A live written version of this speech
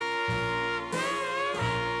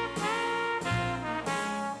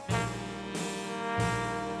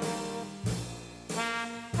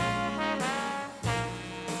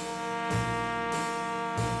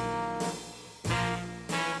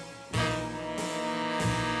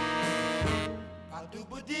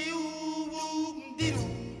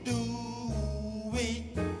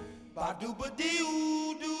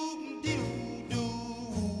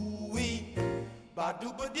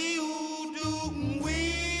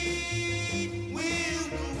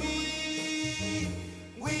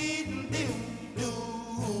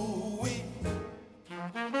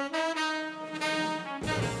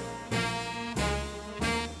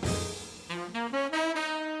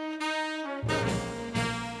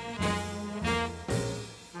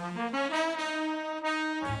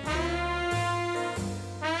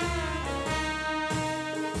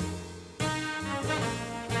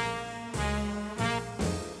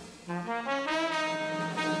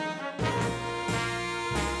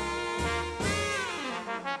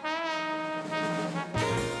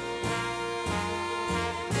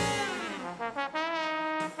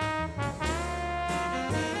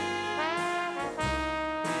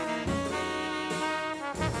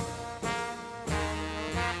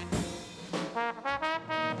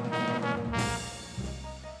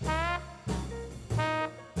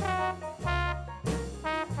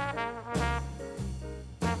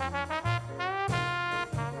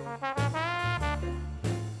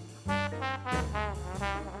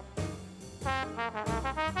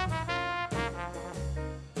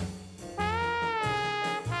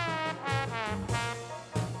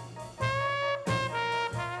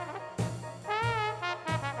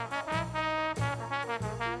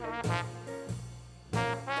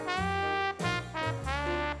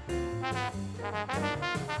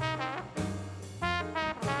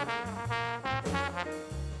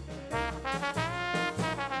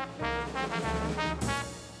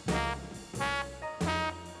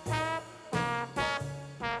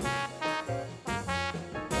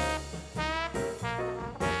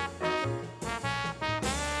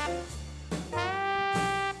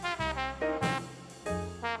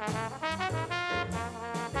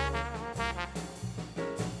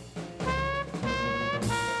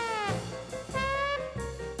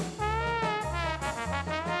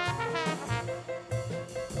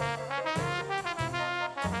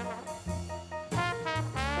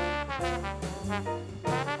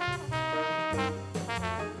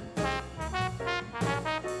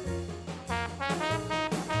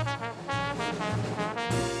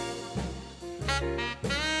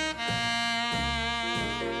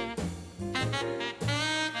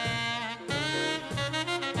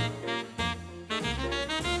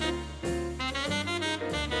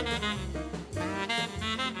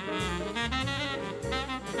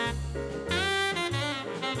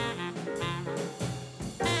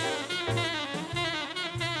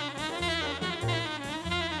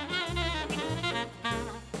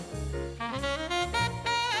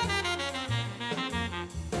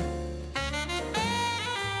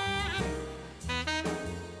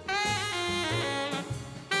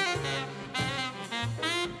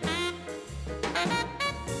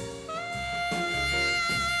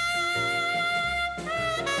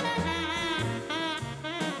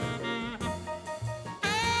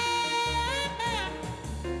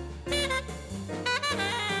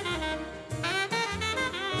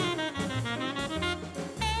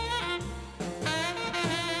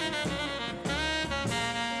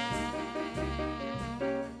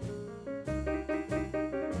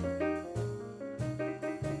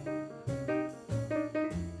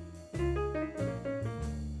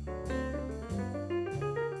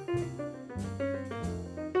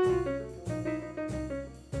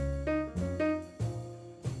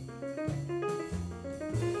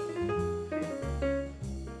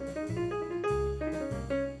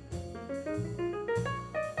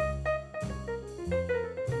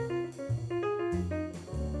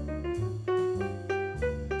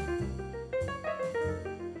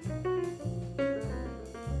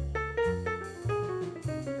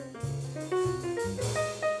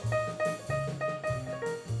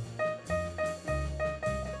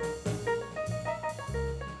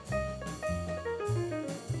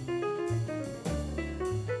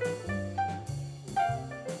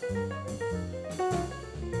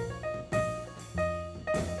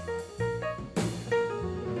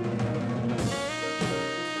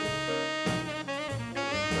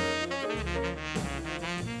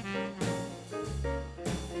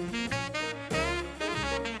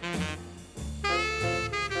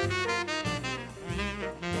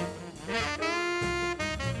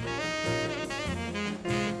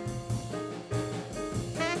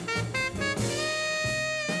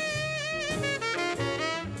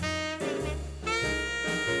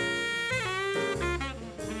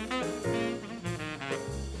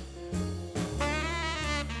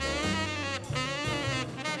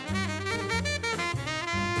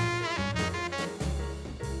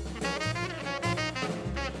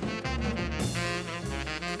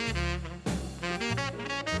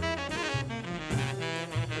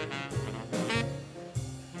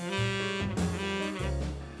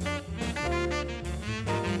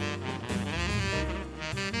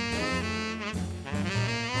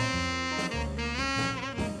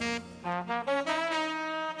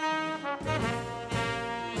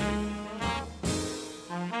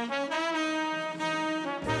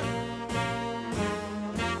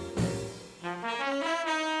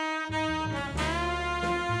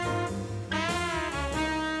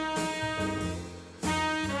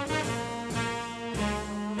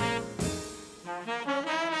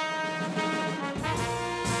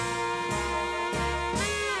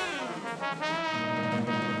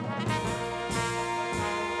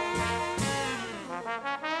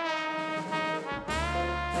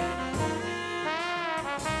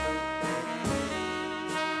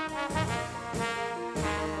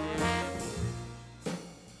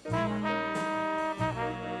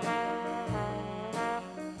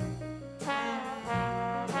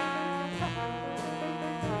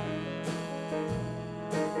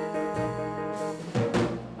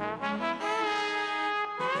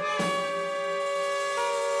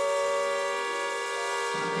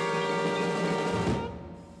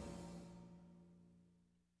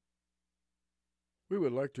We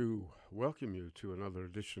would like to welcome you to another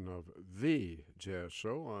edition of The Jazz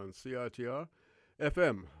Show on CITR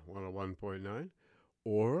FM 101.9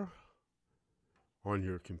 or on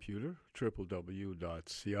your computer, www.citr.ca.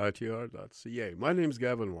 My name is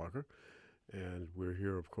Gavin Walker, and we're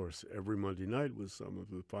here, of course, every Monday night with some of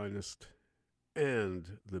the finest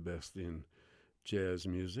and the best in jazz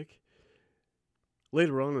music.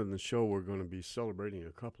 Later on in the show, we're going to be celebrating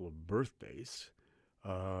a couple of birthdays.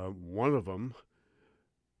 One of them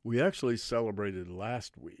we actually celebrated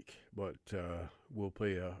last week, but we'll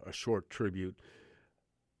play a short tribute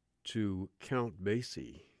to Count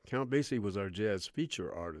Basie. Count Basie was our jazz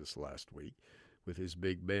feature artist last week with his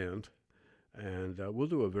big band, and we'll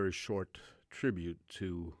do a very short tribute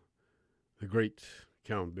to the great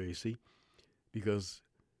Count Basie because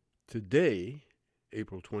today,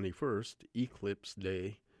 April 21st, Eclipse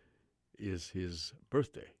Day, is his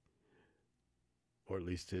birthday, or at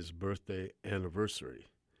least his birthday anniversary.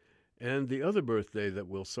 And the other birthday that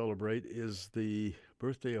we'll celebrate is the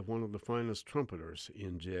birthday of one of the finest trumpeters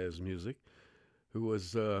in jazz music, who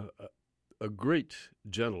was a great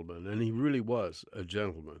gentleman, and he really was a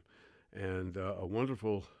gentleman, and a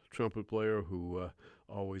wonderful trumpet player who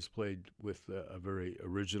always played with a very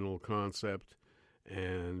original concept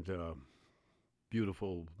and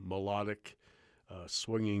beautiful melodic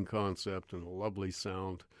swinging concept and a lovely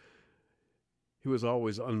sound. He was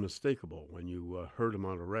always unmistakable when you heard him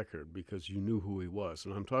on a record because you knew who he was.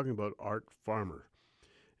 And I'm talking about Art Farmer.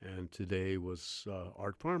 And today was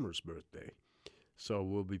Art Farmer's birthday. So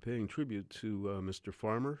we'll be paying tribute to Mr.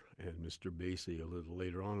 Farmer and Mr. Basie a little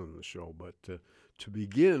later on in the show. But to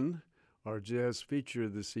begin, our jazz feature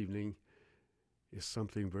this evening is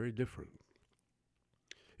something very different.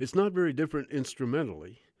 It's not very different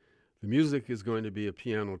instrumentally. The music is going to be a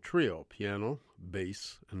piano trio, piano,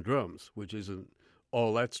 bass, and drums, which isn't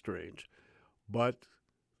all that strange. But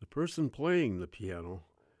the person playing the piano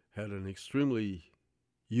had an extremely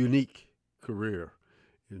unique career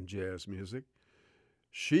in jazz music.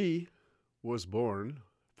 She was born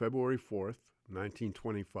February 4th,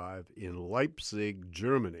 1925, in Leipzig,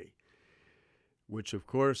 Germany, which, of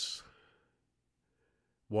course,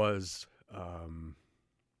 was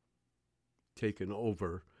taken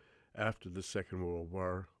over after the Second World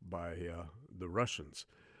War by the Russians.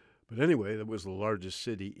 But anyway, that was the largest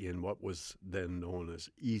city in what was then known as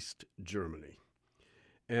East Germany.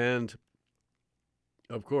 And,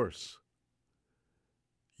 of course,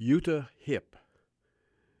 Jutta Hipp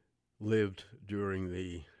lived during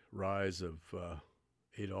the rise of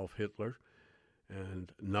Adolf Hitler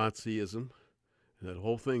and Nazism and that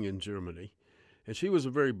whole thing in Germany. And she was a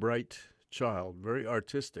very bright child, very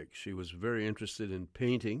artistic. She was very interested in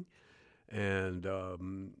painting and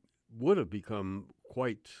would have become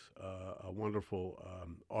quite a wonderful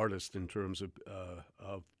artist in terms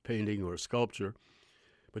of painting or sculpture.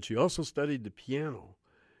 But she also studied the piano,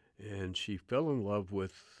 and she fell in love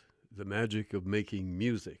with the magic of making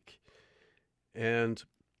music. And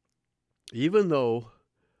even though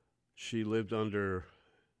she lived under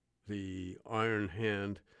the iron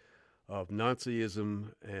hand of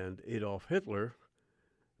Nazism and Adolf Hitler,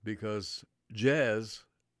 because jazz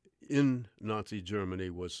in Nazi Germany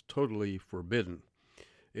was totally forbidden.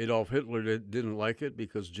 Adolf Hitler didn't like it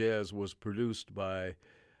because jazz was produced by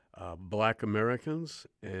black Americans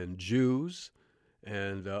and Jews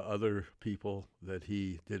and other people that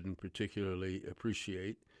he didn't particularly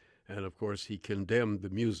appreciate. And, of course, he condemned the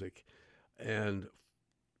music. And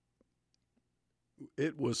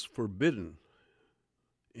it was forbidden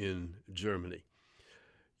in Germany.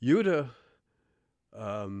 Jutta,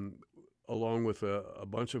 along with a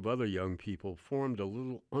bunch of other young people, formed a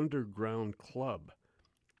little underground club.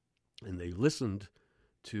 And they listened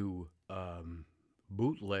to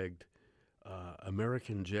bootlegged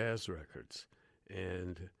American jazz records.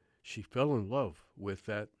 And she fell in love with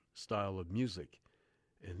that style of music.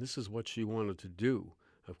 And this is what she wanted to do.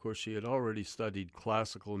 Of course, she had already studied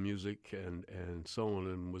classical music and so on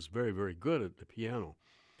and was very, very good at the piano.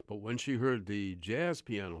 But when she heard the jazz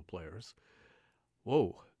piano players,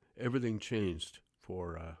 whoa, everything changed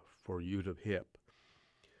for Jutta Hipp.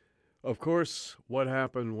 Of course, what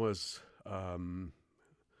happened was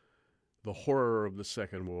the horror of the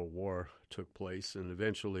Second World War took place, and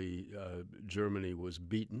eventually Germany was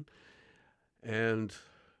beaten. And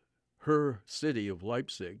her city of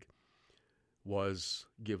Leipzig was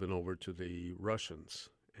given over to the Russians.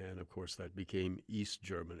 And, of course, that became East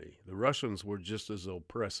Germany. The Russians were just as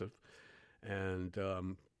oppressive, and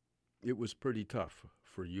it was pretty tough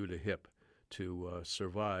for Jutta Hipp to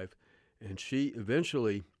survive. And she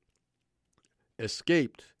eventually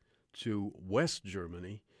escaped to West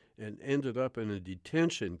Germany and ended up in a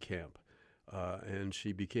detention camp. And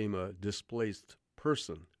she became a displaced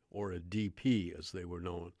person, or a DP, as they were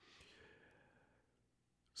known.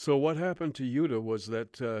 So what happened to Jutta was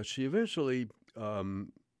that she eventually,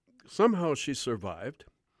 somehow she survived,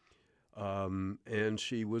 and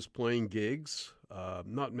she was playing gigs,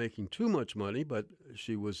 not making too much money, but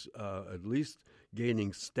she was at least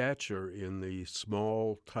gaining stature in the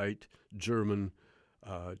small, tight German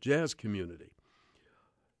jazz community.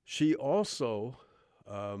 She also,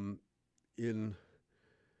 in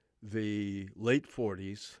the late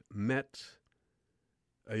 40s, met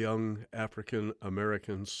a young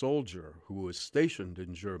African-American soldier who was stationed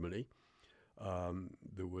in Germany.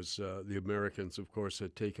 There was the Americans, of course,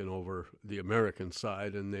 had taken over the American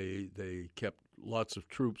side, and they kept lots of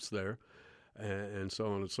troops there, and so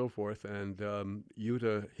on and so forth. And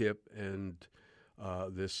Jutta Hipp and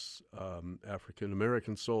this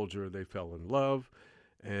African-American soldier, they fell in love,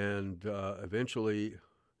 and eventually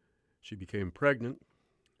she became pregnant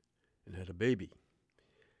and had a baby.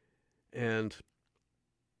 And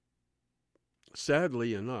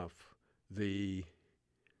sadly enough, the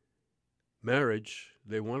marriage,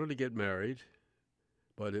 they wanted to get married,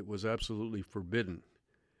 but it was absolutely forbidden.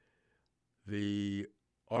 The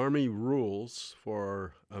Army rules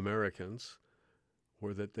for Americans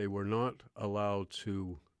were that they were not allowed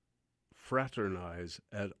to fraternize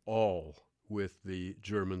at all with the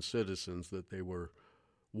German citizens that they were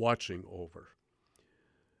watching over.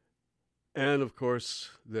 And, of course,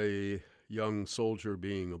 the young soldier,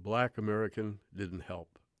 being a black American, didn't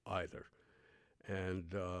help either.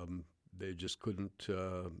 And they just couldn't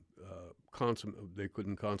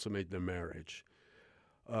consummate their marriage.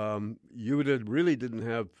 Jutta really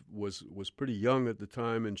was pretty young at the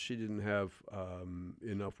time, and she didn't have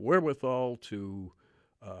enough wherewithal to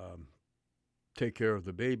take care of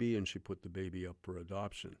the baby, and she put the baby up for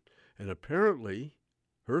adoption. And apparently,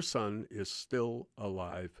 her son is still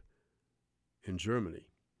alive in Germany.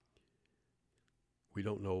 We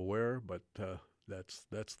don't know where, but that's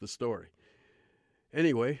the story.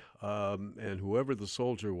 Anyway, and whoever the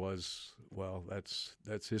soldier was, well,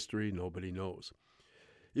 that's history. Nobody knows.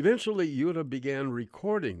 Eventually, Jutta began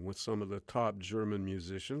recording with some of the top German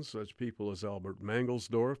musicians, such people as Albert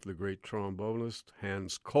Mangelsdorf, the great trombonist,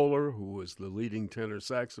 Hans Kohler, who was the leading tenor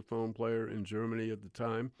saxophone player in Germany at the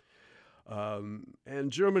time. And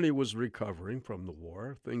Germany was recovering from the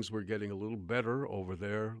war. Things were getting a little better over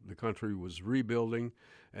there. The country was rebuilding.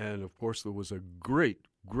 And, of course, there was a great,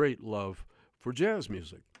 great love for jazz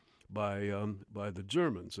music by the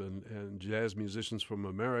Germans. And jazz musicians from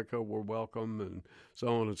America were welcome, and so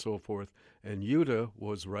on and so forth. And Jutta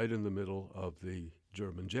was right in the middle of the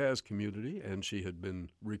German jazz community, and she had been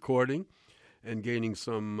recording and gaining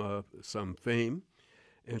some fame.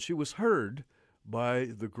 And she was heard by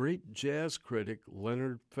the great jazz critic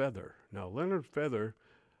Leonard Feather. Now, Leonard Feather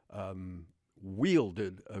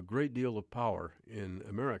wielded a great deal of power in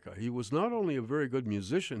America. He was not only a very good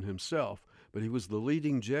musician himself, but he was the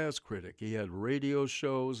leading jazz critic. He had radio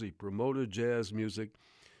shows. He promoted jazz music.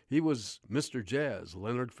 He was Mr. Jazz,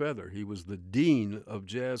 Leonard Feather. He was the dean of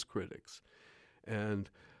jazz critics. And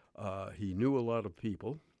he knew a lot of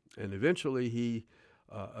people. And eventually he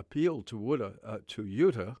appealed to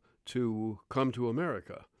Jutta to come to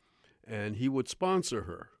America. And he would sponsor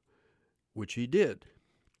her, which he did.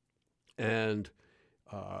 And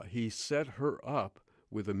he set her up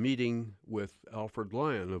with a meeting with Alfred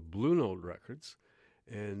Lyon of Blue Note Records,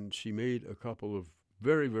 and she made a couple of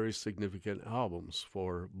very, very significant albums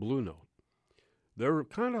for Blue Note. They're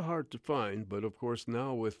kind of hard to find, but of course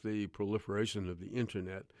now with the proliferation of the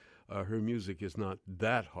internet, her music is not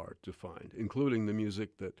that hard to find, including the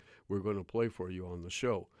music that we're going to play for you on the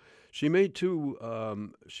show. She made two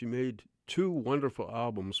wonderful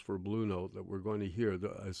albums for Blue Note that we're going to hear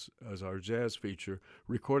as our jazz feature,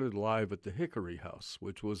 recorded live at the Hickory House,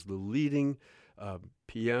 which was the leading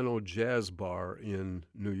piano jazz bar in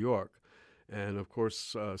New York. And, of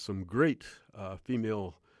course, some great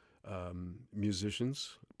female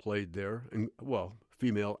musicians played there,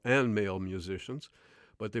 female and male musicians.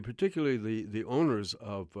 But they particularly, the owners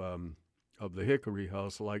of the Hickory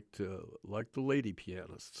House liked the lady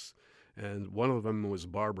pianists. And one of them was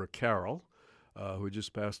Barbara Carroll, who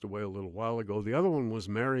just passed away a little while ago. The other one was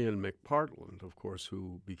Marion McPartland, of course,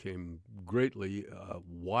 who became greatly,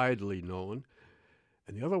 widely known.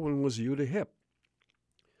 And the other one was Jutta Hipp.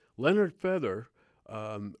 Leonard Feather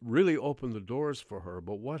really opened the doors for her,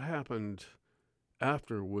 but what happened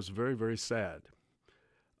after was very, very sad.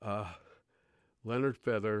 Leonard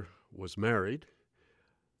Feather was married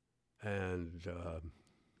and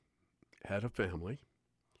had a family,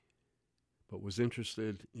 but was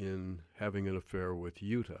interested in having an affair with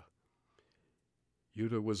Jutta.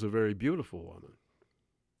 Jutta was a very beautiful woman,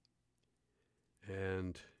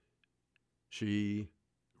 and she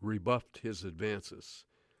rebuffed his advances.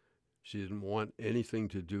 She didn't want anything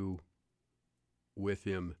to do with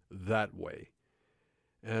him that way.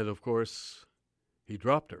 And, of course, he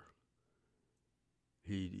dropped her.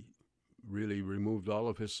 He really removed all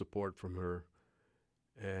of his support from her,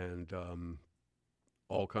 and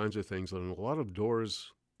all kinds of things, and a lot of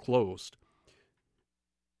doors closed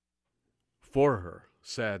for her,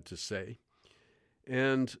 sad to say.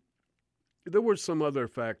 And there were some other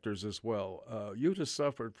factors as well. Jutta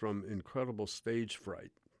suffered from incredible stage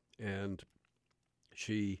fright, and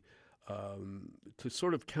she, to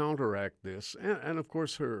sort of counteract this, and of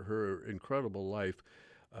course her incredible life,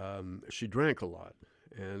 she drank a lot,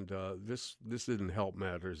 and this didn't help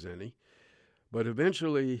matters any. But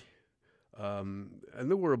eventually, and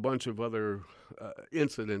there were a bunch of other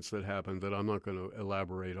incidents that happened that I'm not going to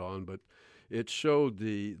elaborate on, but it showed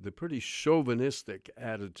the pretty chauvinistic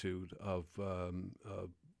attitude of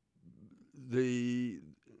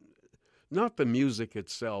not the music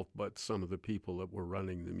itself, but some of the people that were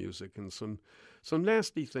running the music. And some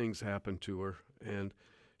nasty things happened to her, and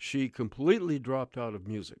she completely dropped out of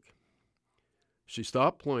music. She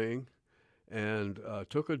stopped playing and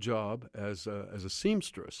took a job as a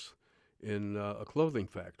seamstress in a clothing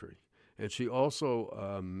factory. And she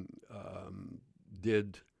also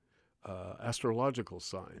did astrological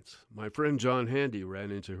signs. My friend John Handy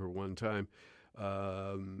ran into her one time,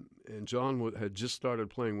 and John had just started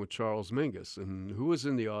playing with Charles Mingus, and who was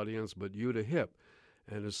in the audience but Jutta Hipp.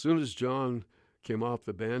 And as soon as John came off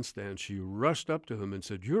the bandstand, she rushed up to him and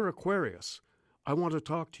said, "You're Aquarius. I want to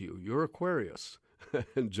talk to you. You're Aquarius."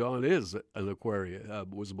 And John is an Aquarius,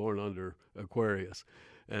 was born under Aquarius.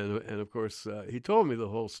 And of course, he told me the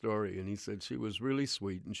whole story, and he said she was really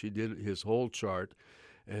sweet, and she did his whole chart,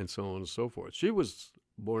 and so on and so forth. She was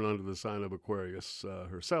born under the sign of Aquarius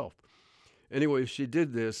herself. Anyway, she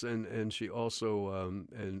did this, and she also,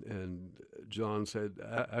 and John said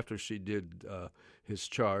after she did his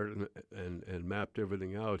chart and mapped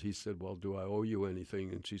everything out, he said, "Well, do I owe you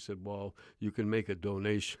anything?" And she said, "Well, you can make a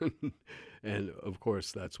donation." And, of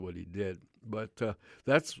course, that's what he did. But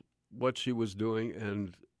that's what she was doing,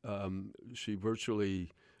 and she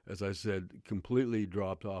virtually, as I said, completely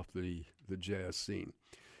dropped off the jazz scene.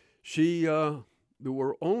 There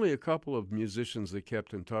were only a couple of musicians that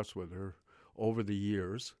kept in touch with her over the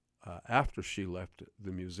years after she left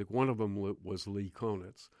the music. One of them was Lee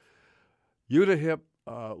Konitz. Jutta Hipp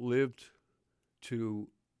lived to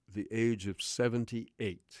the age of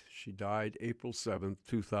 78. She died April 7th,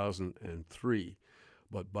 2003.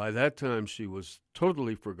 But by that time, she was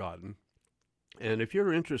totally forgotten. And if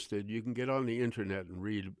you're interested, you can get on the internet and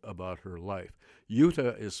read about her life.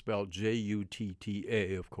 Jutta is spelled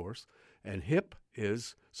Jutta, of course, and Hipp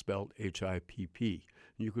is spelled Hipp.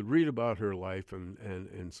 You could read about her life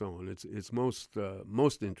and so on. It's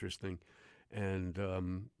most interesting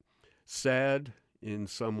and sad in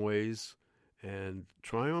some ways and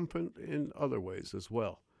triumphant in other ways as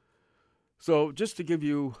well. So just to give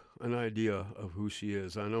you an idea of who she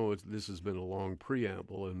is, I know this has been a long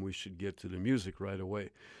preamble and we should get to the music right away.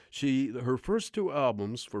 Her first two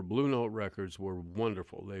albums for Blue Note Records were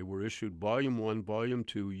wonderful. They were issued Volume 1, Volume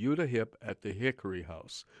 2, Jutta Hipp at the Hickory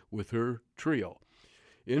House with her trio.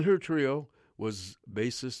 In her trio was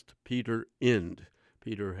bassist Peter Ind.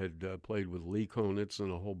 Peter had played with Lee Konitz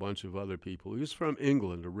and a whole bunch of other people. He was from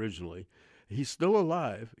England originally. He's still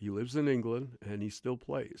alive. He lives in England, and he still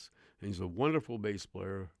plays. And he's a wonderful bass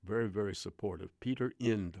player, very, very supportive. Peter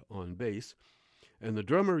Ind on bass. And the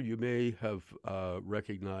drummer you may have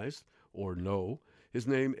recognized or know, his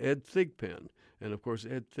name Ed Thigpen. And, of course,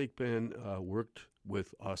 Ed Thigpen worked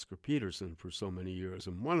with Oscar Peterson for so many years,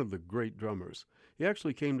 and one of the great drummers. He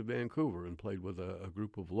actually came to Vancouver and played with a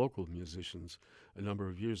group of local musicians a number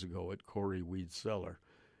of years ago at Corey Weed Cellar.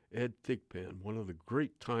 Ed Thigpen, one of the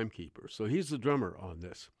great timekeepers. So he's the drummer on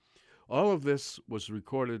this. All of this was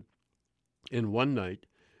recorded in one night,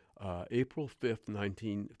 April 5th,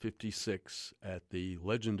 1956, at the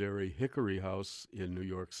legendary Hickory House in New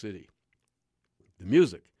York City. The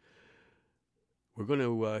music. We're going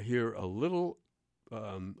to hear a little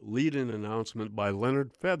lead-in announcement by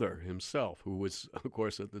Leonard Feather himself, who was, of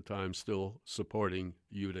course, at the time still supporting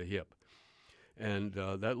Jutta Hipp. And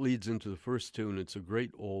that leads into the first tune. It's a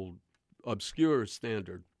great old obscure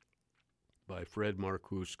standard by Fred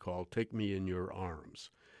Marcouche called Take Me in Your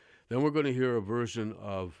Arms. Then we're going to hear a version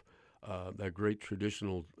of that great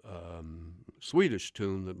traditional Swedish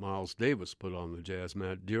tune that Miles Davis put on the jazz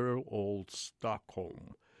mat, Dear Old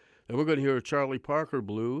Stockholm. Then we're going to hear a Charlie Parker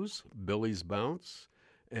blues, Billy's Bounce,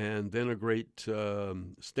 and then a great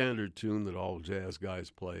standard tune that all jazz guys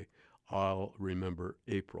play, I'll Remember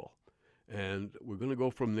April. And we're going to go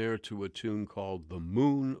from there to a tune called The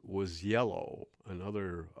Moon Was Yellow,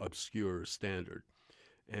 another obscure standard.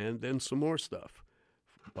 And then some more stuff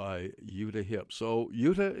by Jutta Hipp. So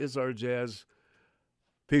Jutta is our jazz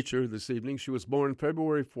feature this evening. She was born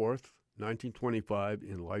February 4th, 1925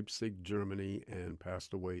 in Leipzig, Germany, and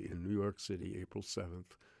passed away in New York City April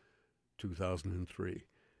 7th, 2003.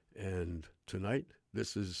 And tonight,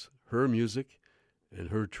 this is her music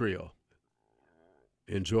and her trio.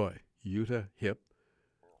 Enjoy. Jutta Hipp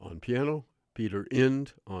on piano, Peter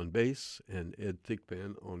Ind on bass, and Ed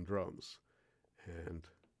Thigpen on drums. And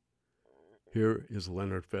here is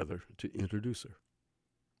Leonard Feather to introduce her.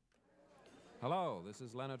 Hello, this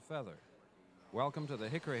is Leonard Feather. Welcome to the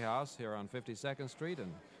Hickory House here on 52nd Street,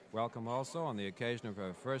 and welcome also on the occasion of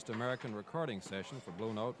her first American recording session for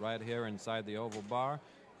Blue Note right here inside the Oval Bar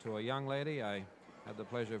to a young lady I had the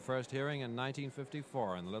pleasure of first hearing in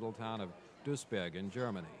 1954 in the little town of Duisburg in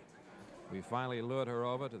Germany. We finally lured her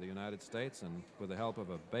over to the United States, and with the help of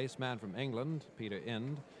a bass man from England, Peter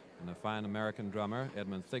Ind, and a fine American drummer,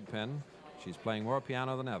 Edmund Thigpen, she's playing more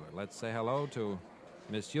piano than ever. Let's say hello to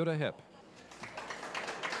Miss Jutta Hipp.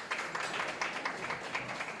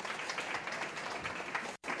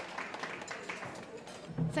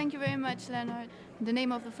 Thank you very much, Leonard. The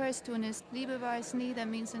name of the first tune is Liebe war es nie. That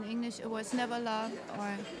means in English, it was never love, or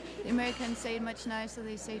the Americans say it much nicer.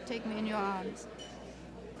 They say, take me in your arms.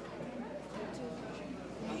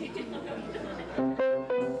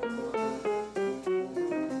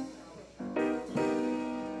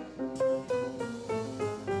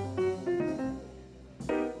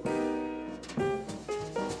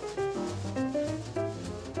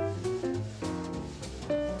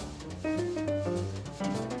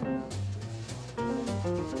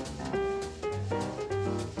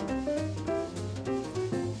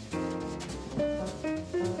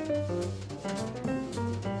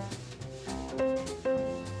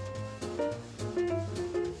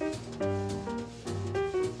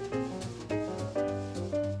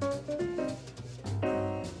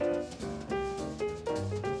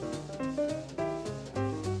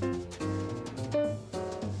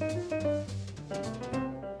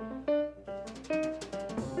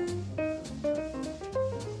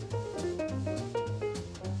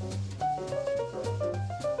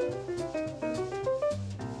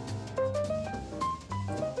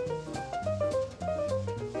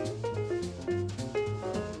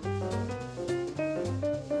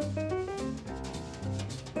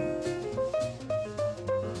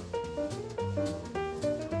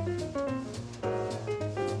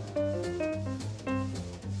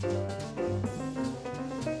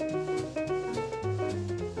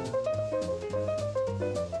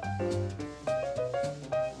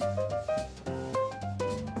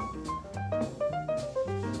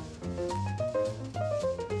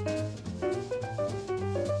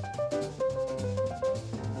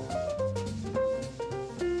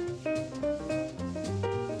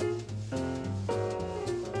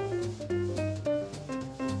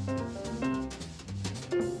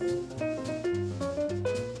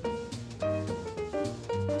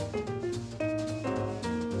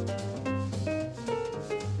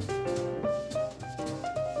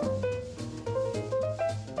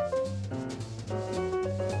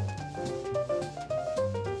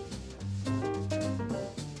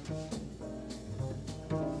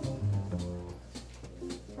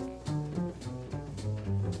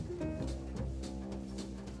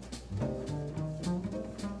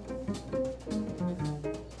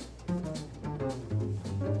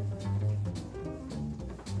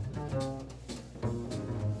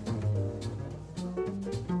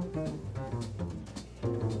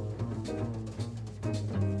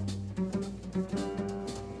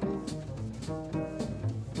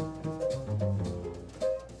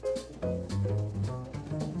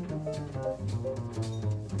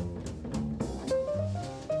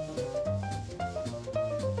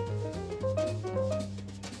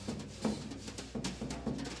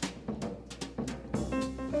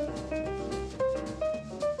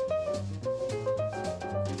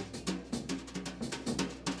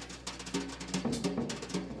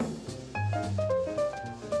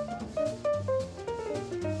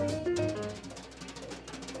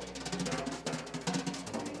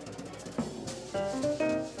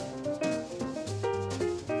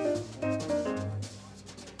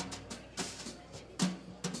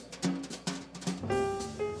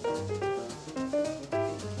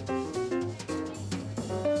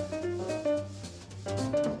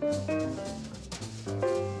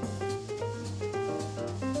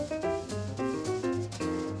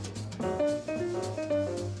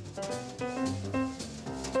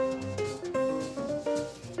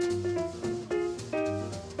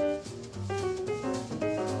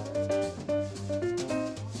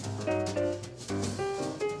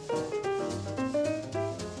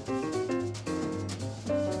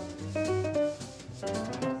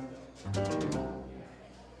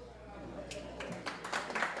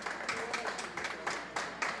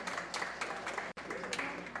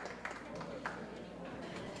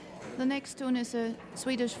 The next tune is a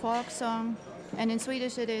Swedish folk song, and in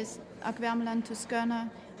Swedish it is Ack Värmland to Skåne,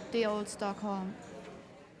 the old Stockholm.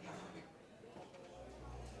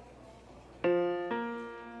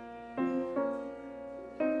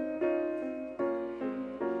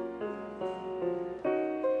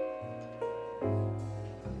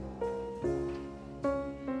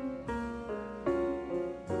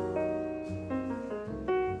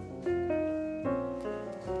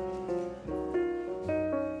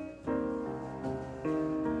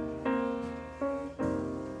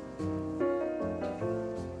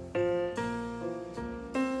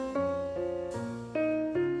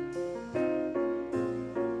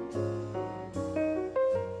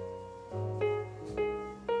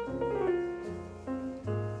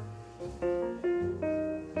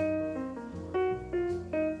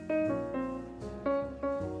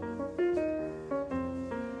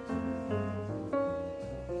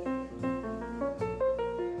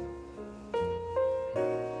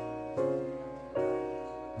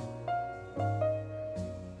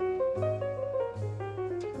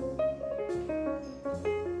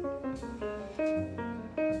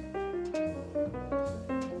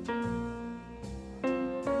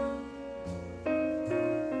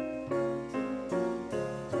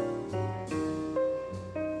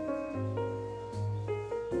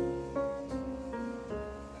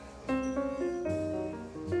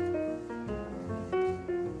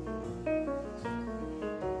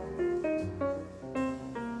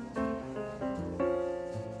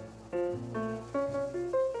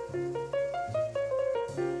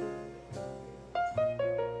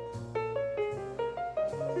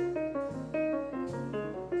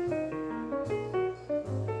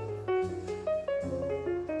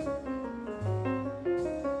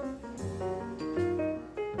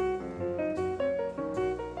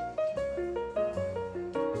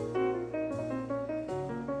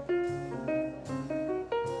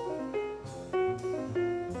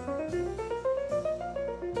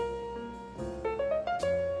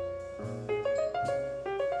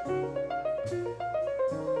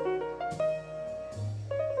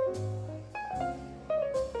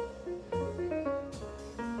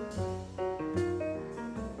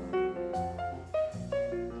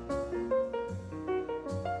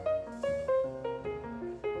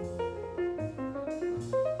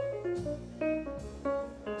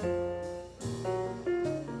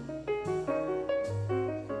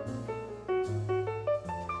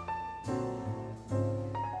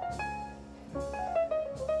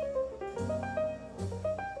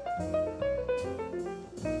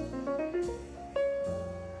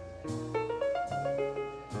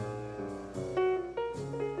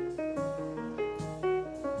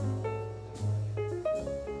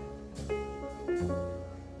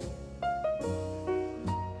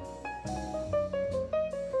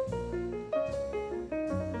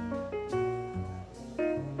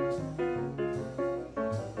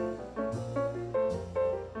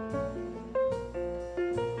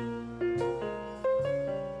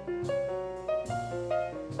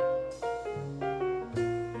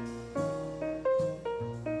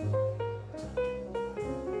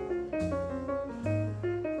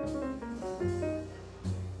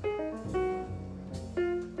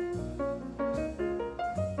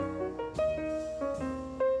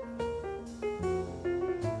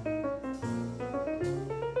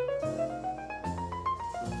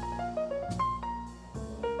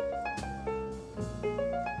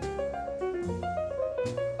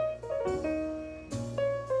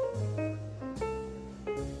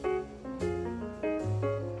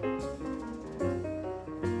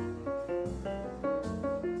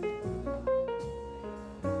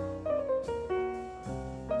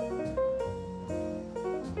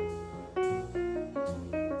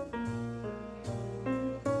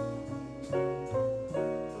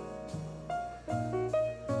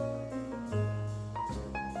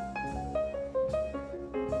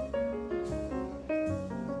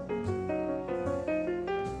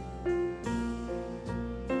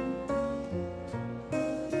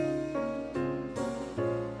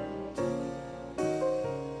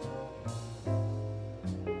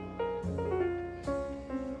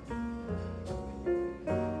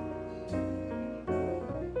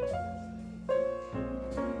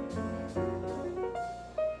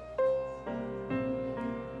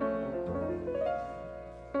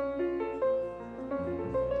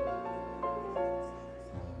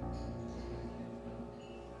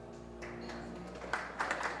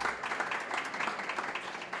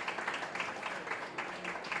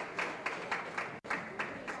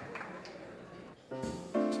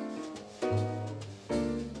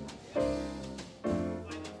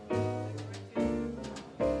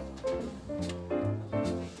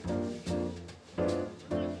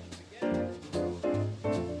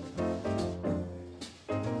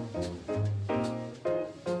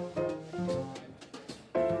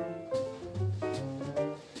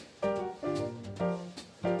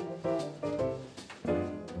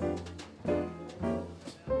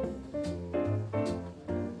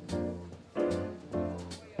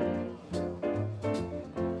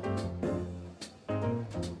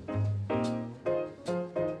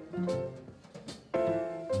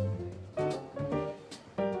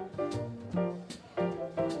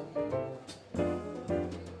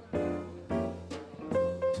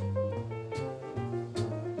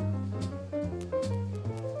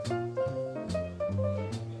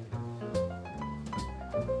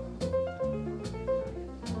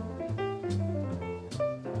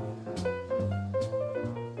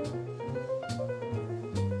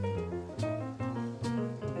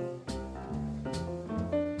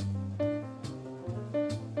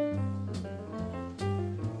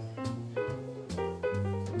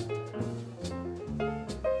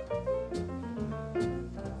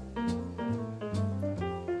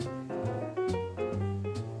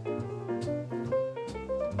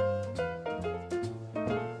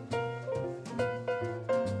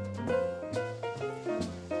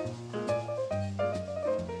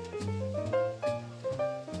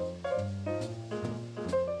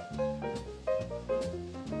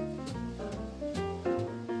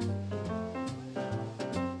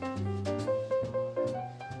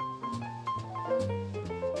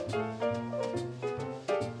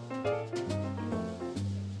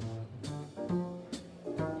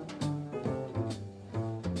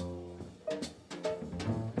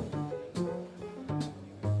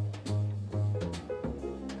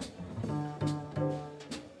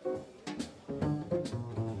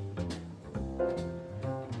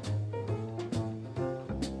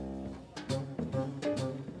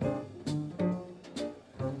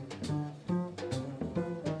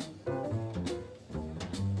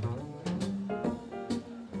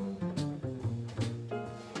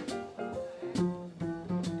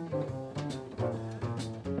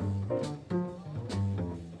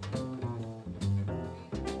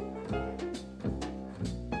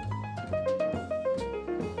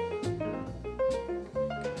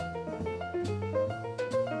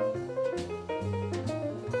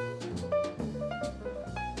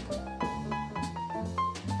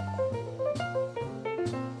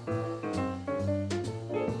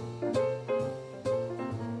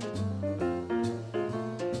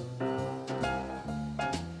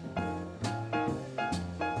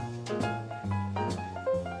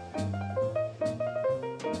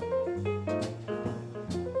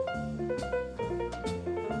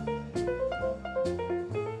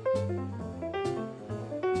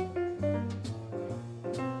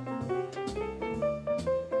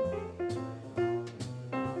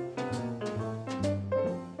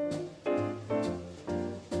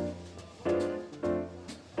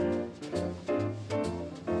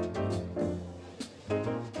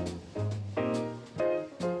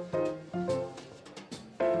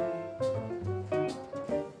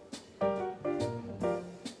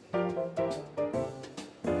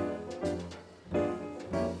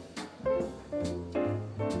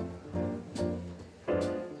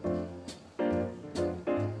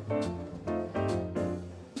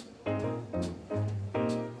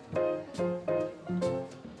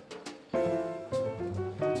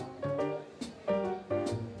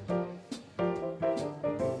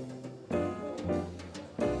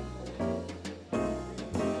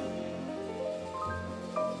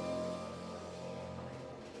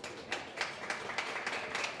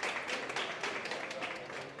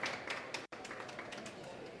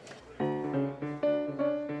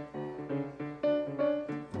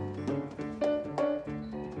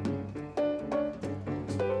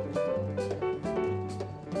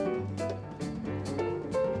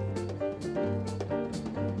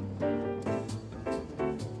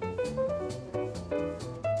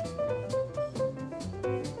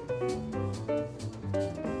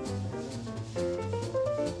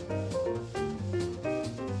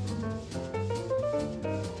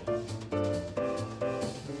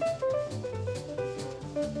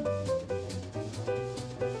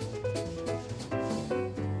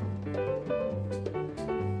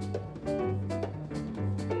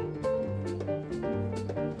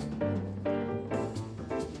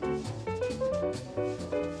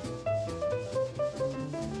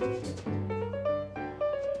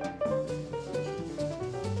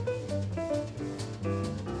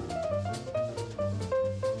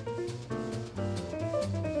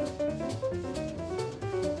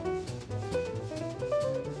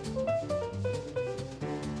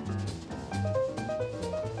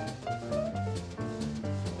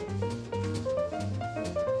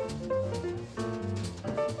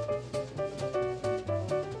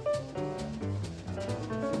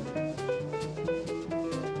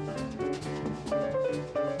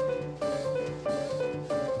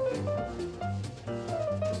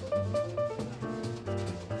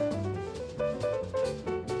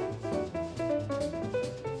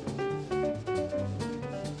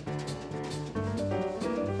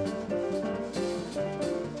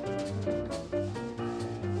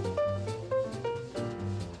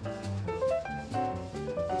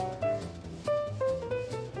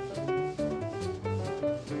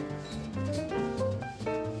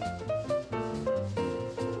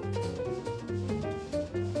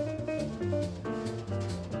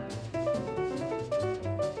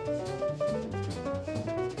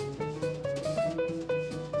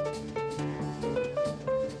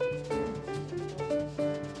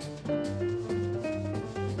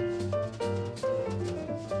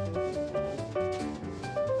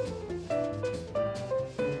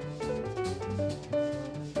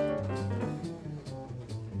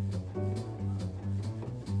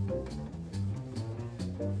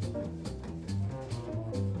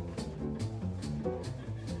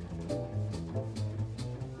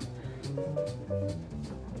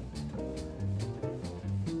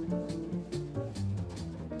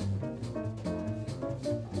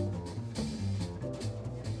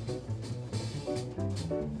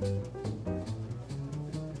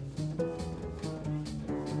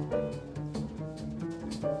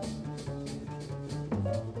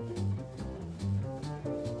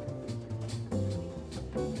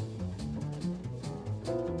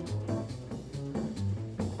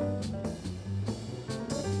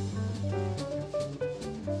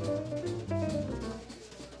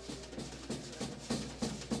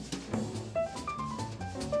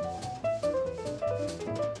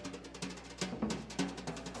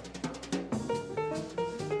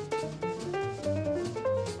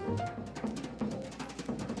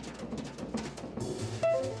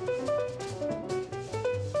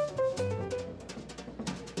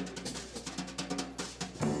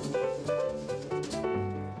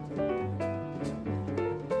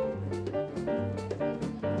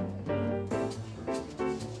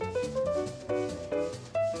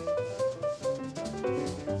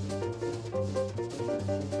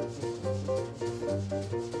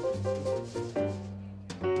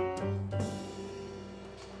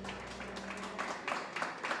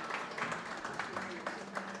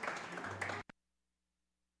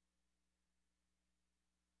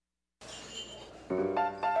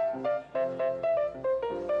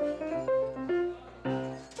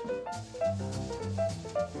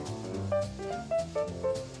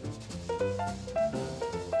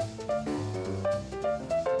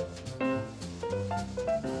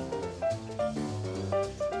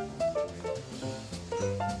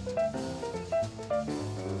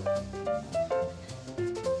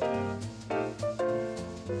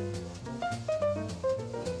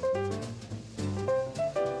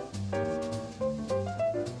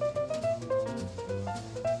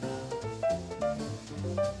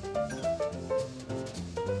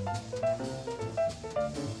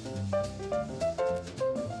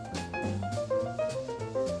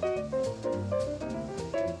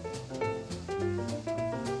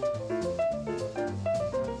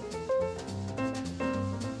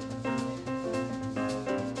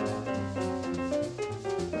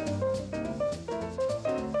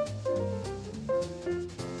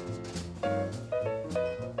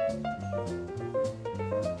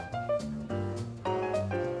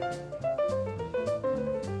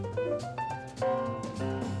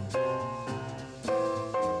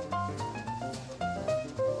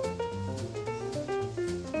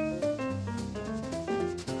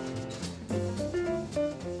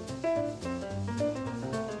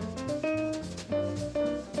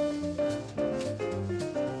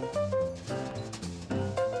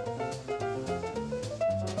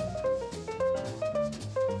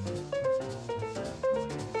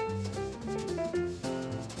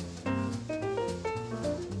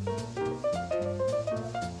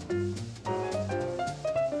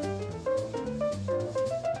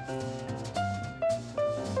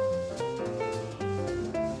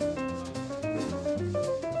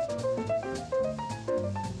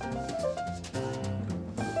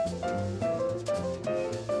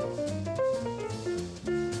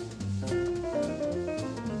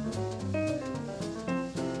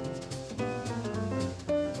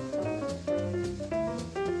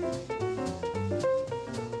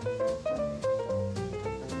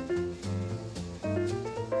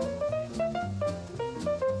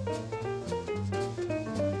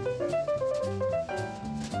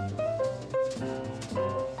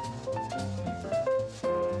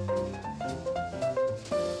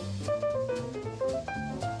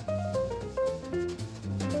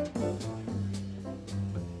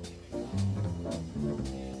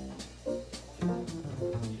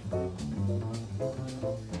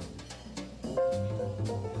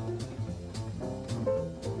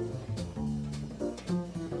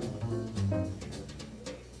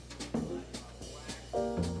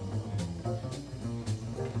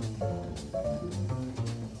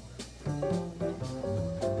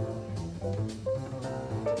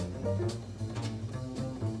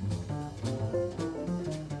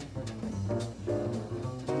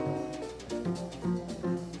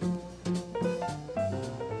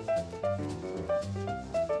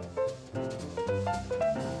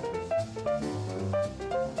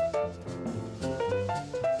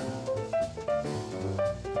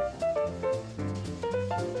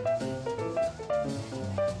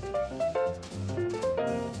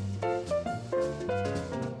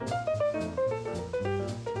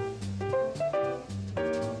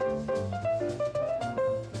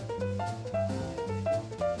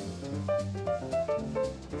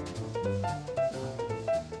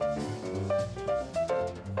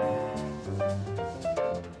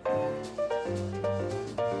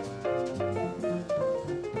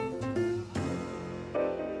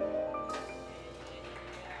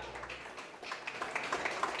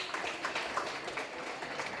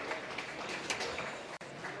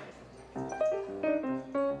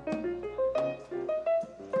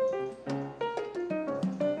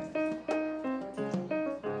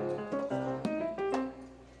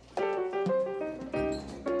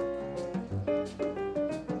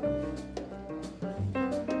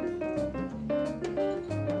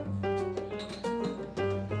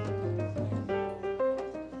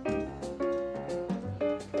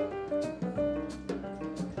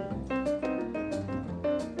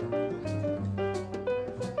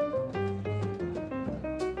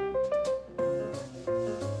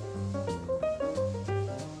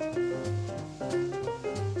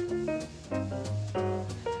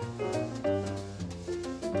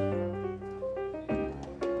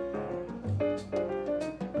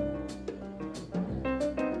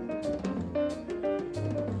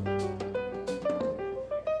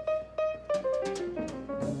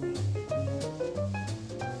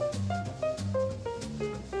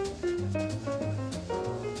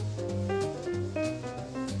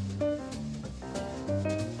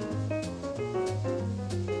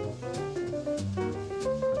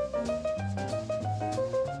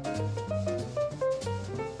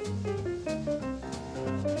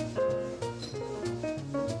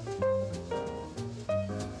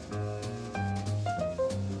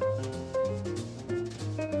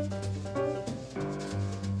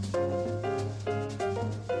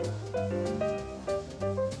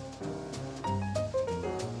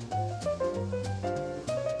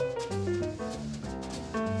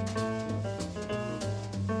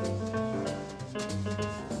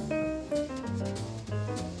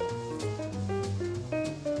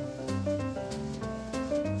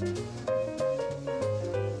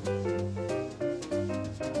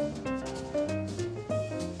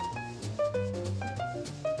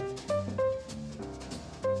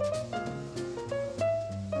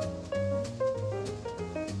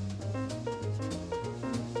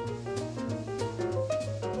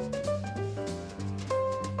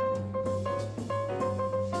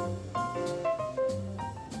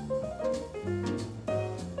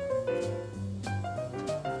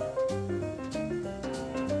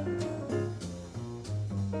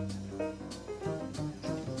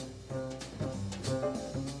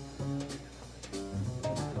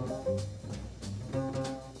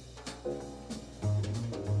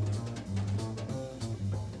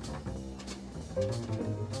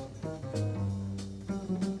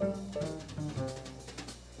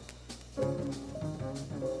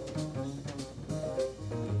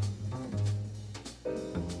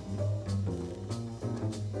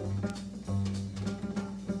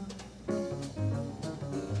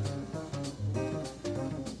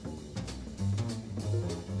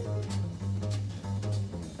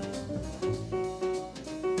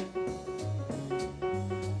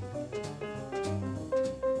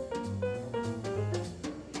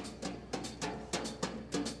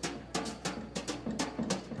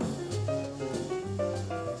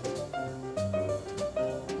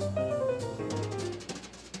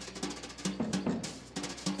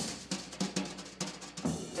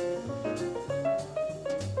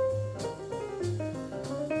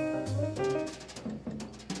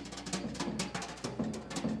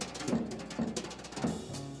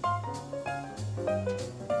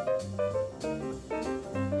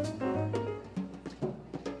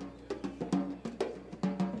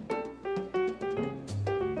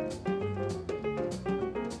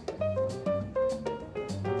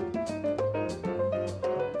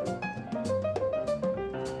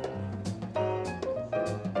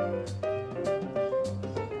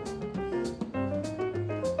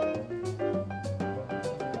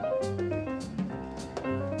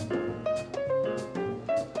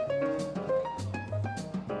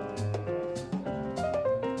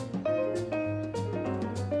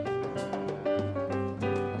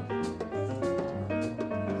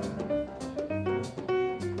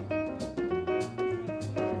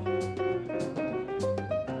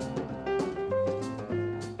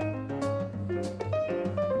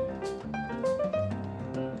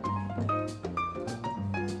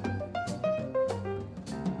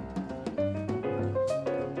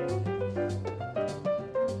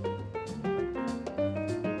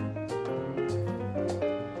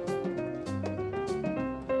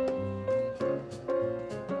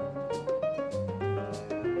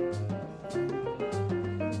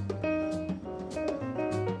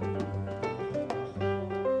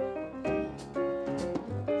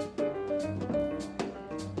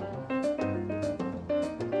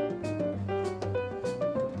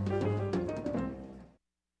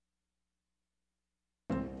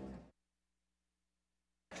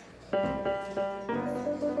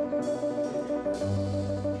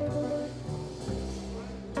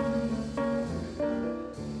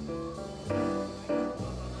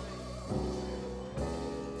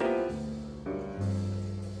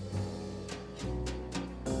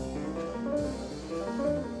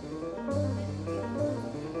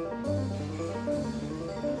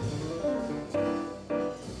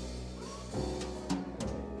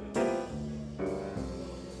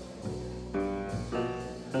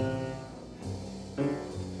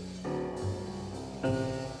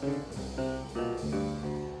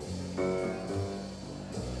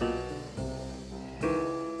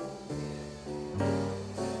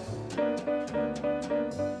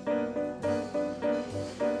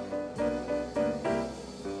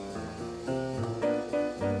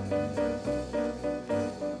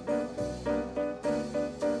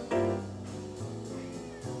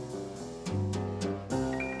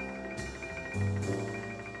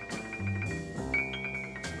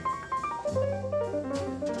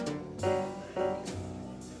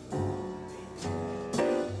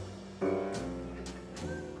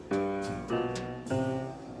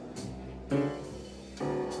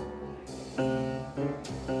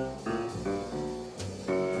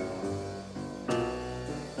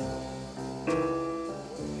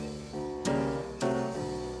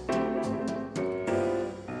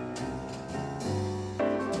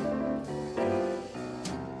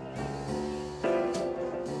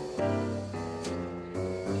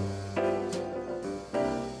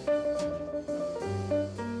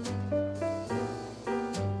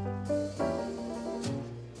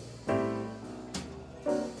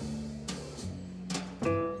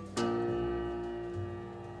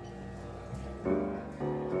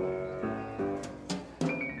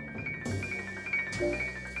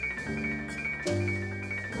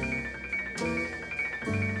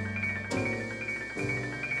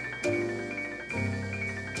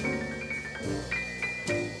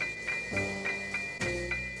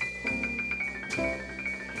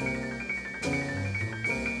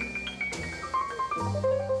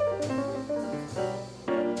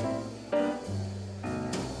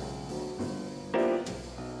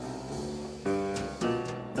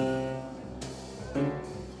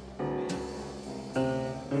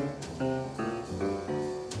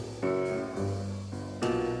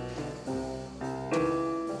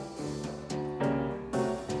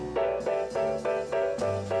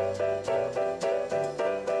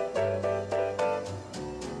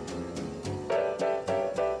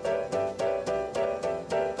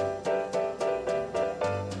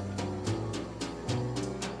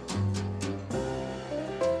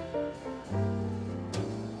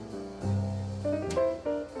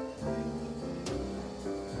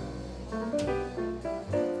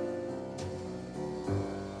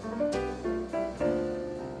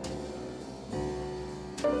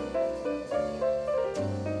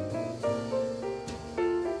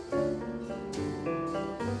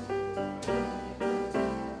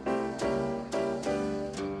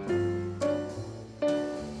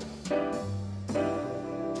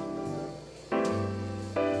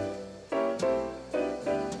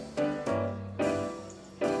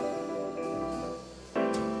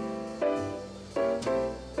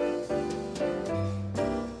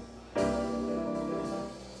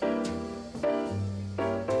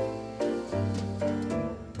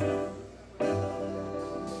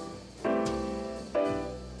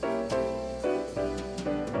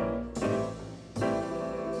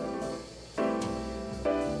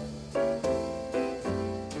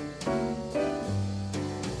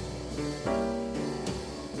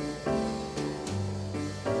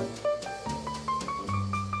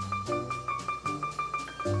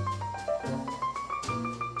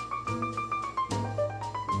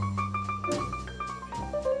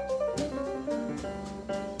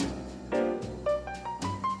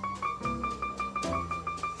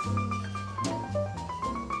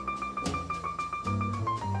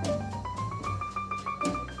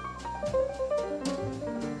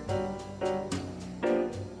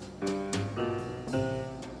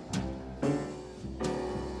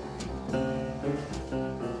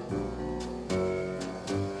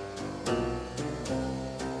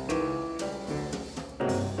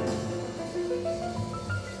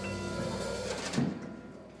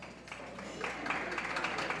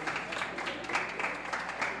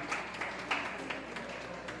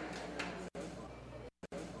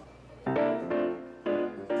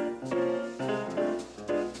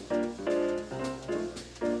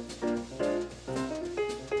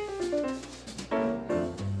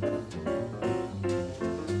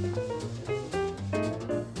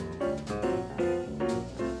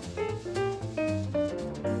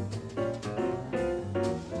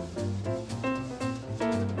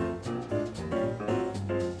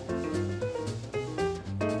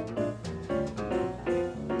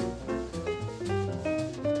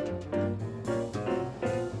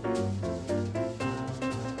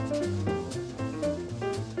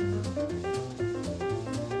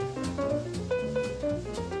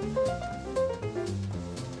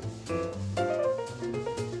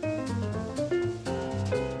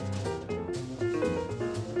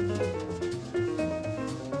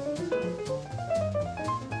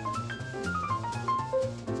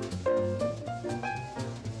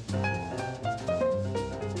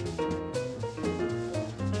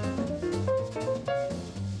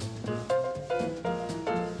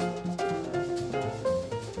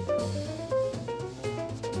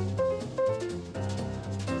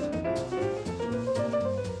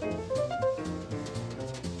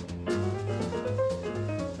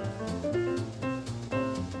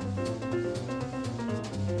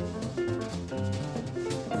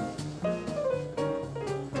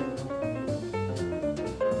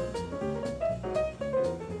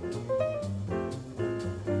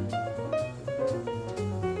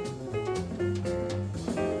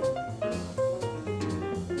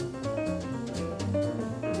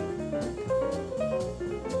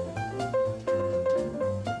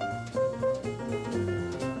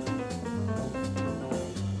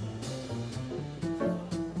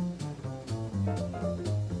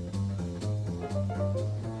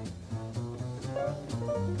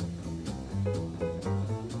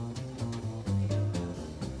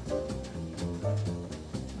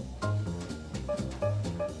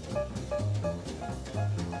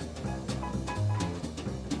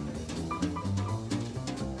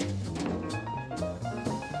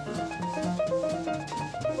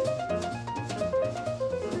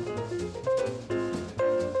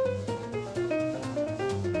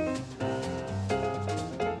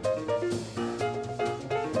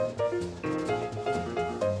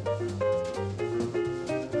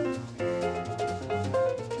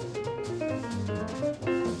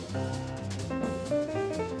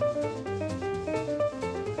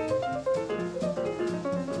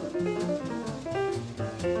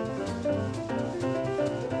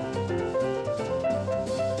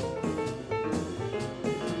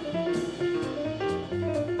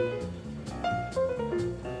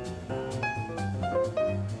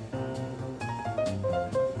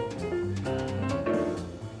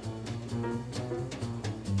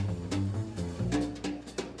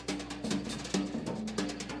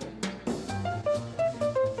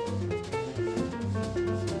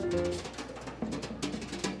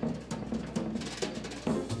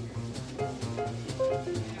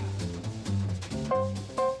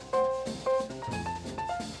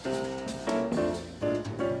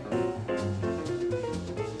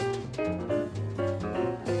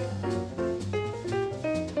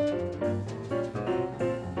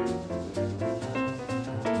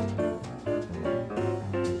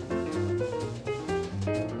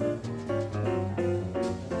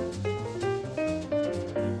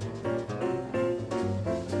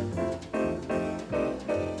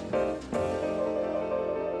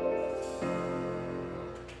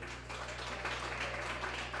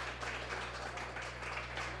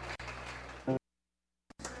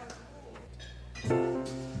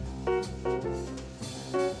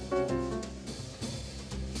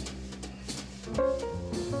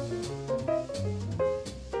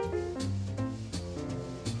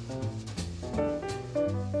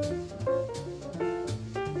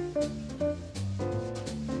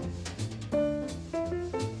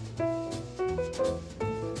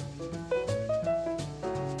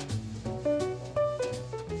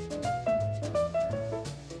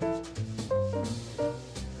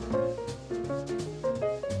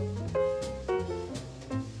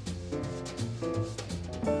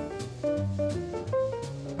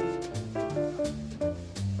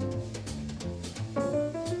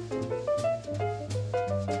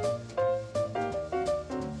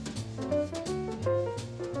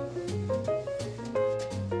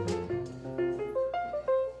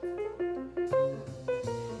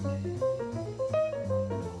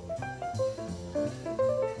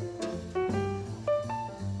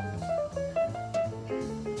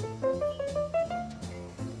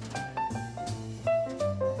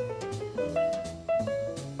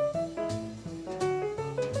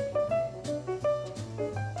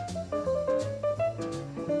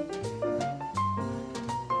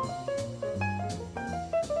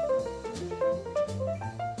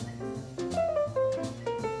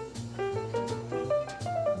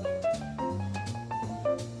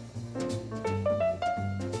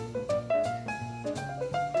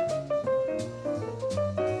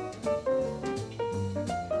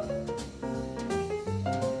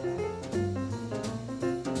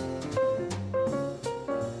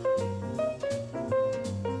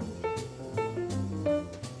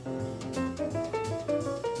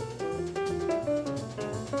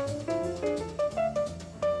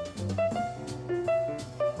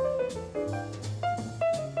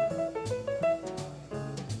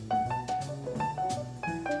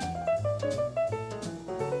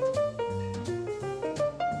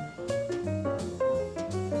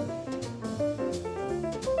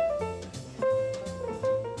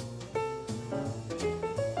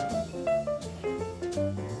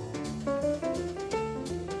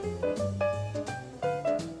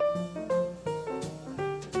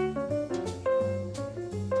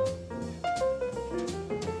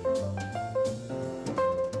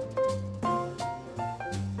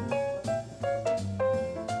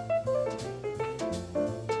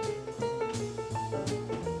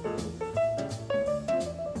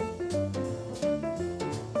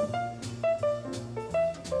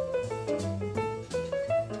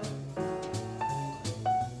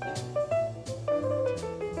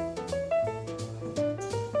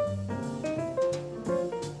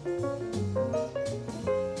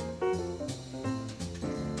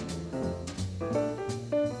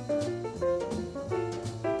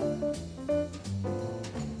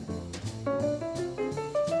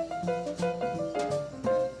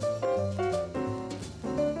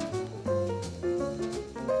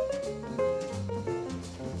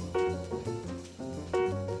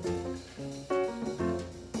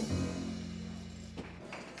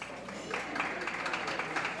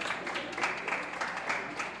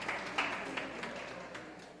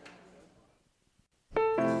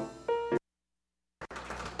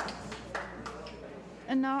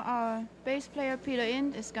 now our bass player Peter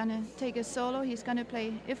Ind is gonna take a solo. He's gonna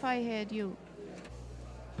play If I Had You.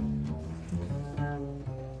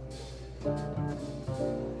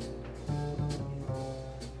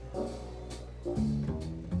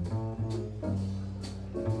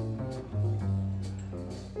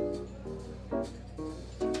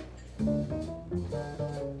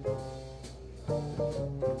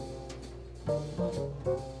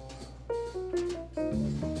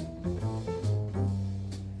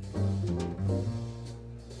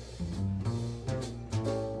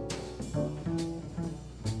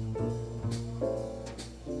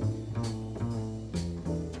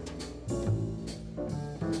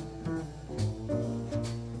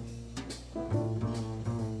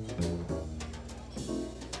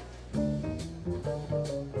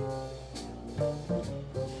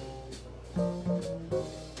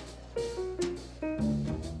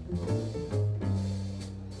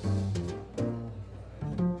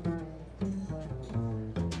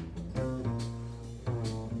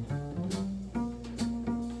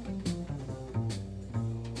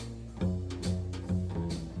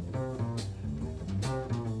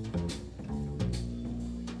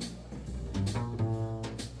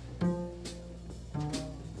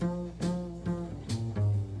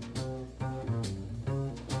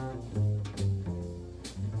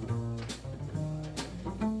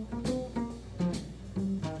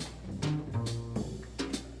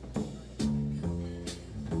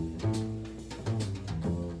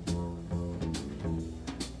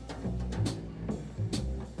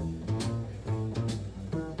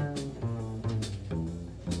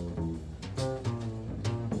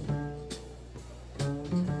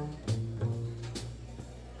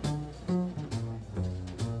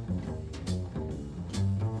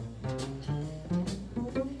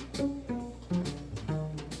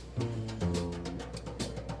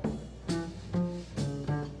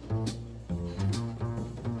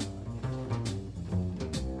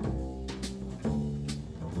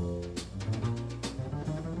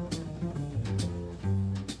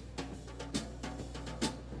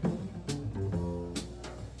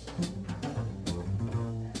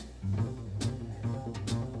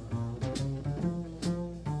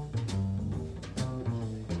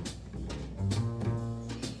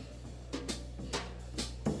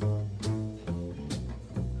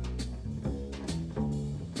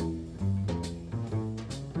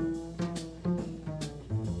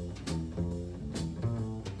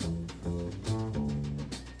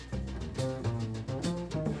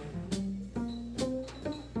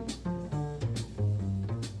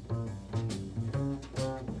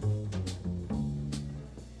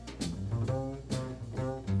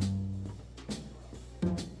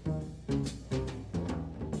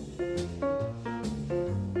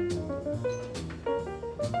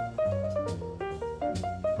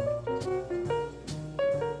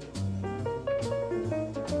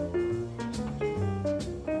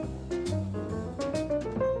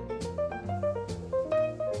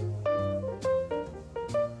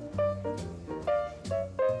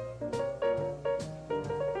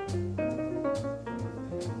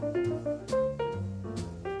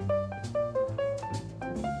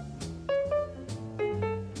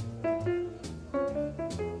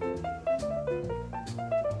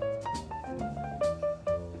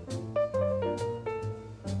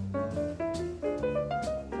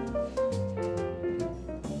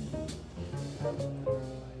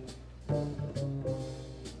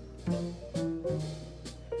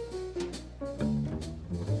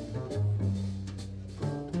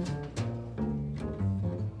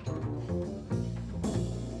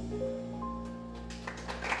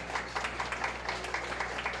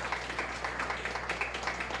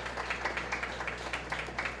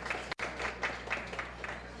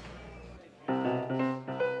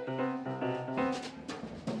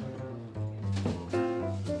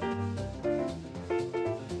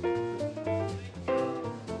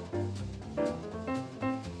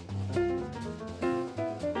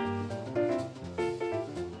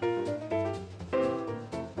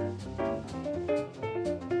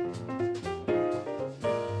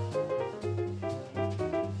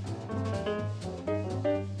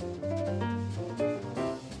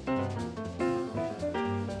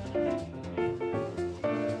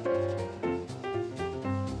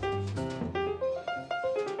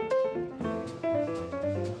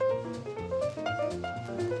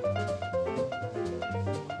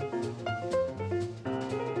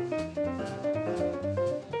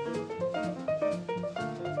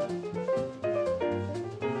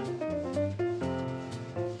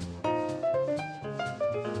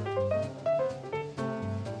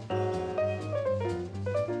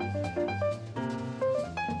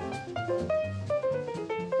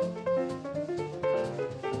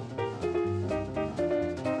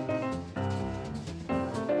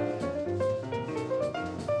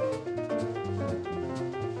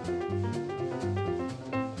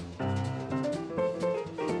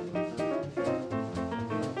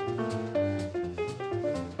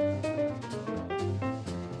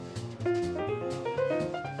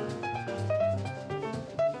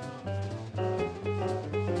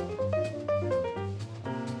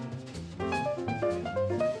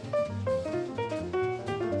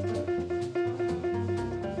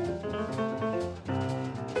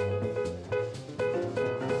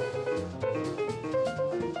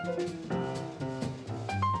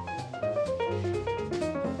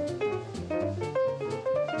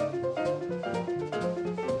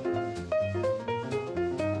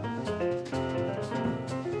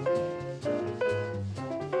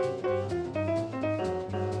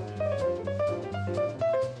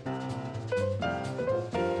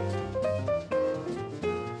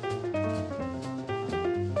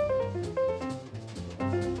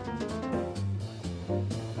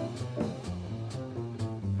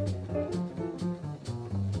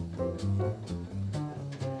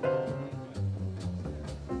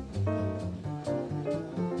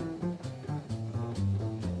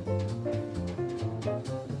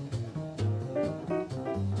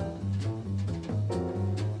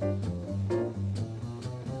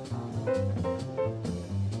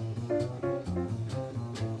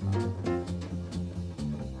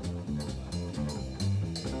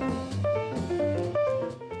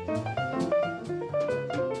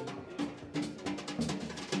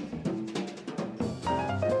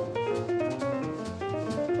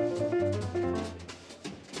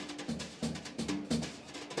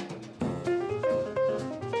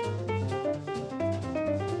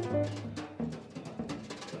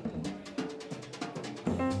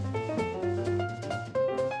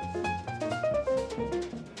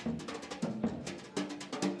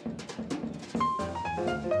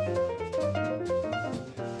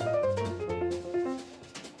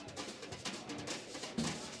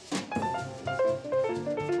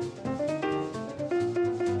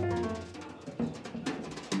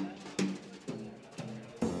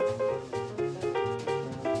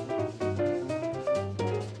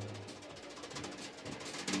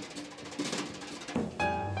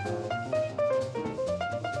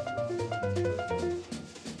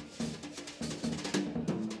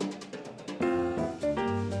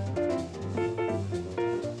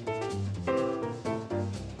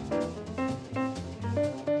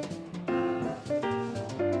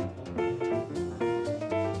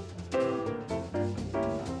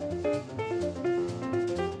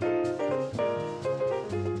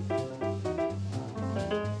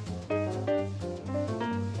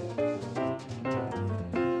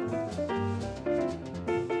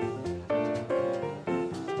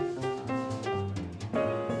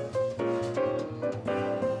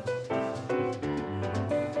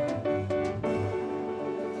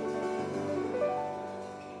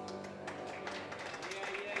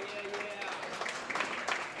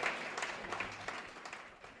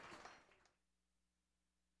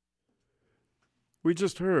 We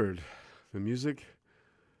just heard the music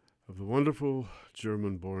of the wonderful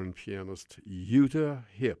German-born pianist Jutta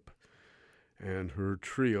Hipp and her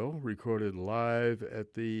trio, recorded live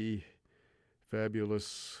at the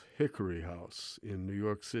fabulous Hickory House in New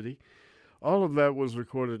York City. All of that was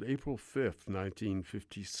recorded April 5th,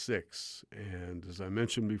 1956. And as I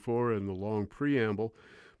mentioned before in the long preamble,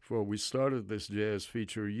 before we started this jazz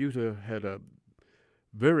feature, Jutta had a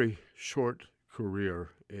very short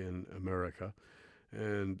career in America.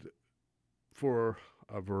 And for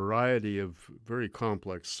a variety of very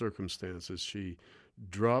complex circumstances, she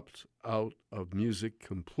dropped out of music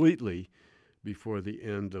completely before the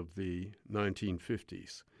end of the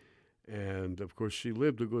 1950s. And, of course, she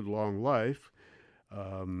lived a good long life,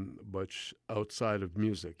 but outside of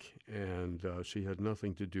music, and she had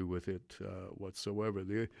nothing to do with it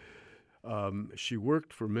whatsoever. She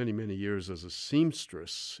worked for many, many years as a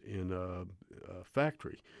seamstress in a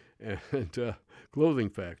factory, and clothing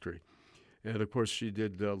factory. And, of course, she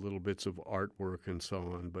did little bits of artwork and so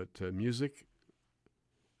on, but music,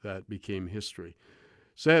 that became history.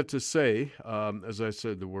 Sad to say, as I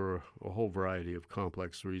said, there were a whole variety of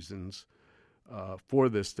complex reasons for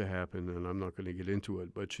this to happen, and I'm not going to get into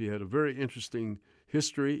it, but she had a very interesting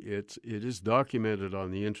history. It is documented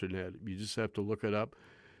on the internet. You just have to look it up.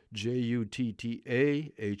 Jutta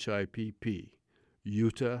Hipp,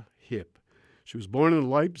 Jutta Hipp. She was born in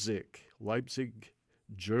Leipzig,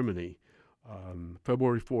 Germany,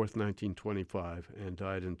 February 4th, 1925, and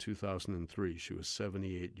died in 2003. She was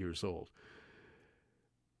 78 years old.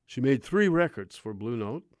 She made 3 records for Blue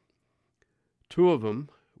Note. 2 of them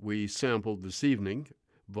we sampled this evening,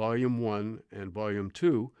 Volume 1 and Volume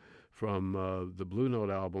 2, from the Blue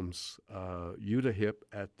Note albums, Jutta Hipp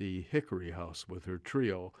at the Hickory House with her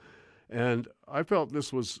trio. And I felt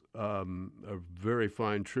this was a very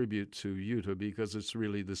fine tribute to Jutta because it's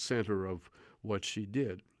really the center of what she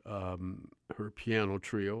did. Her piano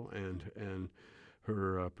trio and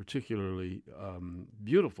her particularly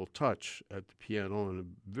beautiful touch at the piano, and a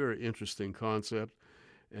very interesting concept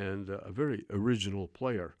and a very original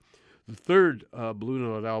player. The third Blue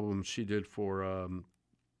Note album she did for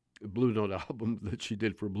Blue Note album that she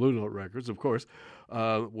did for Blue Note Records, of course,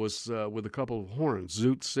 was with a couple of horns,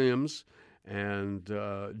 Zoot Sims and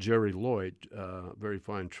Jerry Lloyd, very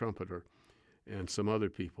fine trumpeter, and some other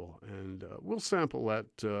people. And we'll sample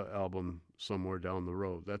that album somewhere down the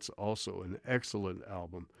road. That's also an excellent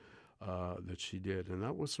album that she did. And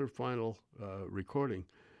that was her final recording,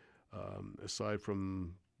 aside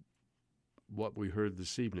from what we heard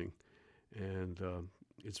this evening. And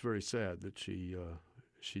it's very sad that she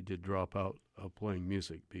did drop out of playing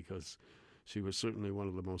music, because she was certainly one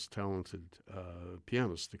of the most talented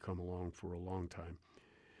pianists to come along for a long time.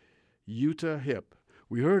 Jutta Hipp.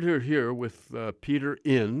 We heard her here with Peter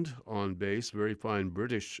Ind on bass, very fine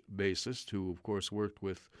British bassist who, of course, worked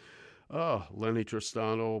with Lenny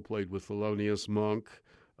Tristano, played with Thelonious Monk,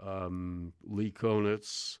 Lee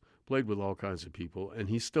Konitz, played with all kinds of people, and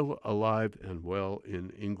he's still alive and well in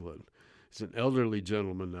England. He's an elderly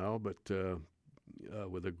gentleman now, but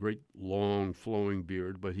with a great long flowing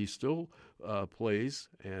beard, but he still plays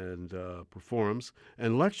and performs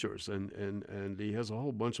and lectures, and he has a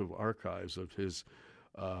whole bunch of archives of his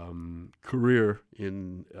career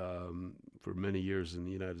in for many years in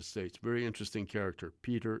the United States. Very interesting character,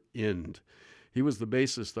 Peter Ind. He was the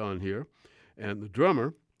bassist on here, and the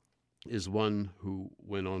drummer is one who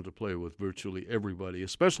went on to play with virtually everybody,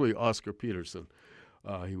 especially Oscar Peterson.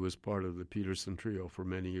 He was part of the Peterson Trio for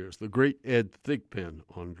many years. The great Ed Thigpen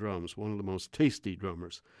on drums, one of the most tasty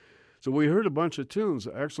drummers. So we heard a bunch of tunes.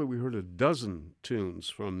 Actually, we heard a dozen tunes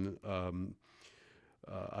from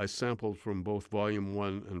I sampled from both Volume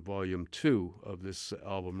 1 and Volume 2 of this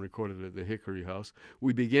album recorded at the Hickory House.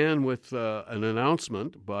 We began with an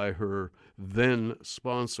announcement by her then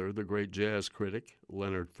sponsor, the great jazz critic,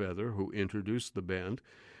 Leonard Feather, who introduced the band.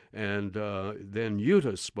 And then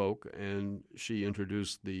Jutta spoke, and she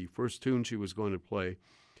introduced the first tune she was going to play.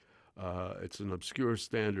 It's an obscure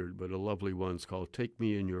standard, but a lovely one. It's called Take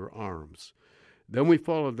Me in Your Arms. Then we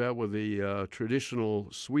followed that with the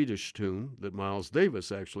traditional Swedish tune that Miles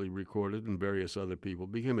Davis actually recorded and various other people.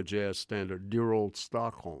 It became a jazz standard, Dear Old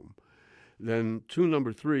Stockholm. Then tune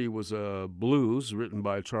number 3 was a blues written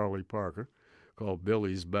by Charlie Parker called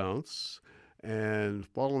Billy's Bounce. And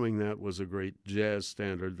following that was a great jazz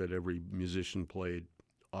standard that every musician played,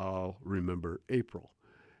 I'll Remember April.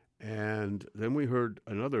 And then we heard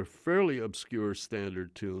another fairly obscure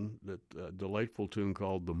standard tune, that delightful tune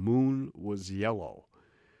called The Moon Was Yellow.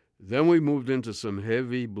 Then we moved into some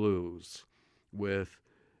heavy blues with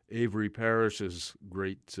Avery Parrish's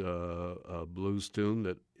great blues tune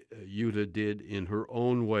that Jutta did in her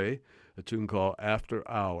own way, a tune called After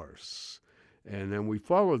Hours. And then we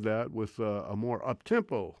followed that with a more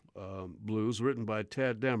up-tempo blues written by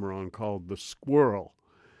Tad Dameron called The Squirrel.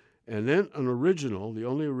 And then an original, the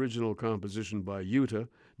only original composition by Jutta,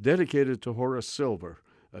 dedicated to Horace Silver,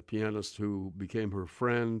 a pianist who became her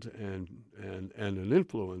friend and an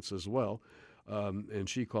influence as well, and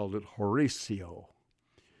she called it Horatio.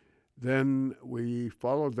 Then we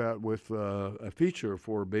followed that with a feature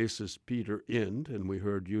for bassist Peter Ind, and we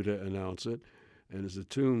heard Jutta announce it, and it's a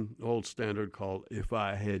tune, old standard, called If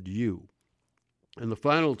I Had You. And the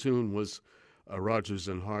final tune was a Rodgers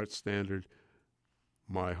and Hart standard,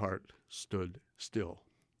 My Heart Stood Still.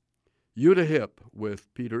 Jutta Hipp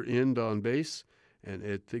with Peter Ind on bass and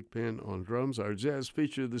Ed Thigpen on drums. Our jazz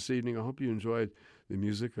feature this evening. I hope you enjoyed the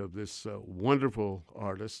music of this wonderful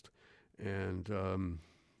artist and a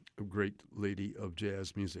great lady of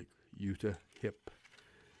jazz music, Jutta Hipp.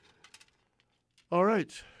 All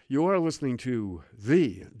right, you are listening to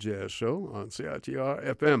The Jazz Show on CITR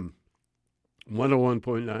FM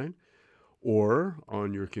 101.9. or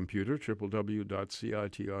on your computer, www.citr.ca.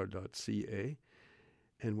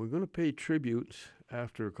 And we're going to pay tribute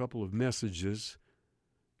after a couple of messages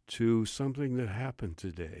to something that happened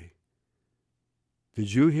today.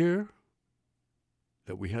 Did you hear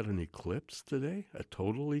that we had an eclipse today? A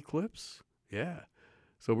total eclipse? Yeah.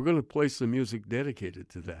 So we're going to play some music dedicated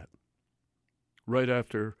to that right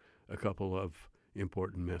after a couple of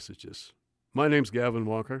important messages. My name's Gavin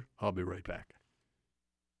Walker. I'll be right back.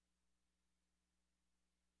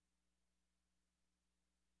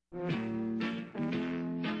 People,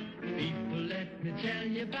 let me tell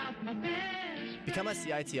you about my best. Become a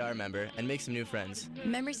CITR member and make some new friends.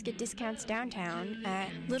 Members get discounts downtown at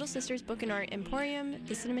Little Sisters Book and Art Emporium,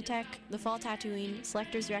 the Cinematheque, the Fall Tattooing,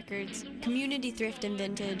 Selectors Records, Community Thrift and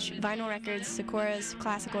Vintage, Vinyl Records, Sakura's,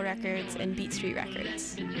 Classical Records, and Beat Street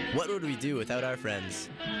Records. What would we do without our friends?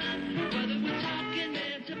 Whether we're talking,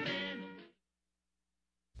 there's a band.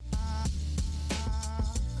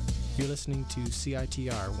 You're listening to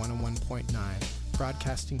CITR 101.9,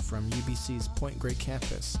 broadcasting from UBC's Point Grey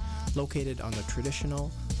campus, located on the traditional,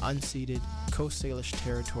 unceded Coast Salish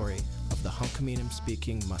territory of the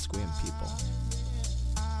Hunkaminam-speaking Musqueam people.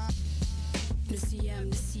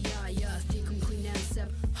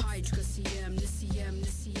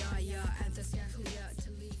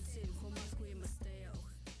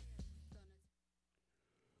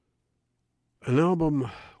 An album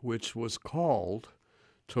which was called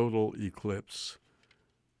Total Eclipse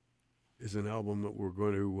is an album that we're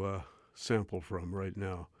going to sample from right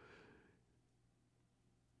now.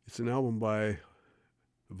 It's an album by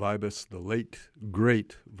Vibus, the late,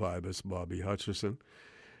 great Vibus, Bobby Hutcherson,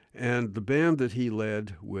 and the band that he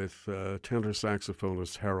led with tenor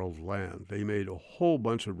saxophonist Harold Land. They made a whole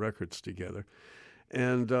bunch of records together,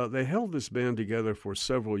 And they held this band together for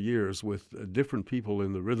several years with different people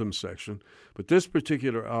in the rhythm section. But this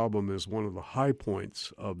particular album is one of the high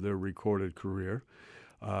points of their recorded career.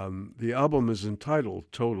 The album is entitled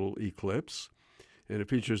Total Eclipse, and it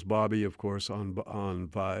features Bobby, of course, on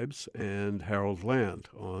vibes, and Harold Land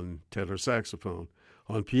on tenor saxophone.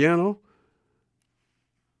 On piano,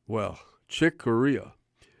 well, Chick Corea.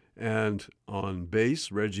 And on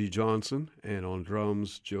bass, Reggie Johnson, and on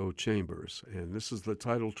drums, Joe Chambers. And this is the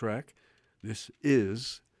title track. This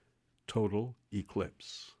is Total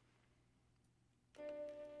Eclipse.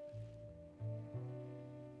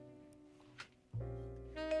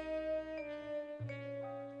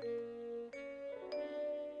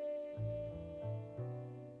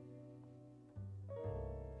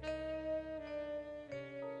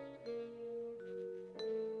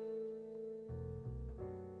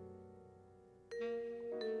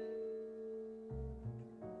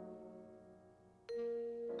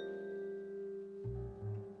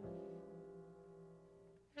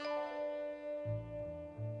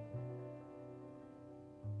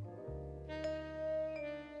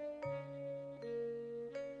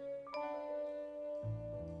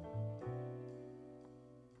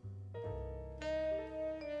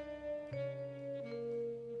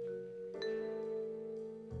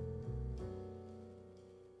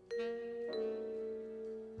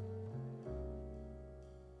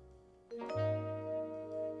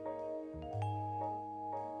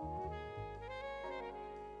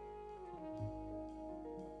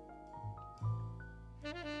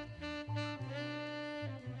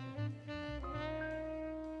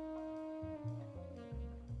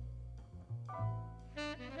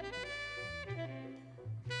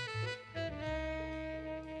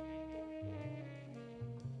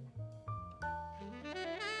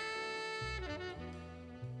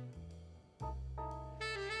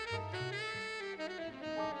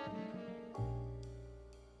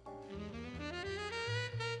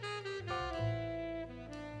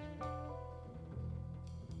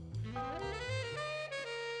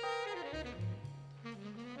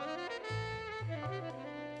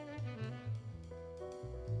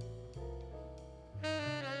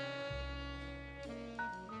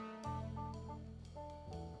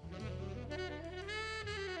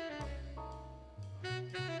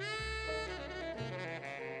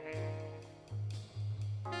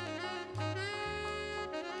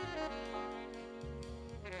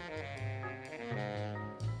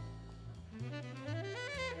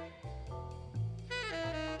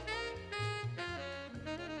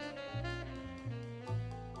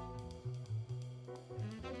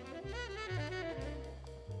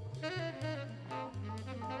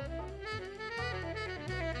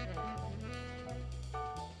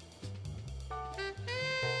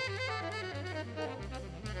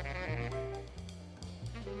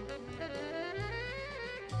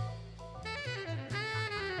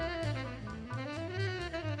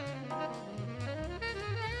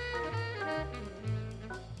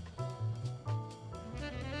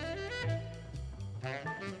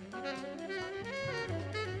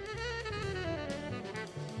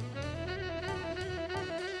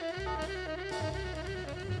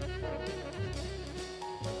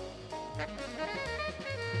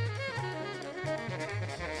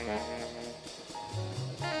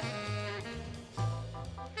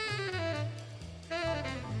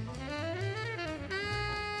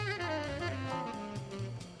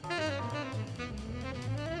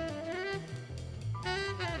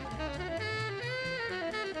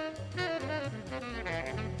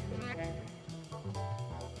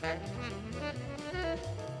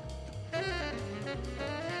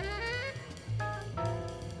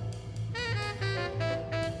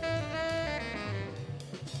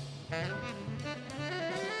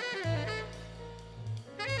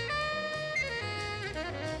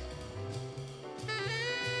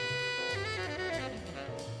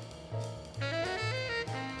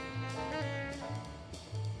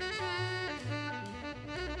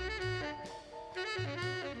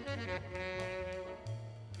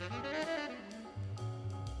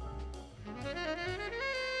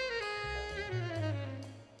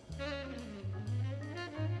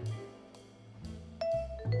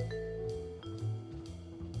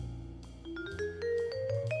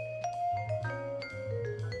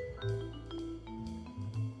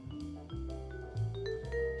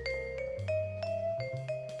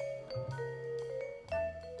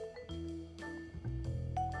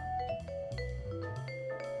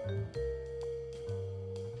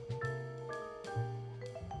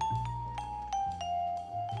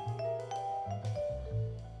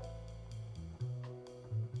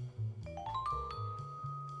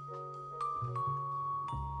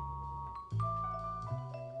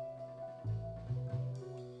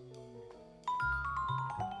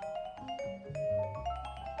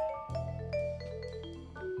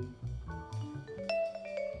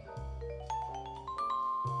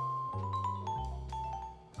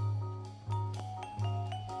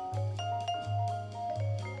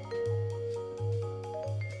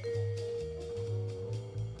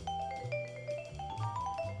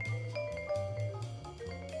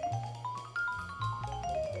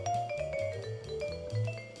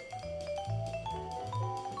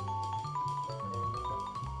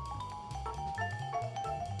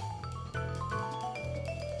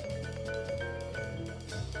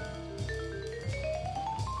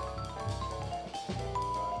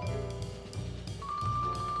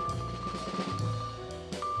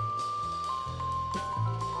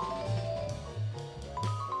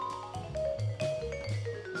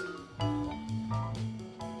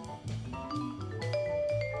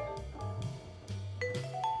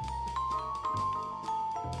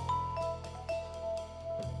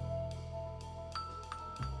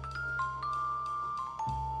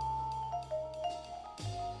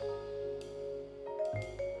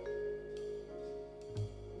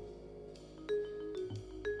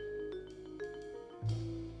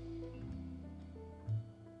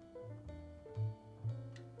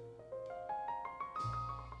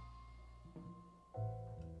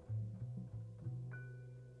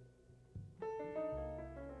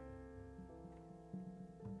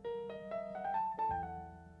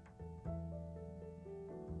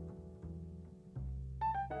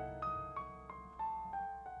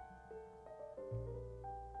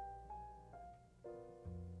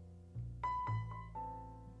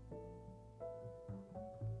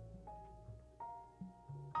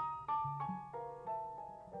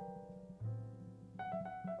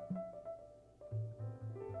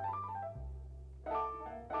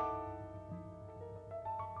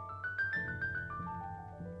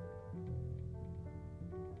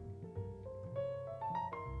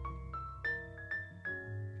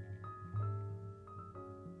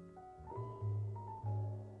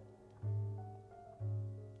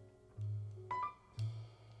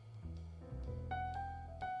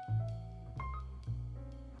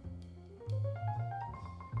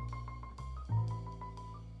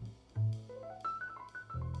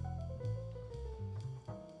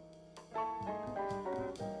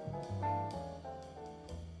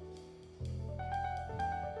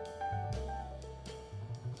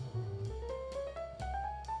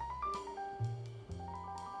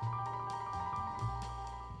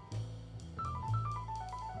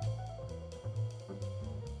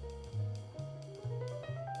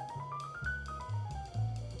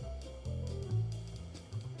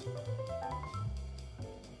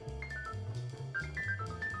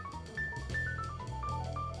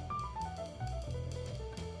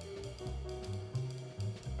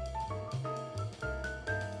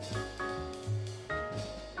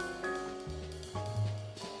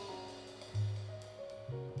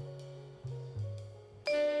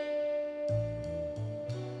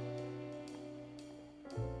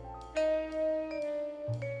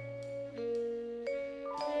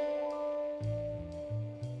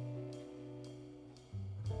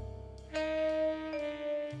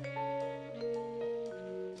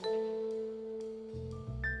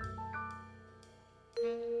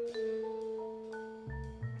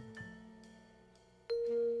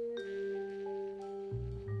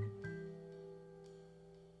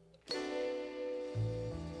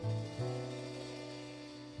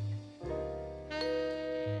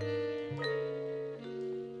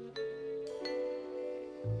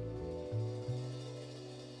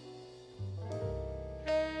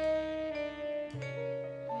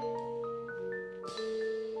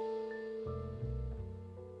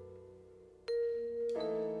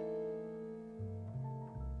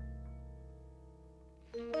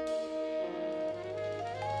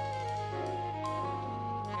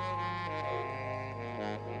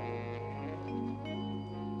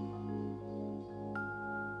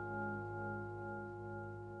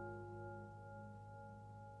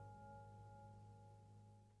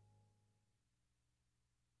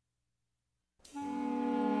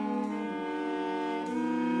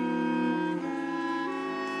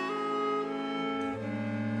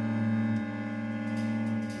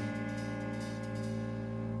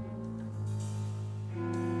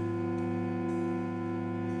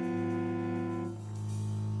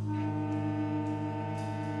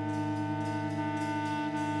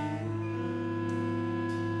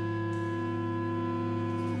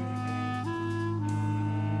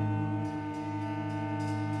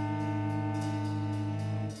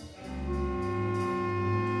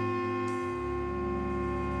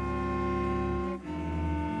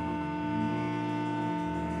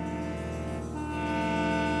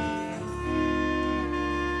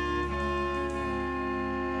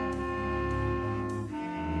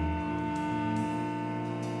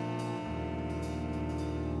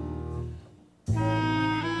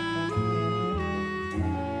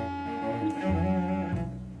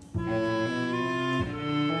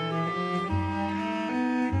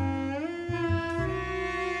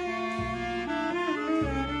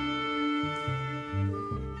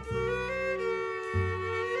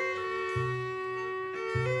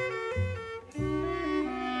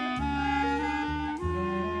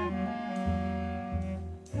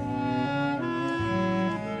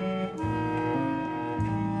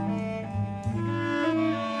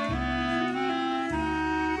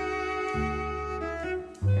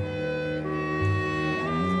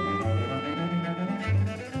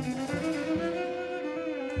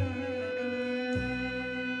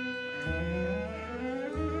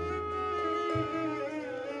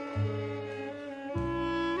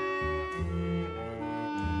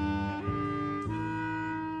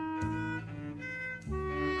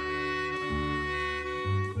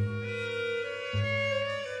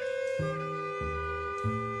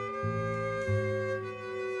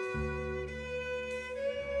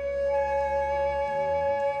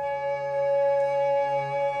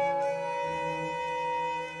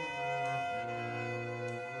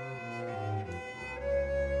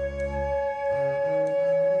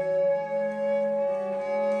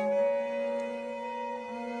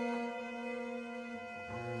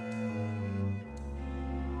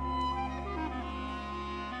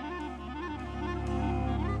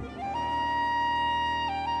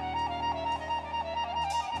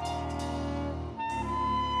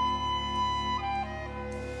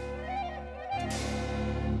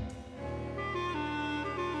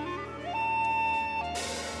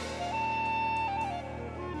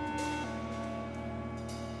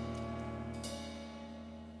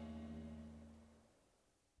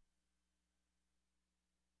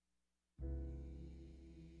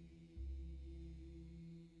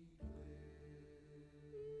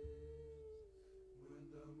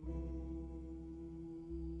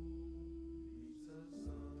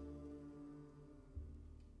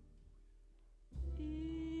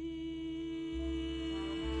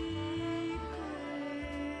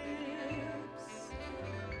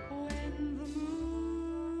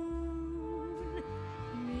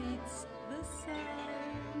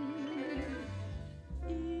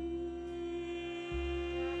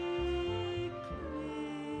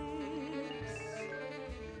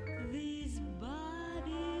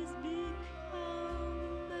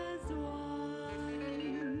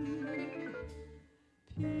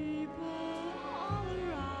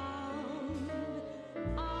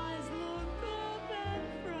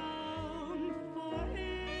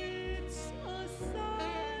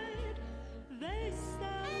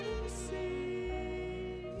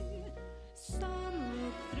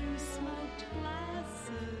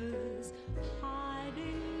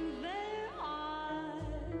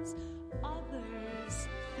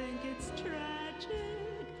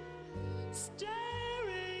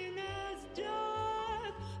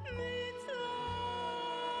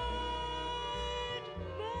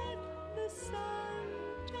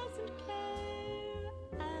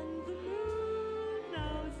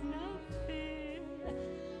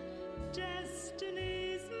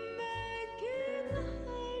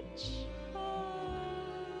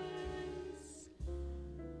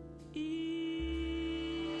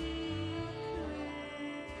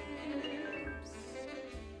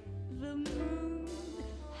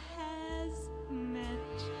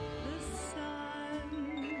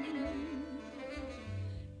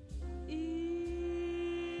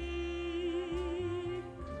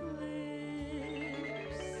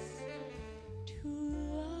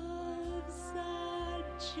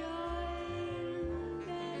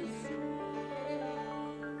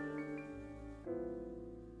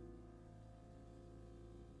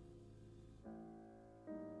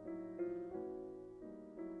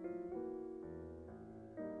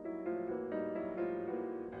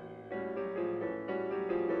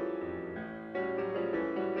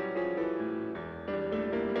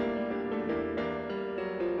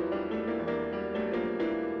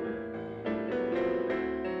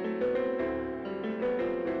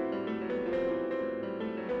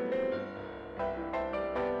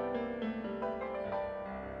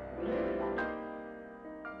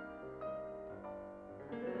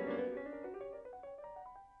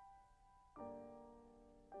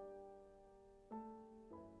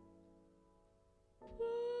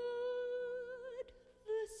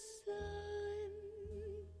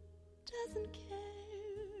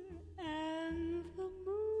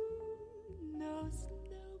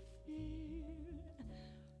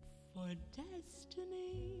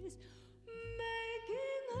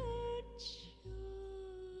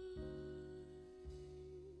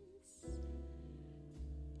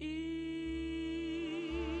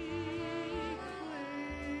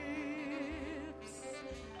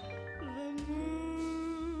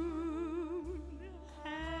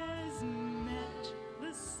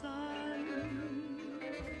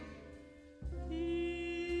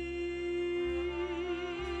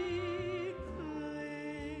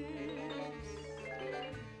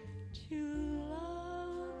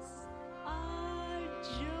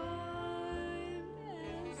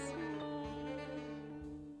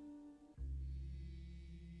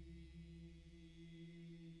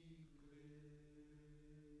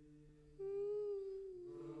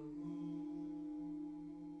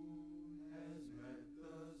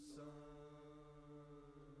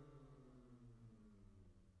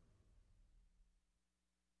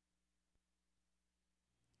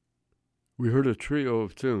 We heard a trio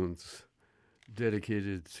of tunes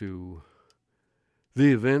dedicated to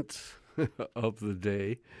the event of the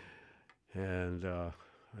day. And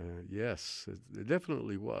yes, it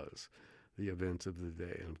definitely was the event of the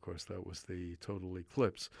day. And, of course, that was the Total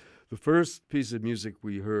Eclipse. The first piece of music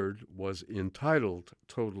we heard was entitled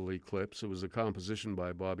Total Eclipse. It was a composition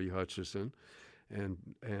by Bobby Hutcherson and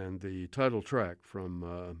the title track from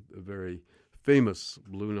a very famous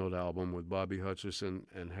Blue Note album with Bobby Hutcherson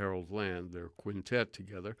and Harold Land, their quintet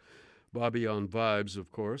together. Bobby on vibes,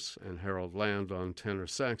 of course, and Harold Land on tenor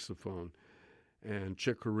saxophone, and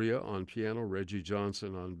Chick Corea on piano, Reggie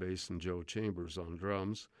Johnson on bass, and Joe Chambers on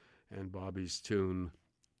drums, and Bobby's tune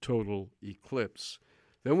Total Eclipse.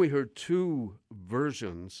 Then we heard two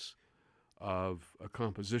versions of a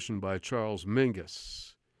composition by Charles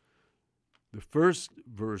Mingus. The first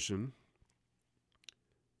version,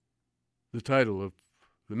 the title of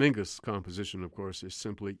the Mingus composition, of course, is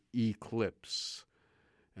simply Eclipse.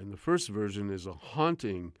 And the first version is a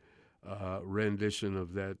haunting rendition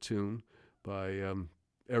of that tune by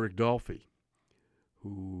Eric Dolphy,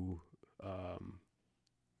 who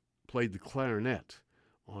played the clarinet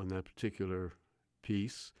on that particular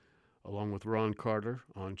piece, along with Ron Carter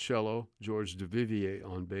on cello, George DeVivier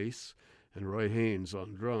on bass, and Roy Haynes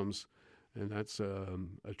on drums. And that's a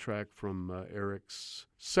track from Eric's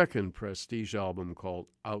second Prestige album called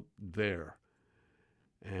Out There,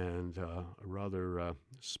 and a rather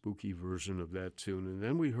spooky version of that tune. And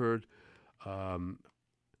then we heard a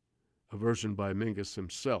version by Mingus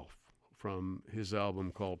himself from his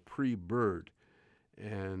album called Pre-Bird,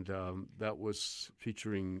 and that was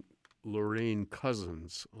featuring Lorraine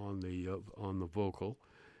Cousins on the vocal,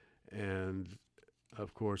 and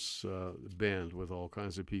of course the band with all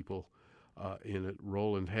kinds of people in it.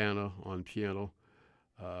 Roland Hanna on piano,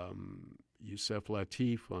 Yusef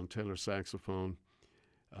Lateef on tenor saxophone,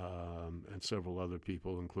 and several other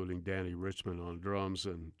people, including Danny Richmond on drums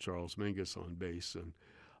and Charles Mingus on bass, and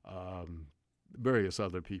various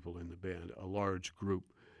other people in the band, a large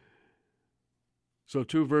group. So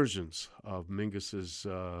two versions of Mingus's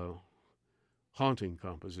haunting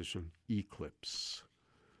composition, Eclipse.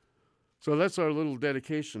 So that's our little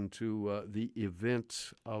dedication to the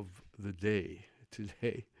event of the day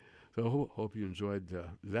today. So hope you enjoyed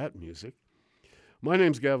that music. My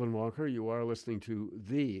name's Gavin Walker. You are listening to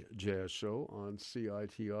The Jazz Show on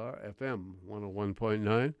CITR FM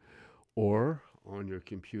 101.9 or on your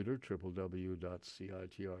computer,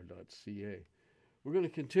 www.citr.ca. We're going to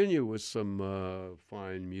continue with some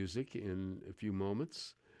fine music in a few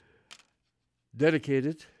moments,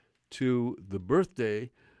 dedicated to the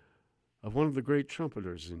birthday of one of the great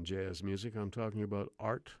trumpeters in jazz music. I'm talking about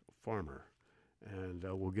Art Farmer. And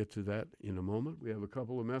we'll get to that in a moment. We have a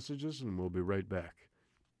couple of messages, and we'll be right back.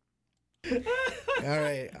 All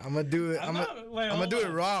right, I'm gonna do it. I'm gonna do it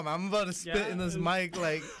raw. I'm about to spit in this mic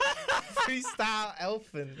like freestyle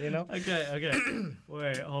elfin, you know? Okay.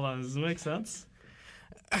 Wait, hold on. Does this make sense?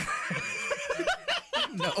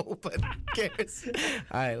 No, but who cares?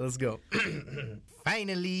 All right, let's go.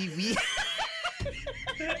 Finally, we...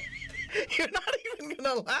 You're not even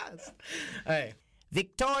gonna last. All right.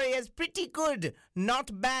 Victoria's pretty good,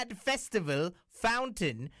 not bad festival,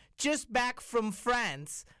 fountain, just back from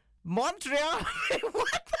France. Montreal,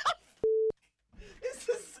 what the is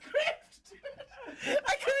the script?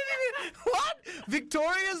 I couldn't even, what?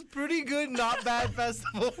 Victoria's pretty good, not bad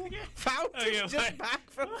festival, fountain, just back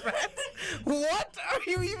from France. What are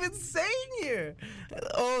you even saying here?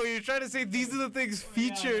 Oh, you're trying to say these are the things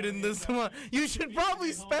featured in this one. You should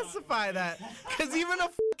probably specify that, because even a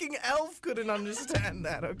fucking elf couldn't understand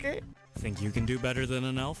that, okay? Think you can do better than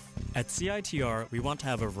an elf? At CITR, we want to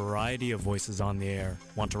have a variety of voices on the air.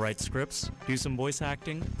 Want to write scripts, do some voice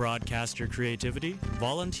acting, broadcast your creativity?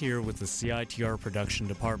 Volunteer with the CITR production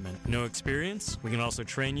department. No experience? We can also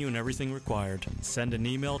train you in everything required. Send an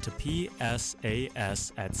email to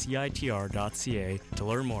psas@citr.ca to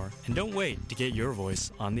learn more. And don't wait to get your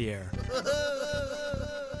voice on the air.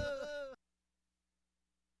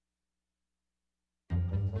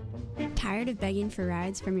 Tired of begging for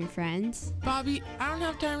rides from your friends? Bobby, I don't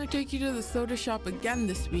have time to take you to the soda shop again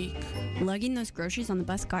this week. Lugging those groceries on the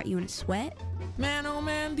bus got you in a sweat? Man, oh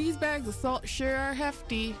man, these bags of salt sure are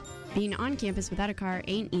hefty. Being on campus without a car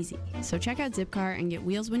ain't easy, so check out Zipcar and get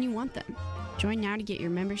wheels when you want them. Join now to get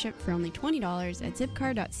your membership for only $20 at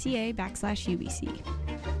zipcar.ca/UBC.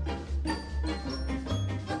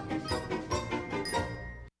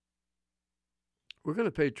 We're going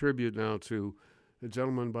to pay tribute now to a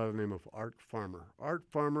gentleman by the name of Art Farmer. Art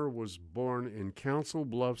Farmer was born in Council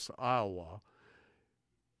Bluffs, Iowa,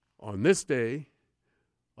 on this day,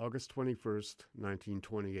 August 21st,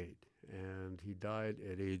 1928. and he died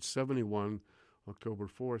at age 71, October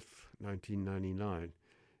 4th, 1999,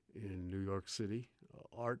 in New York City.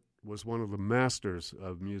 Art was one of the masters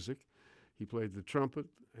of music. He played the trumpet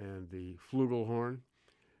and the flugelhorn,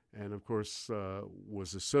 and of course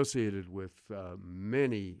was associated with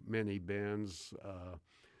many, many bands.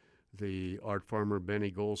 The art farmer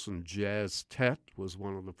Benny Golson Jazz Tet was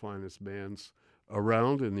one of the finest bands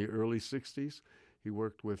around in the early 60s. He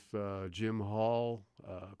worked with Jim Hall,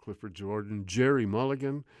 Clifford Jordan, Jerry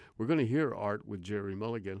Mulligan. We're going to hear Art with Jerry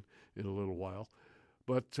Mulligan in a little while.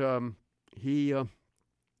 But he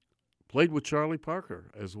played with Charlie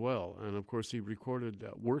Parker as well. And, of course, he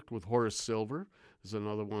worked with Horace Silver. Is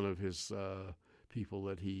another one of his people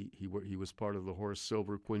that he was part of the Horace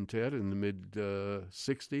Silver Quintet in the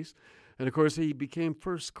mid-'60s. And, of course, he became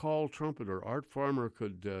first call trumpeter. Art Farmer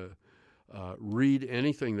could read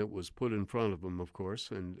anything that was put in front of him, of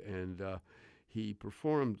course, and he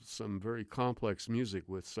performed some very complex music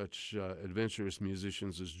with such adventurous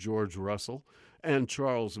musicians as George Russell and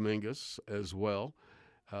Charles Mingus as well.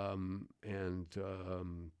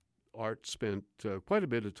 Art spent quite a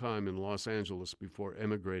bit of time in Los Angeles before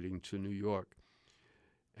emigrating to New York.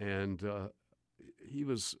 And he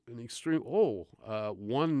was an extreme.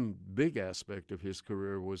 One big aspect of his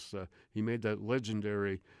career was he made that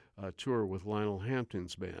legendary tour with Lionel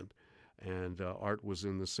Hampton's band. And Art was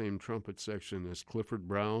in the same trumpet section as Clifford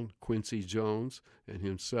Brown, Quincy Jones, and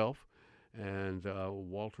himself, and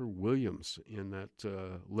Walter Williams in that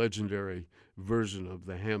legendary version of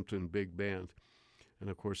the Hampton Big Band. And,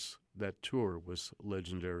 of course, that tour was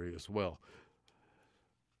legendary as well.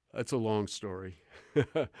 That's a long story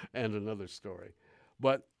and another story.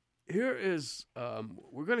 But here is,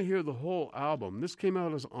 we're going to hear the whole album. This came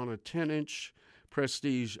out on a 10-inch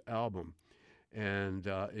Prestige album, and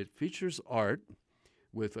it features Art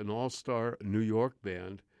with an all-star New York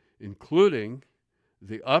band, including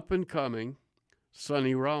the up-and-coming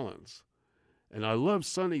Sonny Rollins. And I love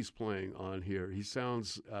Sonny's playing on here. He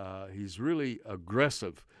sounds, he's really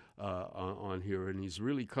aggressive on here, and he's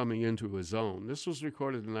really coming into his own. This was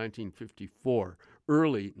recorded in 1954,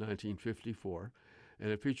 early 1954,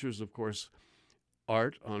 and it features, of course,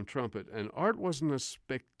 Art on trumpet. And Art wasn't a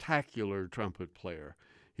spectacular trumpet player.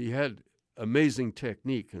 He had amazing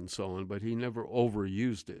technique and so on, but he never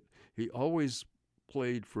overused it. He always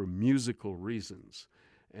played for musical reasons,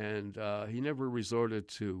 and he never resorted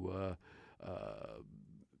to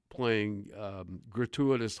playing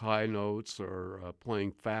gratuitous high notes or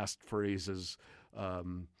playing fast phrases,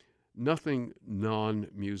 nothing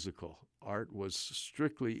non-musical. Art was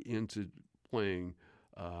strictly into playing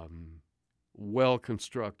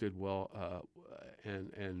well-constructed,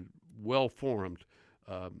 and well-formed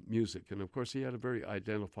music. And, of course, he had a very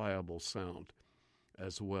identifiable sound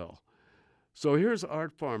as well. So here's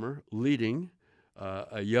Art Farmer leading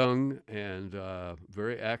a young and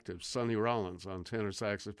very active Sonny Rollins on tenor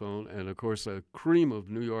saxophone, and, of course, a cream of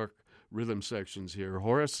New York rhythm sections here.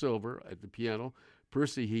 Horace Silver at the piano,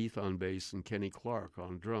 Percy Heath on bass, and Kenny Clark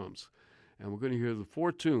on drums. And we're going to hear the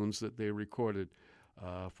 4 tunes that they recorded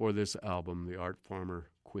for this album, the Art Farmer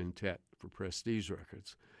Quintet for Prestige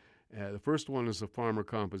Records. The first one is a Farmer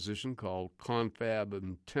composition called Confab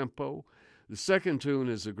and Tempo. The second tune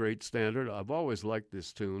is a great standard. I've always liked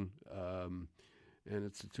this tune. And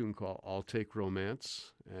it's a tune called I'll Take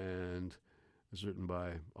Romance, and it's written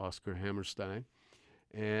by Oscar Hammerstein.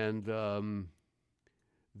 And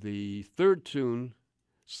the third tune,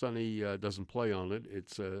 Sonny doesn't play on it.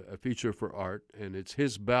 It's a feature for Art, and it's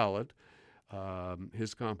his ballad.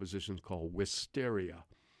 His composition is called Wisteria.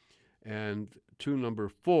 And tune number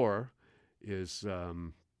 4 is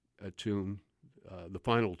a tune, the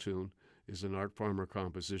final tune is an Art Farmer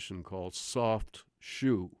composition called Soft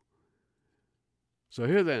Shoe. So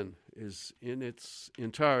here then is in its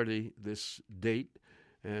entirety this date,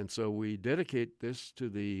 and so we dedicate this to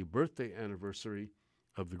the birthday anniversary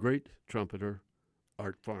of the great trumpeter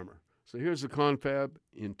Art Farmer. So here's the confab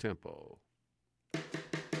in tempo.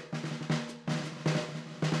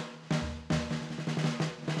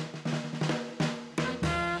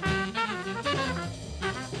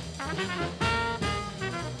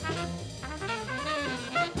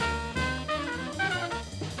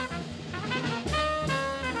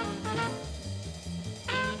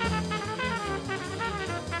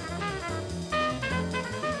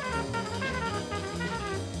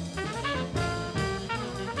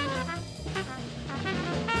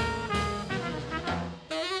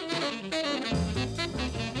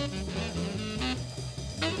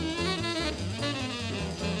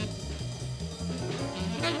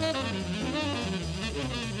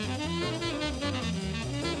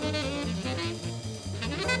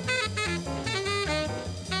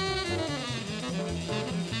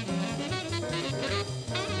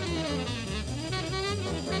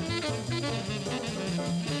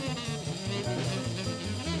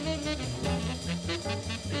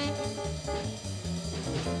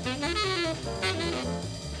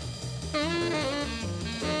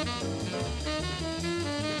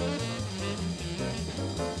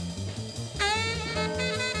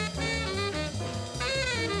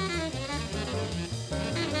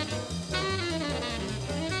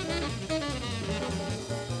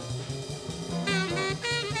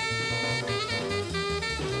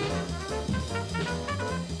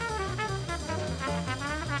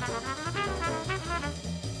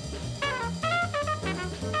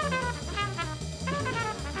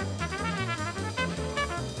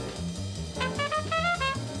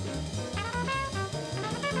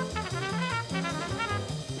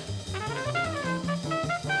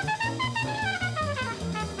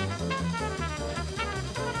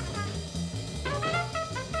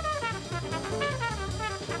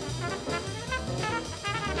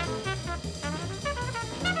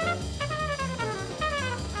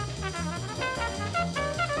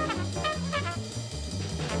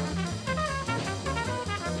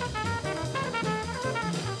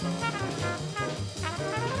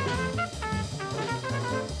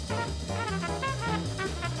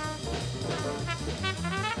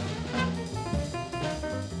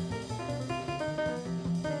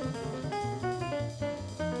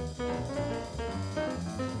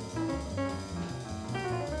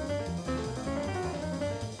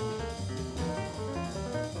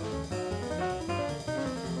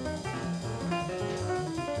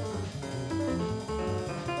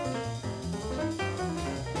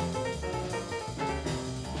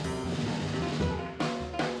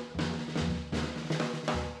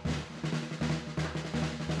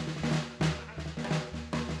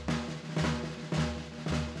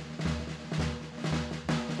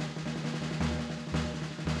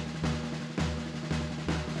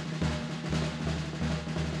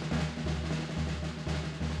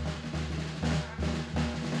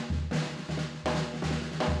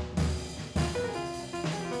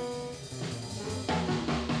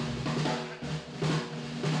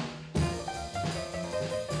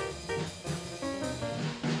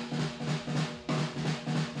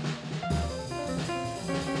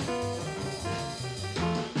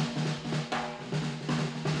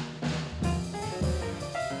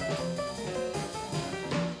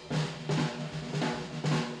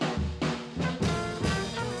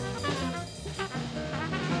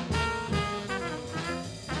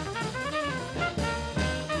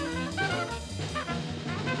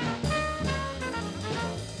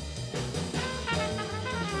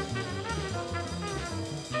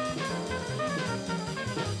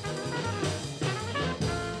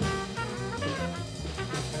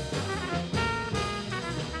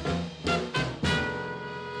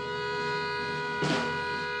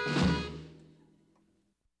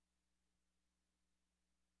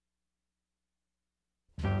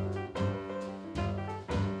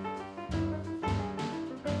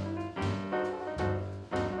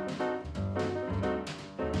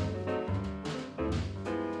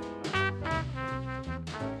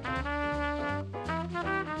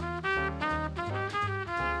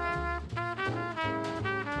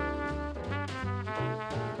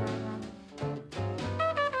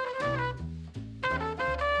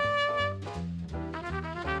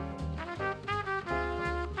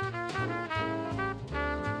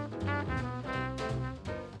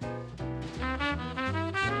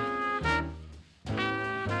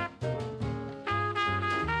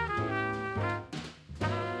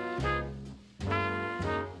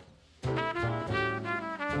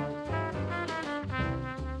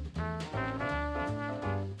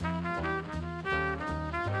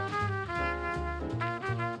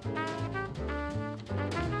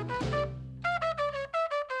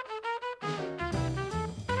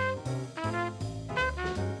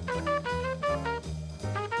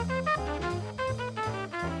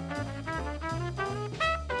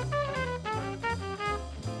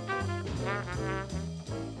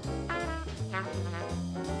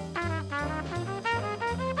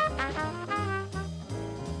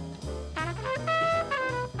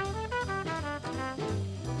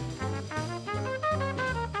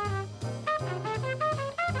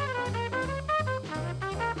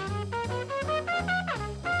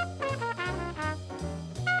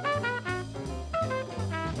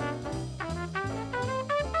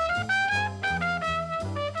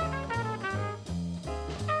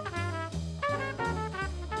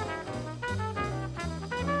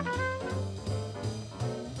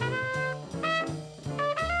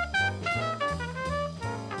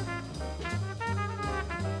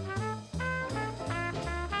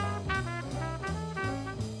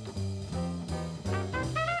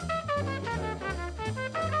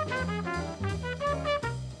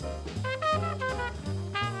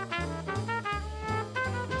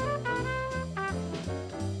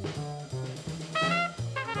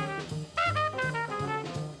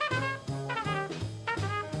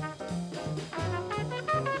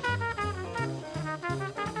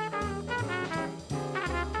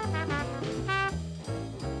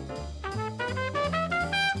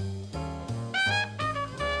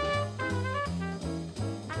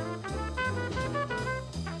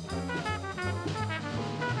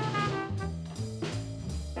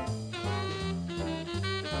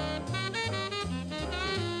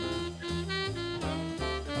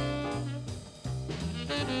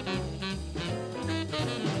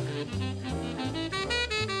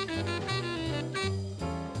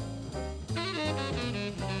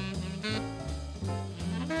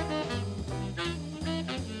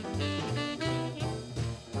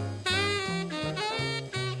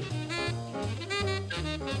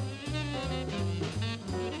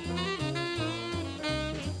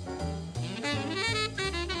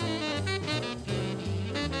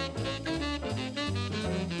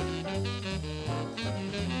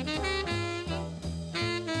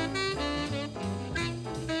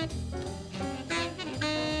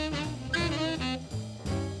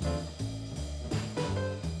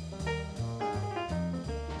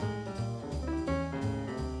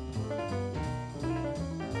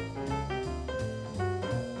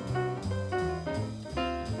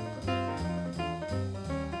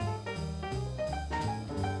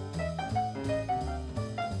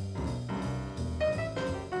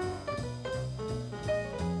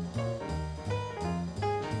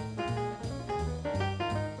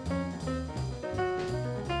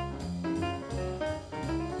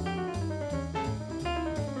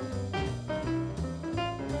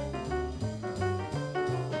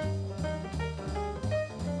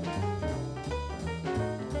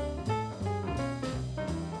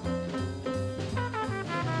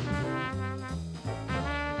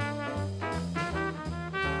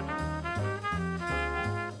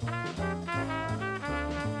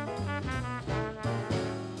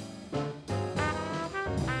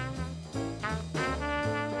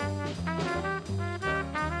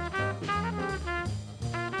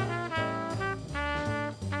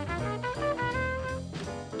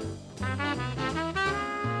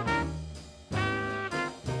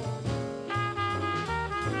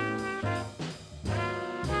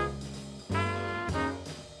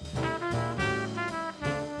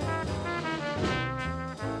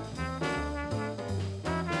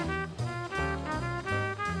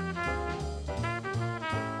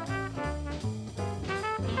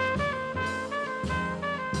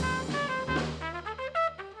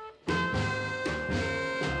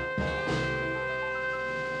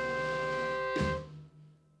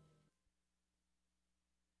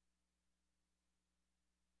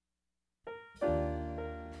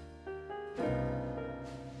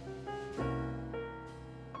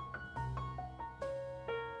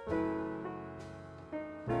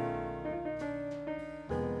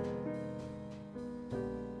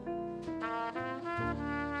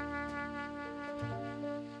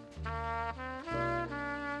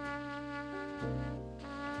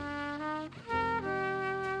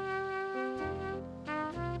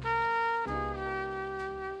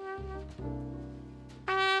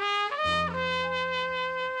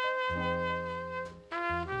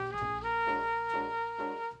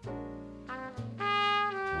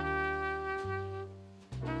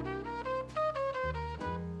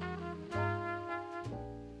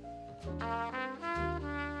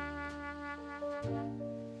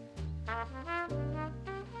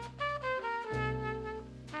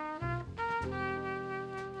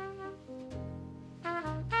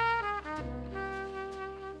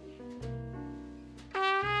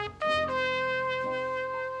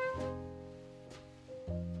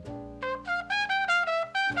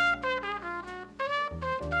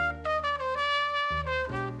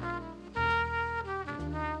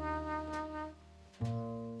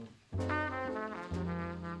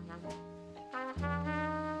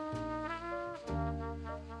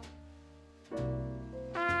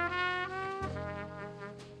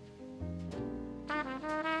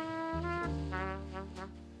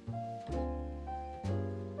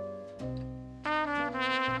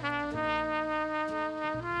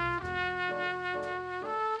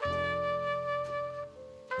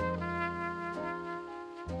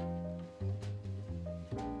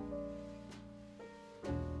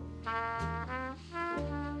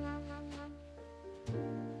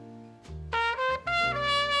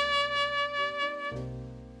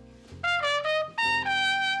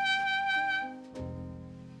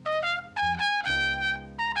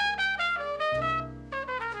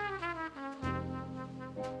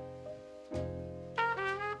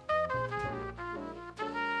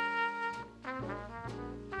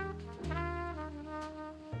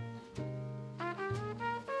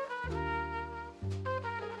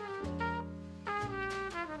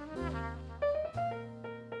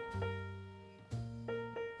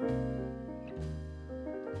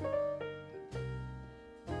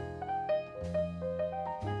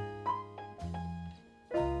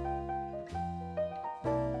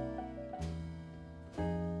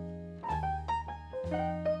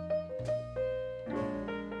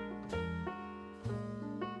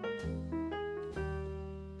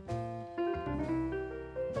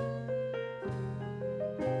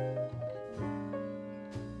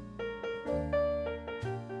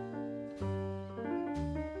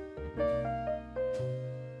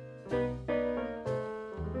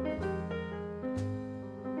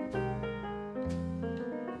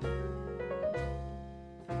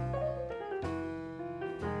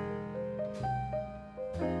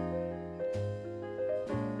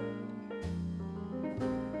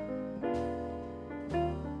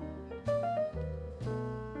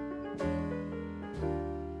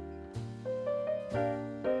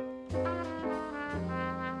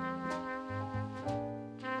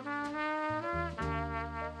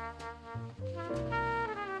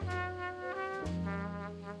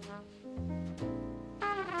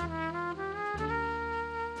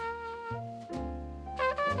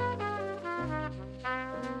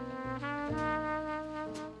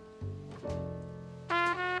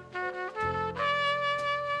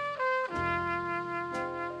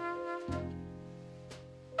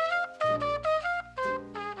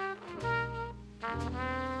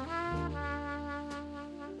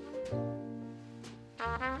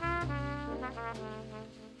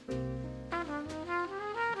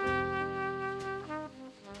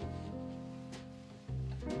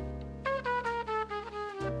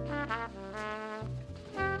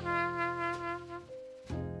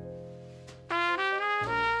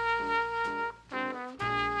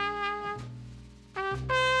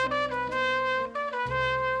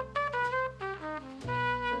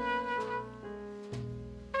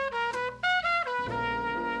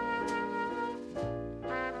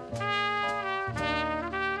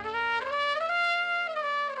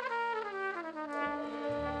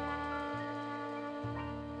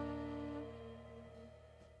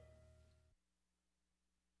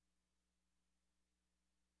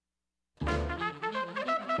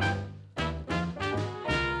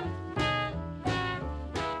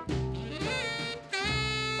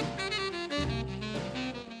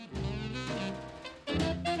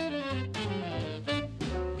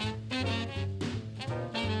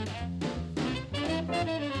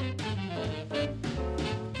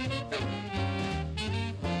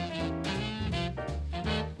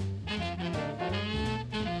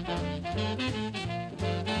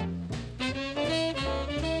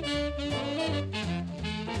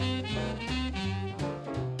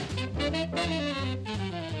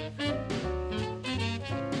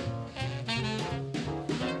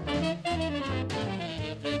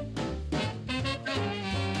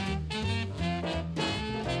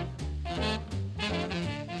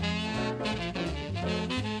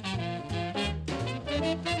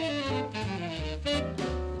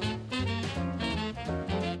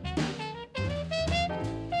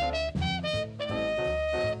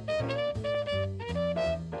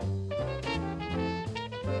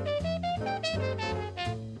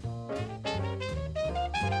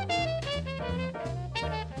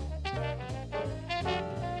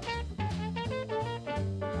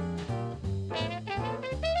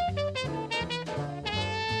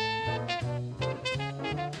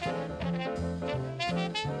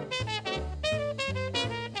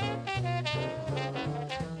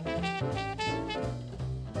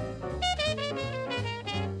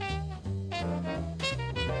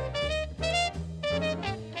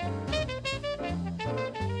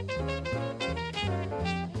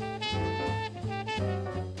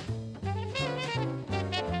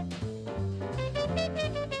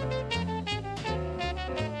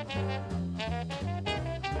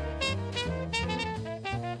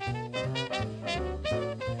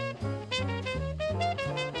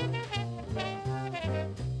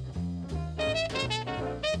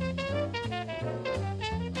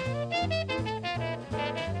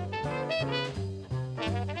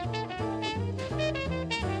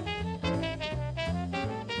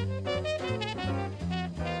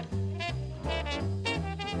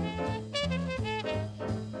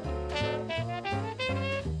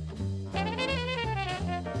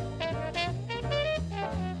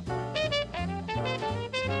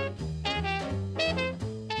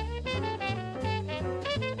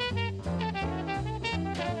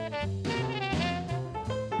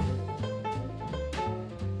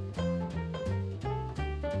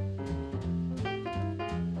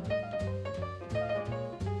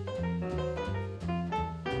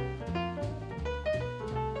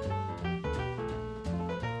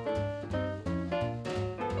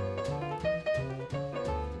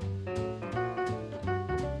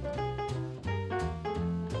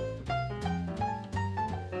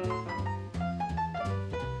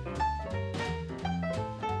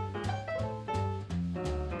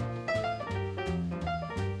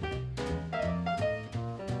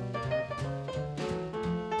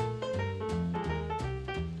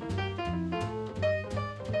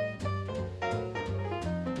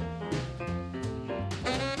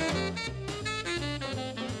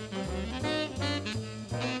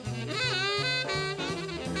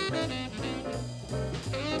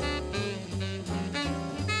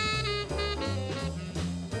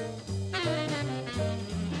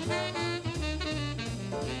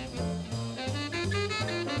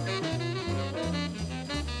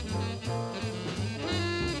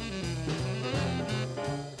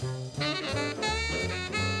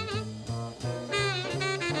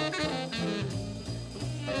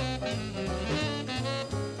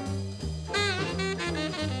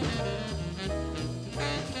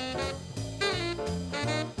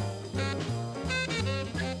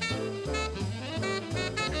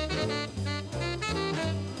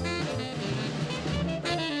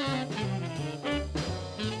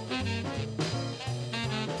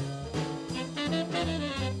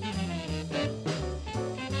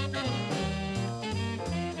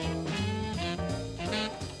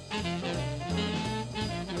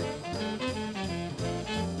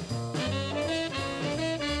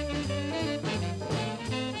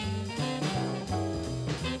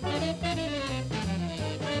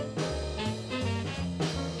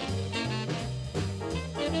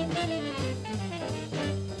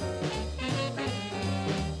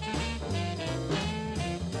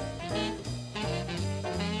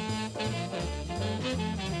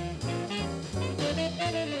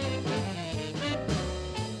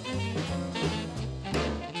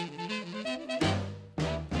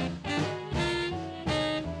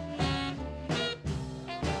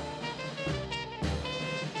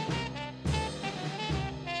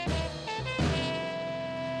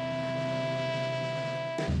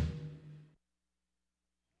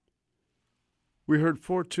 We heard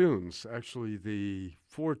 4 tunes, actually the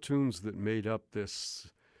 4 tunes that made up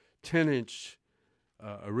this 10-inch,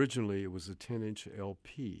 originally it was a 10-inch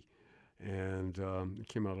LP, and it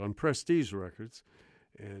came out on Prestige Records,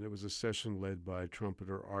 and it was a session led by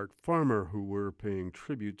trumpeter Art Farmer, who we're paying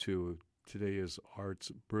tribute to. Today is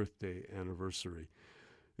Art's birthday anniversary.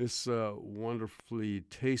 This wonderfully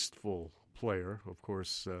tasteful player, of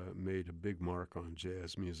course, made a big mark on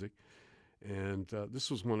jazz music. And this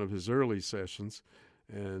was one of his early sessions,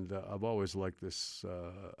 and I've always liked this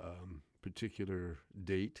particular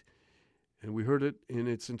date. And we heard it in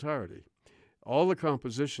its entirety. All the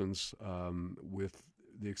compositions, with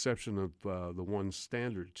the exception of the one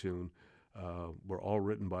standard tune, were all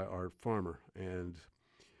written by Art Farmer. And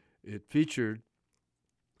it featured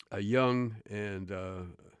a young and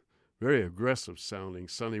very aggressive-sounding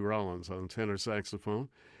Sonny Rollins on tenor saxophone,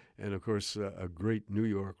 and, of course, a great New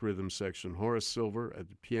York rhythm section, Horace Silver at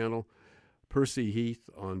the piano, Percy Heath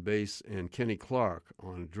on bass, and Kenny Clark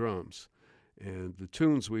on drums. And the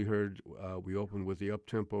tunes we heard, we opened with the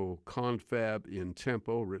up-tempo Confab in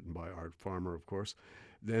Tempo, written by Art Farmer, of course.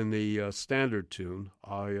 Then the standard tune,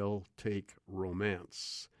 I'll Take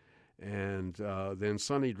Romance. And then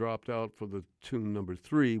Sonny dropped out for the tune number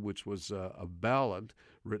 3, which was a ballad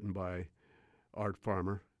written by Art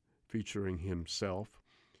Farmer, featuring himself.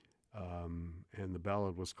 And the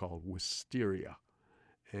ballad was called Wisteria.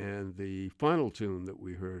 And the final tune that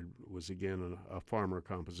we heard was, again, a Farmer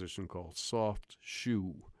composition called Soft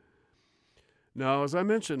Shoe. Now, as I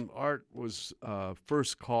mentioned, Art was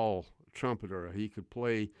first call trumpeter. He could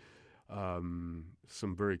play some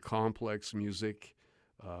very complex music,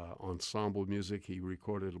 ensemble music. He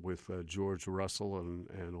recorded with George Russell and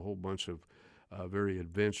a whole bunch of very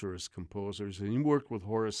adventurous composers. And he worked with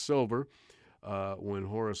Horace Silver when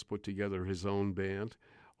Horace put together his own band.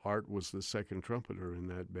 Art was the second trumpeter in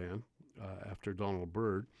that band after Donald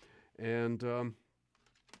Byrd. And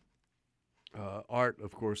Art,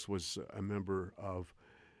 of course, was a member of,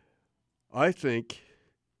 I think,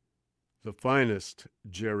 the finest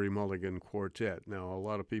Jerry Mulligan Quartet. Now, a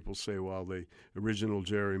lot of people say, well, the original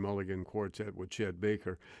Jerry Mulligan Quartet with Chet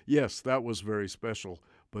Baker. Yes, that was very special.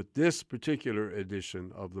 But this particular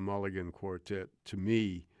edition of the Mulligan Quartet, to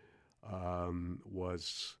me,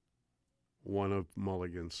 was one of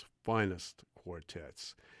Mulligan's finest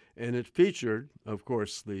quartets. And it featured, of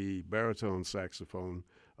course, the baritone saxophone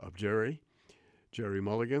of Jerry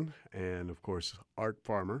Mulligan, and, of course, Art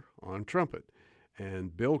Farmer on trumpet,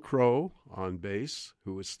 and Bill Crow on bass,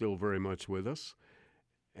 who is still very much with us,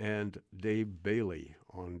 and Dave Bailey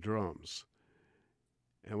on drums.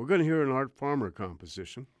 And we're going to hear an Art Farmer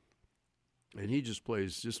composition, and he just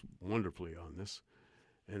plays just wonderfully on this,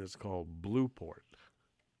 and it's called Blueport.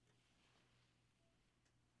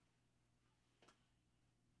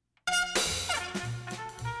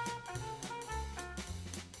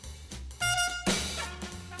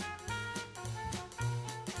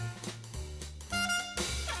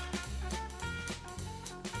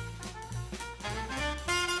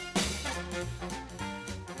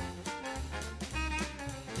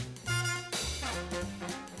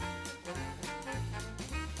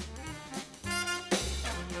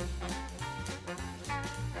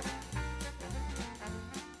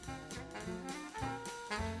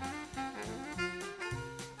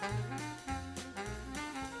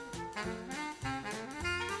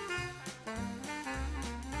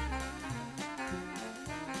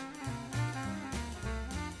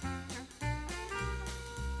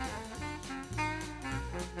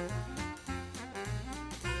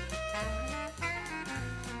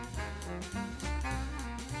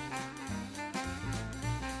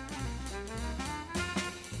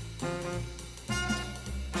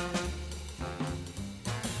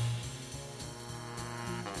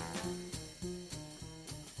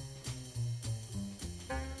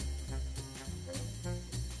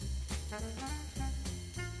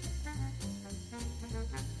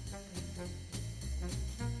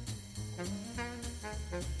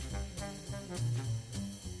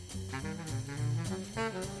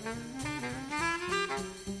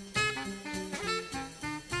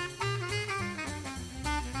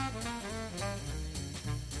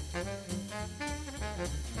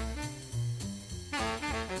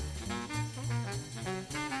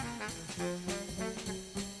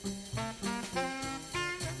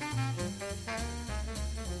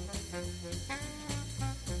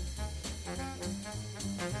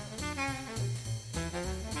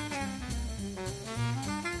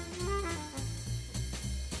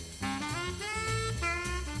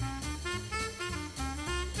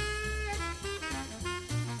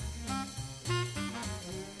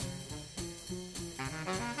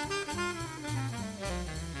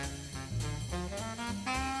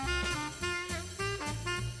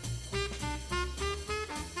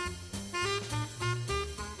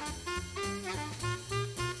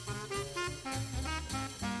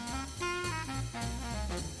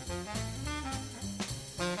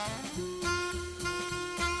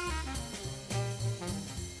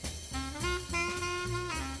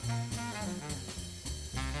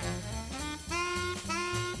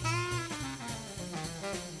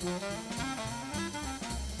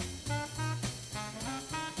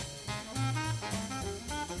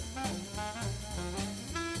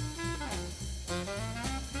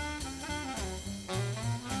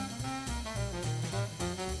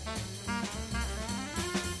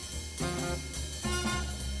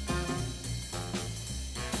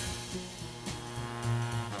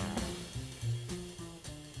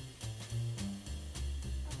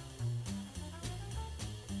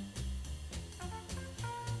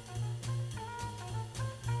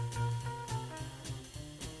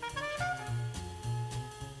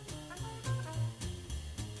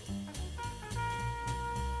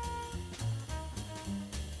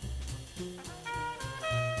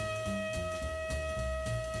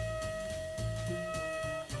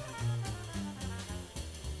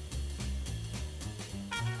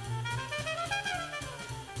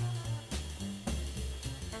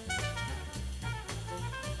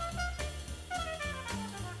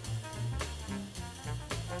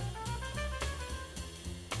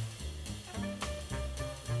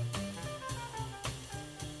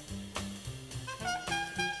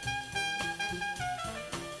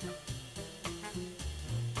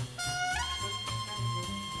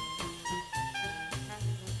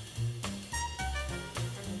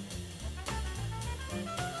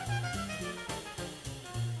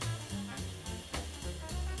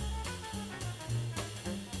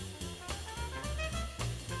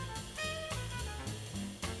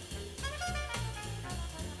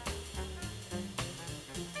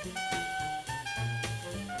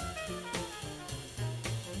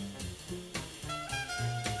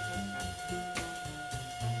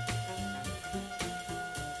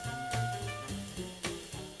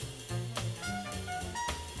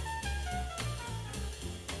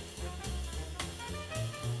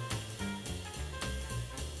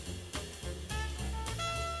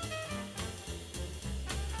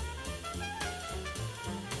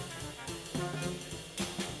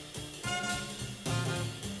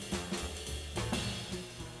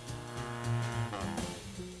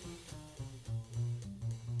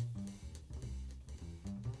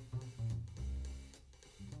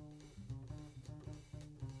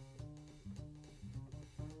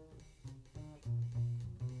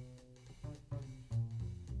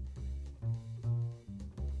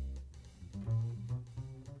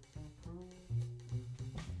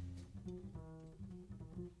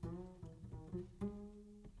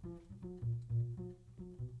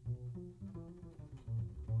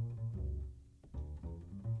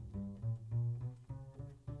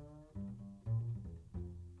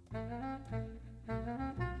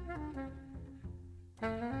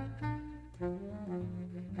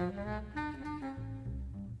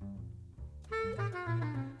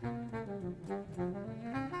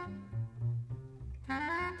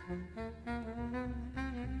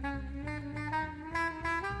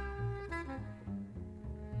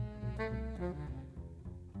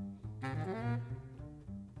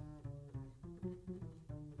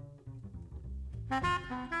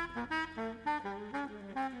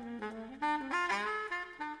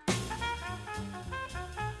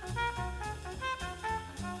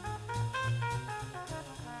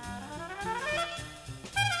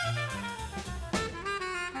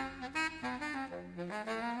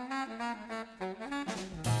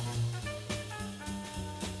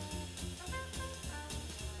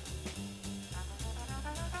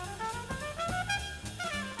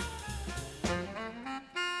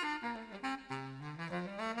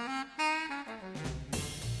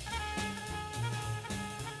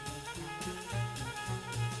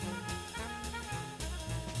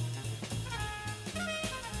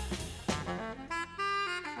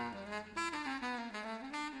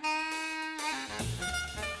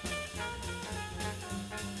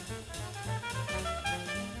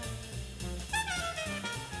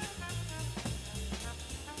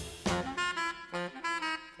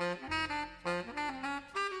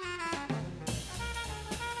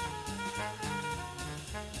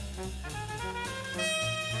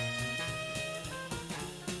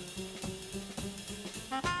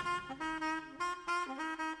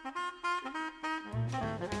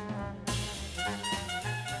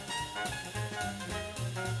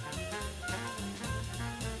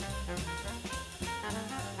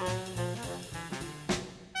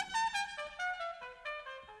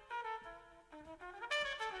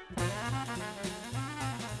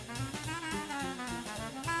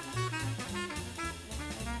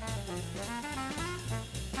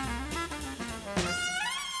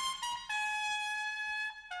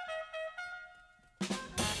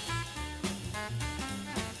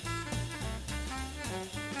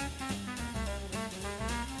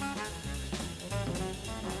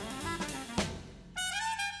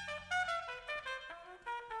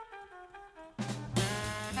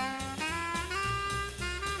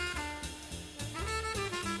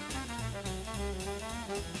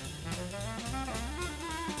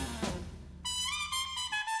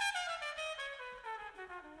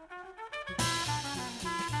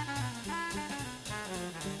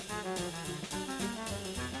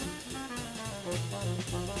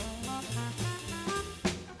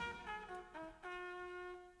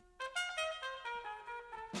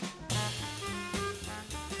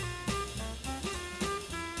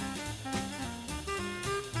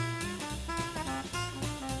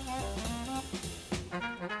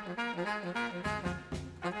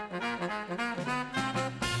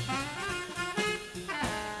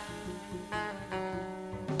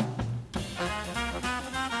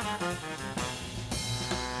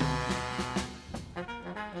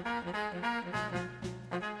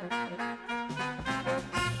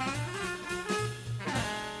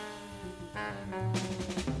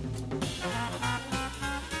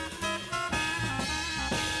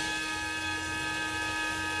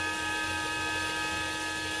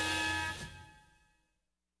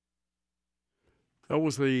 That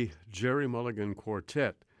was the Jerry Mulligan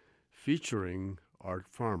Quartet featuring Art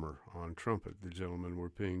Farmer on trumpet, the gentleman we're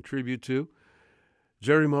paying tribute to.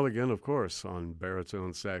 Jerry Mulligan, of course, on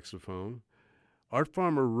baritone saxophone. Art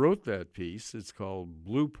Farmer wrote that piece. It's called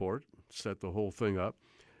Blueport, set the whole thing up.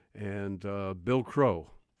 And Bill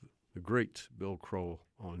Crow, the great Bill Crow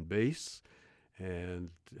on bass,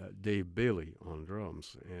 and Dave Bailey on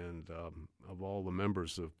drums. And of all the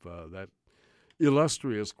members of that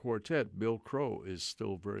illustrious quartet, Bill Crow is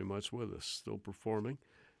still very much with us, still performing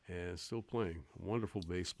and still playing. A wonderful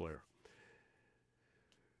bass player.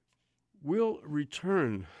 We'll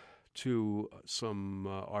return to some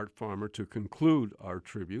Art Farmer to conclude our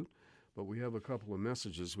tribute, but we have a couple of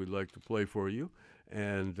messages we'd like to play for you,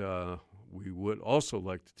 and we would also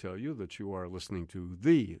like to tell you that you are listening to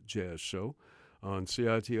The Jazz Show on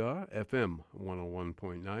CITR FM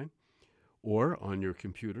 101.9, or on your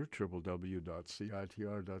computer, www.citr.ca.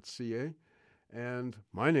 And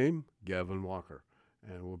my name, Gavin Walker.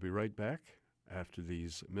 And we'll be right back after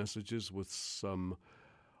these messages with some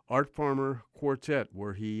Art Farmer Quartet,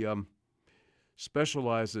 where he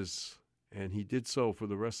specializes, and he did so for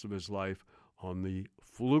the rest of his life, on the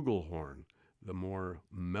flugelhorn, the more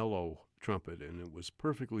mellow trumpet, and it was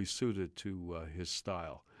perfectly suited to his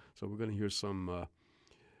style. So we're going to hear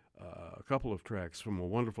a couple of tracks from a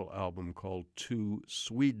wonderful album called To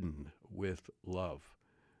Sweden with Love.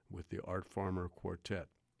 with the Art Farmer Quartet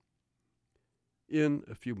in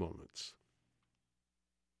a few moments.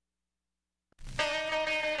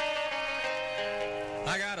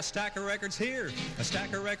 I got a stack of records here, a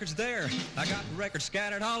stack of records there. I got records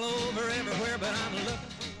scattered all over everywhere, but I'm looking.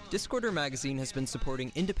 Discorder magazine has been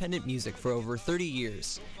supporting independent music for over 30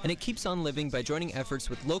 years, and it keeps on living by joining efforts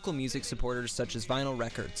with local music supporters such as Vinyl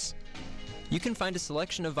Records. You can find a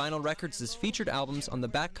selection of Vinyl Records' featured albums on the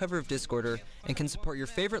back cover of Discorder and can support your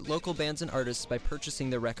favorite local bands and artists by purchasing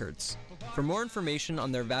their records. For more information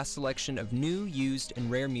on their vast selection of new, used,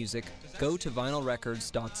 and rare music, go to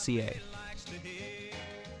vinylrecords.ca.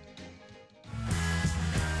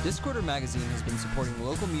 Discorder magazine has been supporting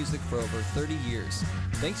local music for over 30 years.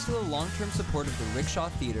 Thanks to the long-term support of the Rickshaw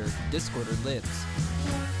Theater, Discorder lives.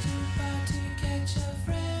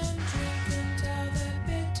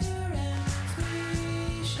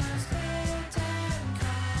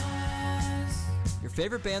 Your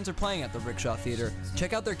favorite bands are playing at the Rickshaw Theater.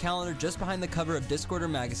 Check out their calendar just behind the cover of Discorder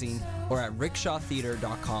magazine or at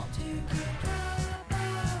rickshawtheater.com.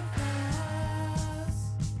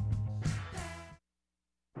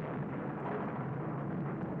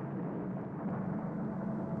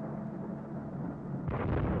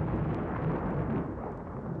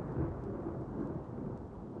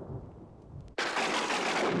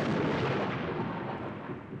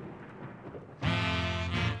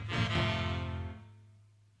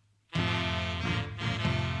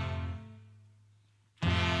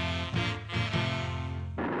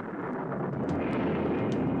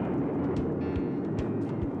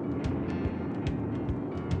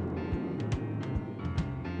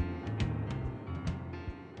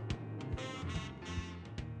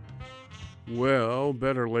 Well,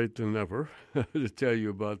 better late than never to tell you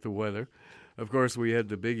about the weather. Of course, we had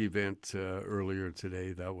the big event earlier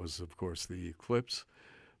today. That was, of course, the eclipse.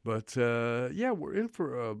 But, yeah, we're in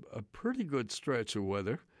for a pretty good stretch of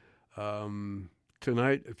weather.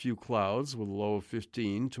 Tonight, a few clouds with a low of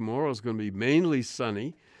 15. Tomorrow is going to be mainly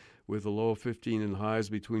sunny with a low of 15 and highs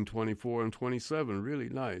between 24 and 27. Really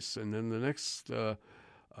nice. And then the next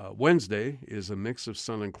Wednesday is a mix of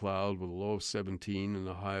sun and cloud with a low of 17 and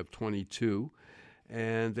a high of 22.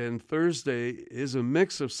 And then Thursday is a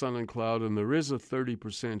mix of sun and cloud, and there is a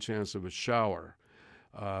 30% chance of a shower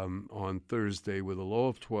on Thursday with a low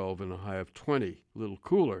of 12 and a high of 20, a little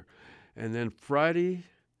cooler. And then Friday,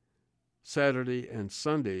 Saturday, and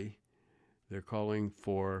Sunday, they're calling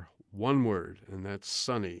for one word, and that's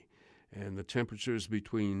sunny. And the temperatures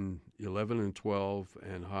between 11 and 12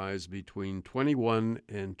 and highs between 21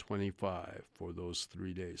 and 25 for those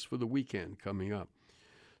 3 days, for the weekend coming up.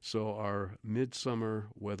 So our midsummer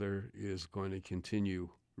weather is going to continue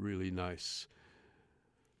really nice.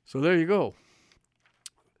 So there you go.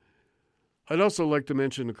 I'd also like to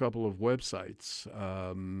mention a couple of websites,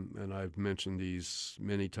 and I've mentioned these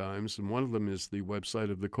many times, and one of them is the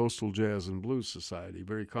website of the Coastal Jazz and Blues Society,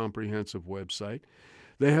 very comprehensive website.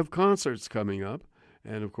 They have concerts coming up,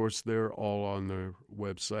 and, of course, they're all on their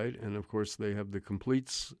website. And, of course, they have the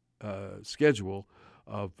complete schedule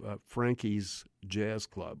of Frankie's Jazz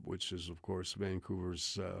Club, which is, of course,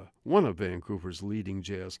 Vancouver's one of Vancouver's leading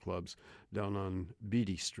jazz clubs down on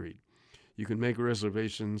Beatty Street. You can make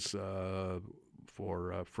reservations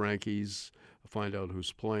for Frankie's, find out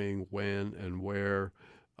who's playing, when, and where,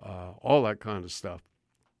 all that kind of stuff.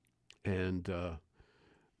 And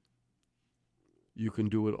you can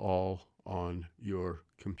do it all on your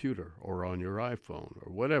computer or on your iPhone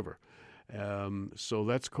or whatever. So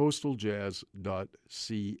that's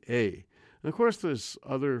coastaljazz.ca. And, of course, there's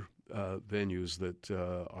other venues that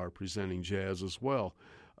are presenting jazz as well.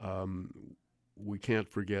 We can't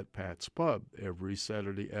forget Pat's Pub. Every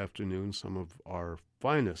Saturday afternoon, some of our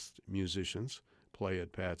finest musicians play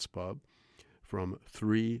at Pat's Pub from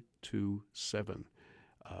 3 to 7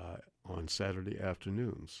 on Saturday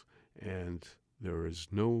afternoons. And there is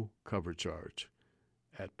no cover charge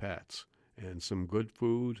at Pat's. And some good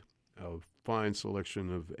food, a fine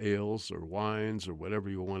selection of ales or wines or whatever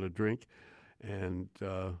you want to drink, and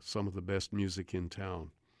some of the best music in town.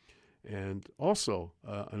 And also,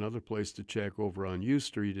 another place to check over on U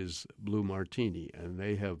Street is Blue Martini, and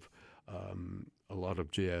they have a lot of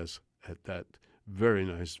jazz at that very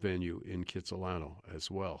nice venue in Kitsilano as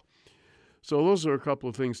well. So those are a couple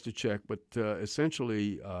of things to check, but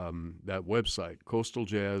essentially that website,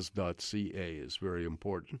 coastaljazz.ca, is very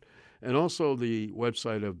important. And also the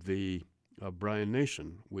website of the Brian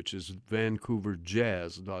Nation, which is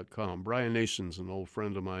vancouverjazz.com. Brian Nation's an old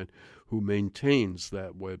friend of mine who maintains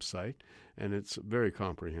that website, and it's a very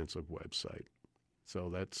comprehensive website. So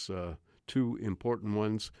that's two important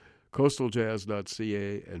ones,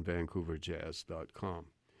 coastaljazz.ca and vancouverjazz.com.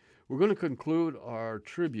 We're going to conclude our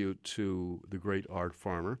tribute to the great Art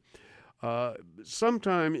Farmer.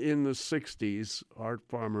 Sometime in the 60s, Art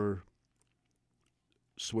Farmer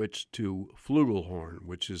switched to flugelhorn,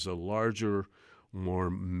 which is a larger, more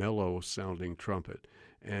mellow-sounding trumpet.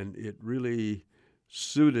 And it really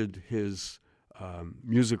suited his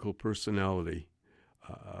musical personality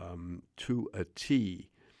to a T.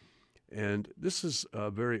 And this is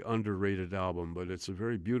a very underrated album, but it's a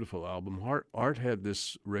very beautiful album. Art had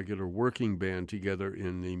this regular working band together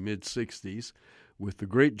in the mid-'60s with the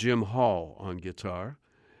great Jim Hall on guitar.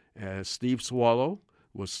 Steve Swallow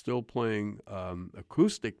was still playing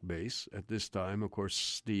acoustic bass at this time. Of course,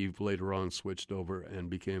 Steve later on switched over and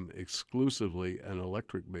became exclusively an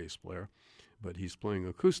electric bass player, but he's playing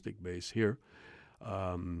acoustic bass here,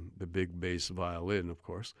 the big bass violin, of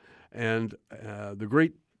course, and the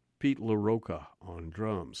great Pete LaRocca on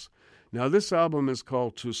drums. Now, this album is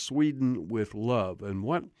called To Sweden with Love, and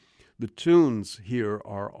what the tunes here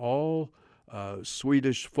are all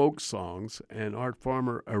Swedish folk songs, and Art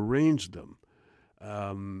Farmer arranged them.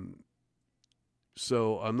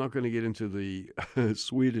 So I'm not going to get into the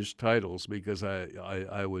Swedish titles because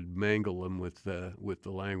I would mangle them with the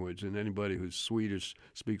language, and anybody who's Swedish,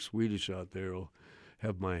 speaks Swedish out there will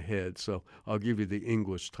have my head. So I'll give you the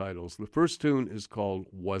English titles. The first tune is called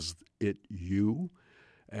Was It You?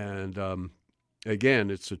 And again,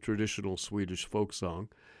 it's a traditional Swedish folk song.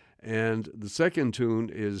 And the second tune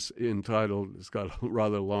is entitled, it's got a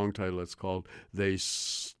rather long title, it's called They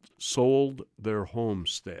Sold Their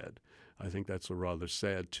Homestead. I think that's a rather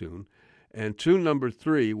sad tune. And tune number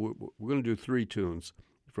 3, we're going to do 3 tunes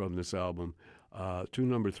from this album. Tune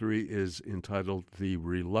number 3 is entitled The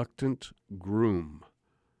Reluctant Groom.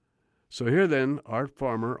 So here then, Art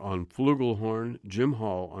Farmer on flugelhorn, Jim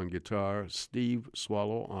Hall on guitar, Steve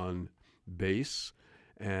Swallow on bass,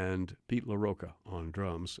 and Pete LaRocca on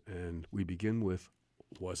drums. And we begin with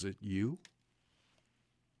Was It You?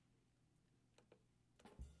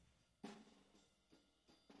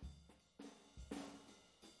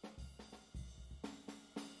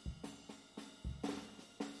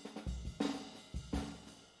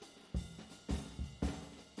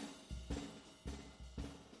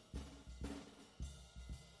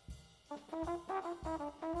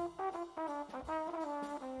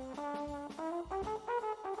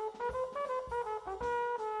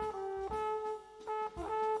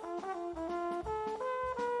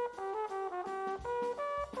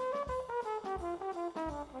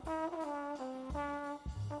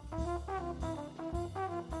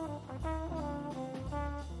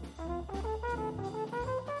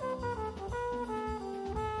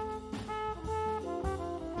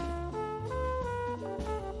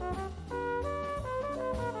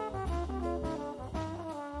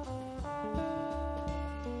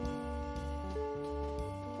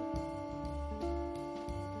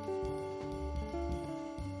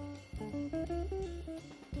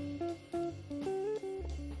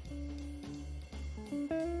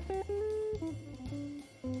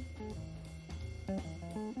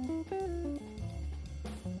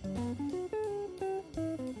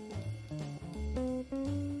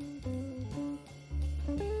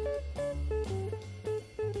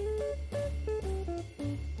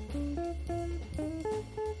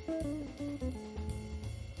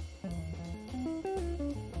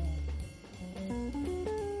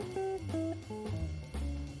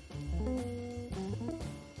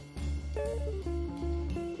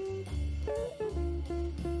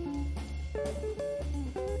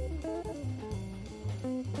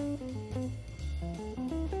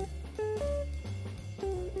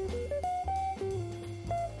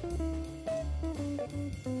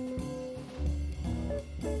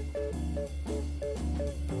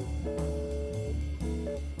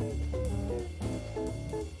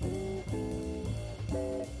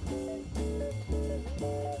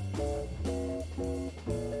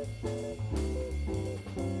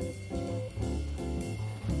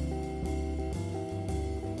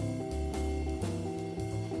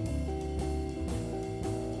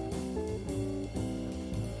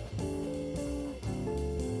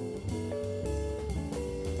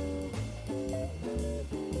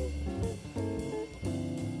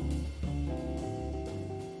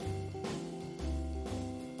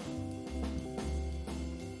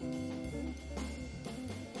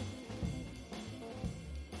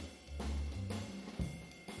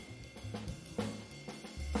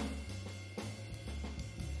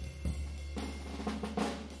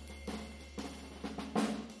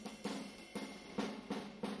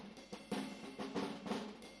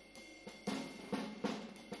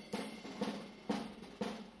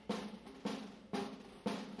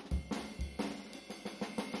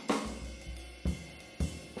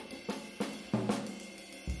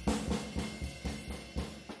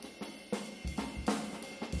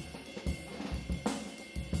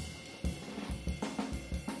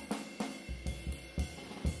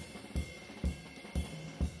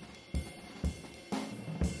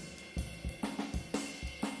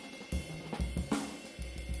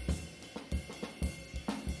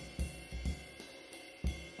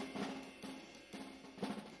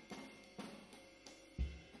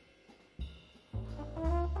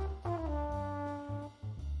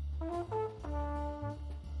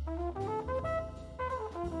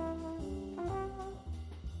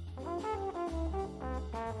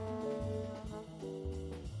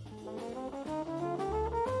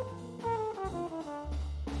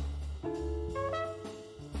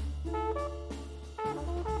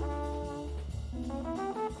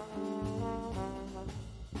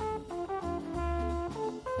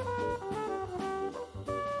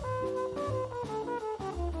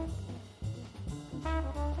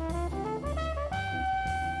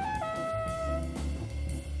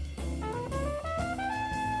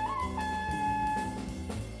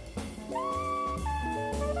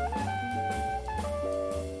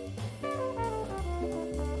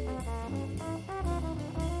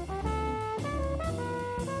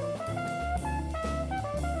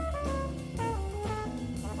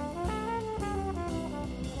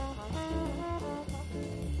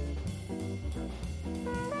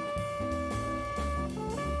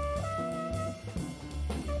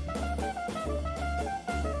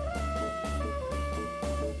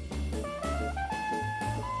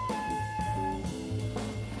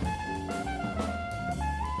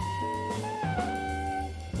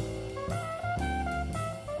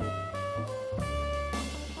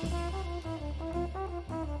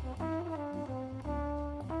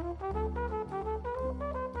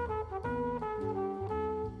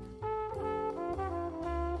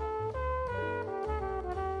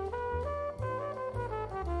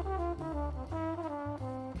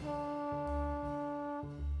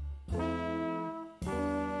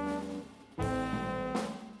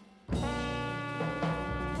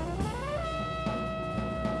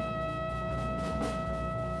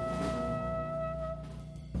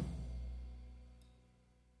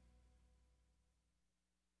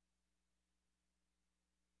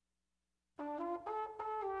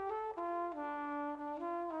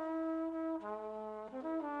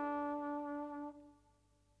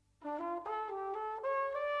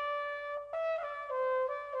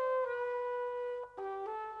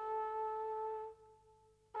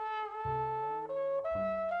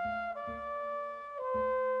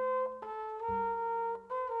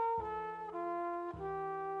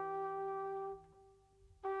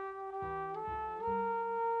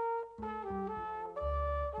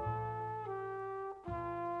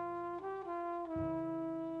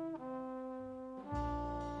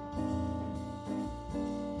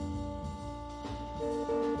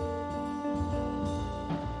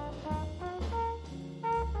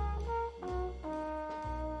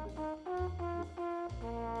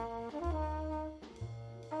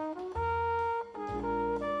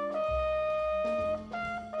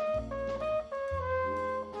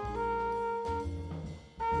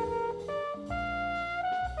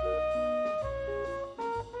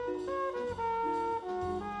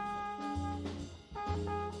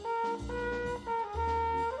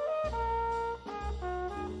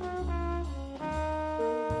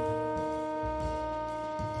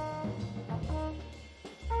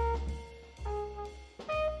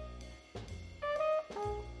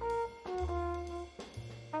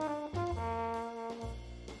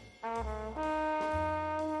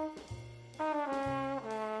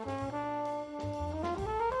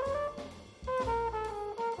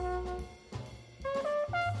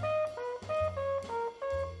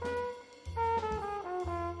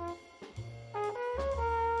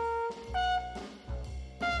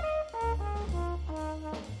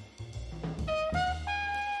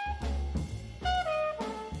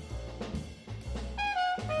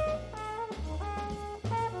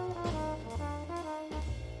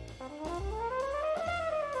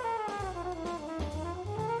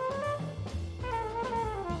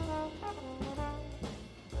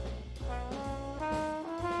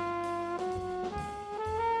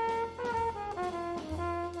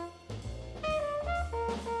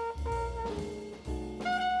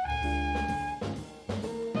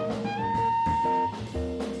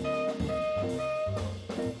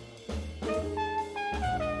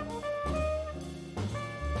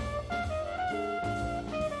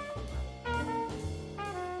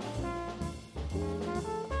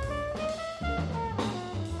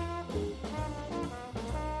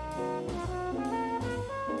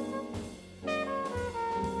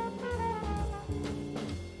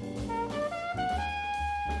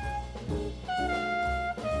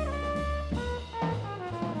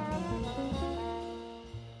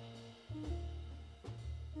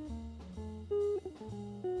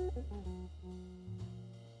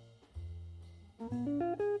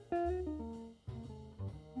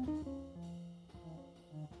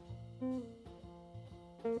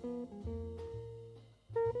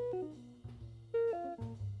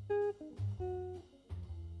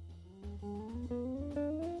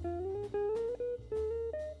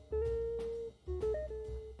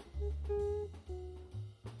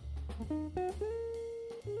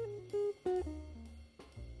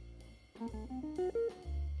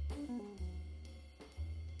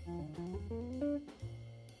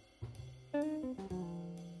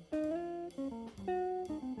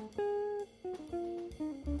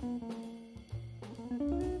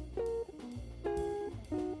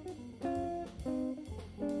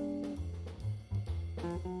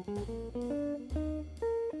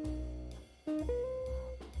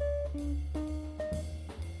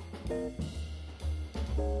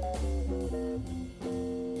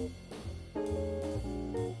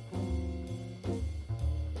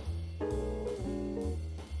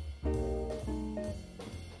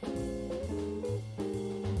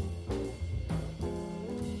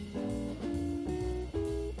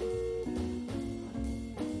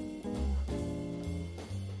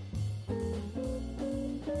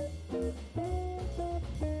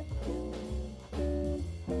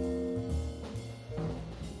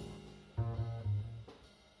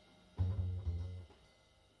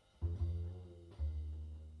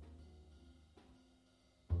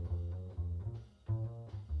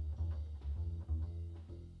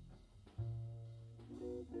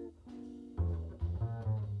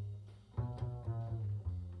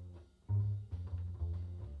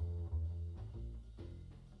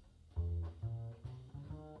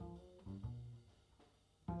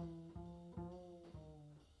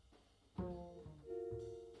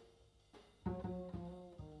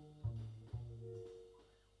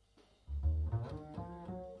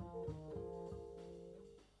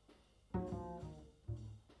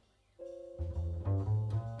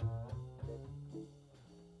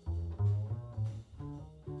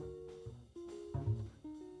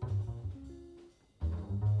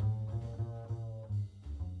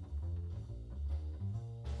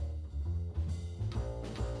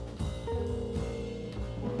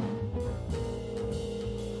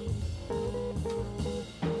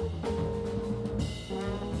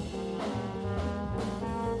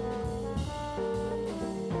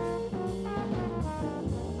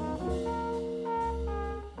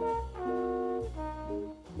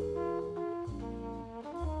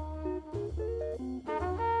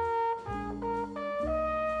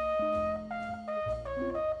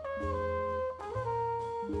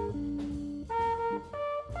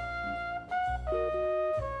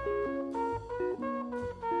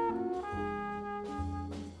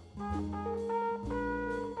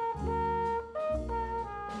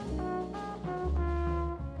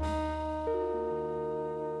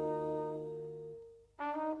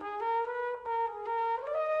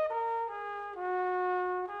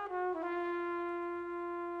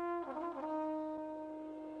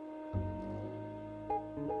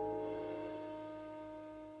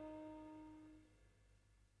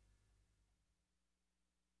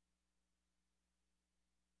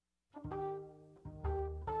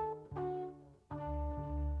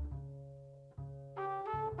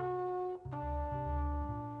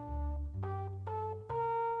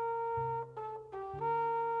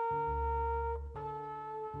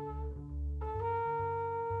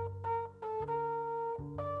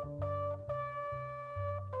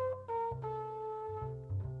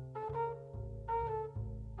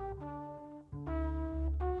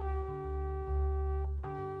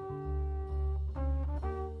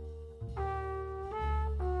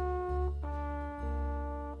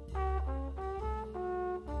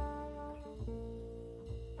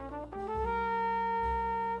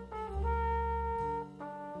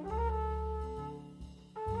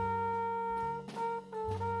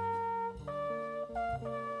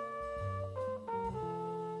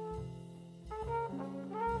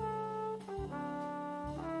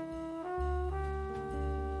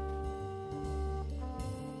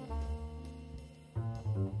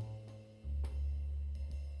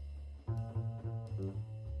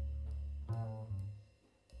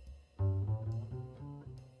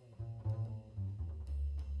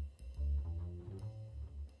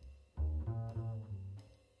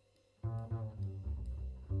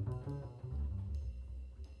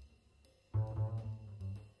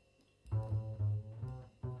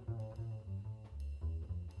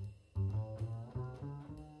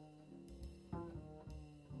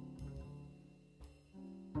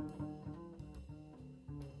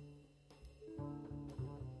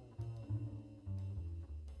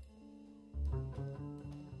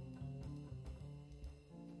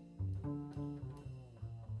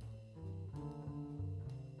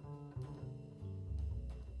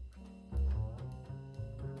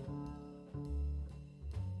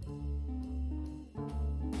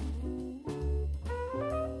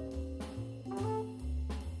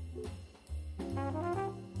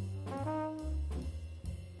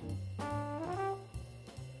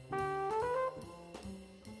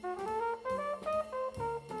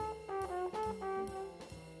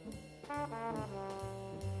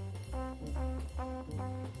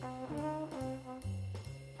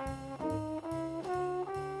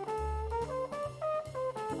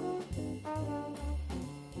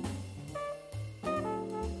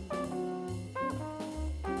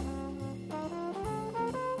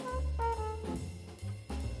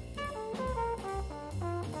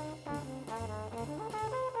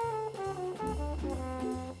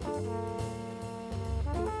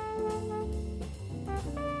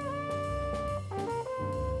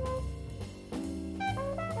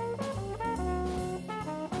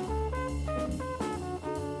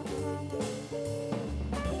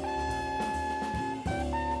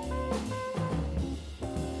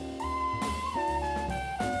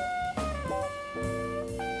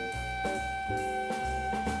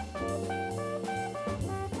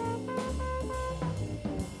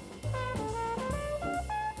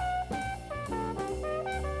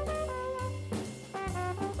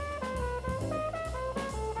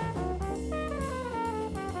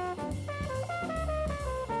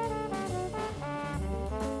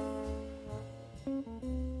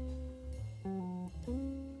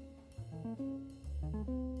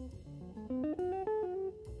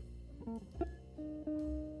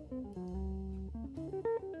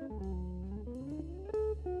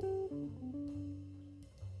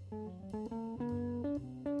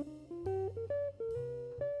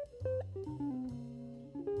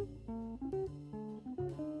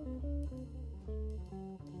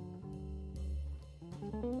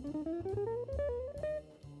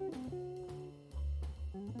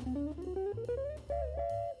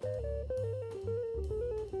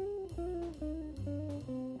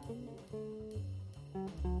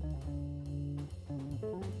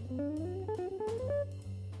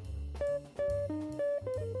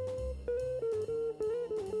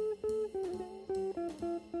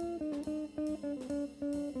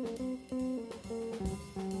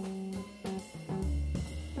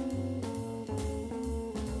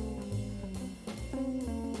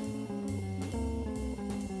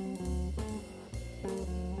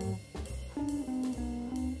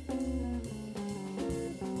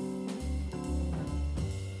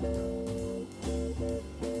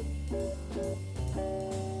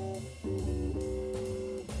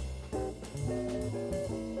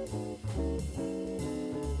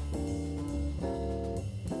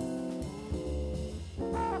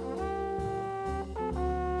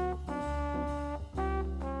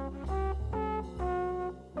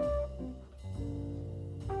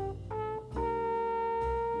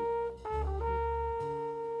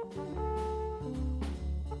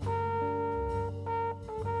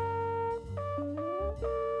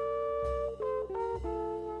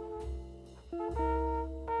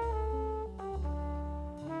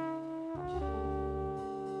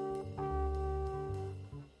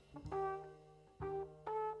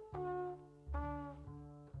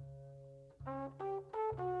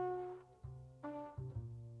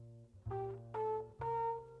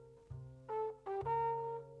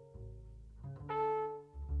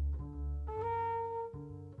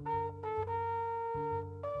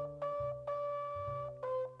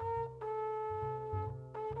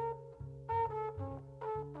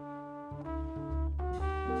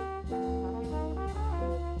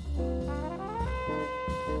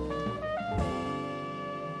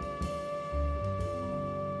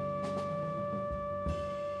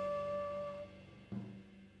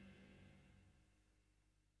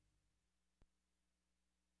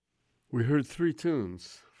 We heard three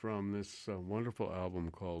tunes from this wonderful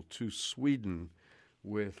album called To Sweden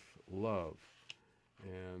with Love.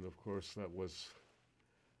 And, of course, that was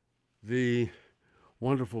the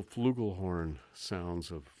wonderful flugelhorn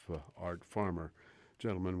sounds of Art Farmer,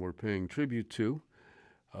 gentleman we're paying tribute to,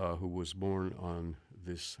 who was born on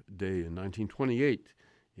this day in 1928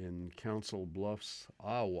 in Council Bluffs,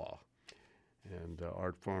 Iowa. And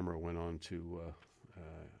Art Farmer went on to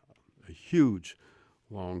a huge,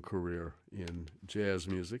 long career in jazz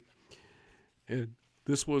music. And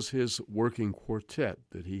this was his working quartet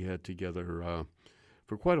that he had together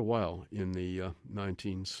for quite a while in the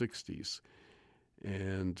 1960s.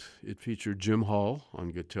 And it featured Jim Hall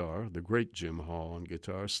on guitar, the great Jim Hall on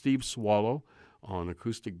guitar, Steve Swallow on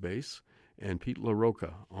acoustic bass, and Pete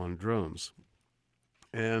LaRocca on drums.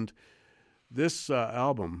 And this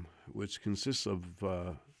album, which consists of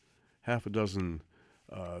half a dozen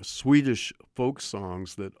Swedish folk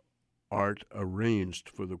songs that Art arranged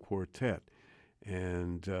for the quartet,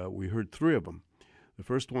 and we heard three of them. The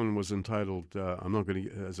first one was entitled,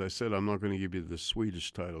 as I said, I'm not going to give you the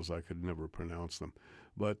Swedish titles. I could never pronounce them.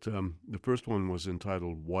 But the first one was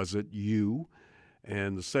entitled Was It You?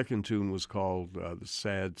 And the second tune was called, the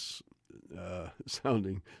sad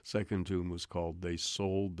sounding second tune was called They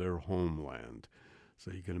Sold Their Homeland.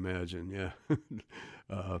 So you can imagine, yeah,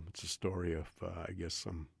 it's a story of, I guess,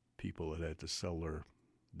 some people that had to sell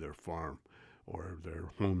their farm or their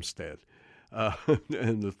homestead.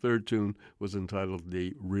 And the third tune was entitled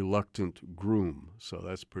The Reluctant Groom, so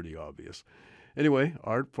that's pretty obvious. Anyway,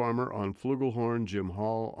 Art Farmer on flugelhorn, Jim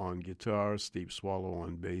Hall on guitar, Steve Swallow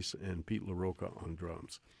on bass, and Pete LaRocca on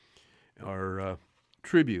drums. Our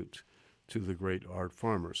tribute to the great Art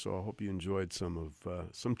Farmer. So I hope you enjoyed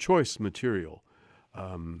some choice material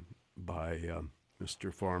by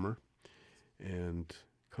Mr. Farmer and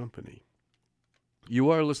company. You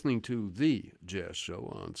are listening to The Jazz Show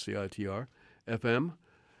on CITR FM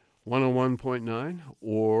 101.9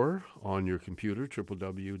 or on your computer,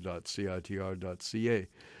 www.citr.ca.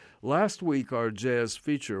 Last week, our jazz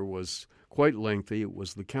feature was quite lengthy. It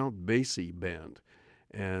was the Count Basie Band.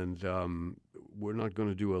 And we're not going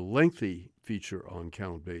to do a lengthy feature on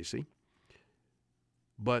Count Basie.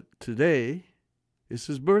 But today is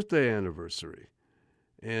his birthday anniversary.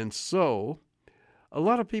 And so a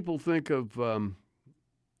lot of people think of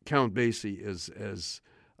Count Basie as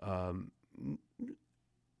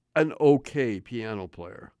an okay piano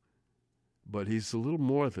player, but he's a little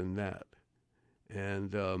more than that.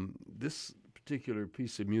 And this particular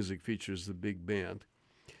piece of music features the big band,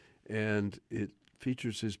 and it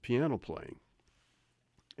features his piano playing.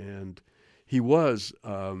 And he was,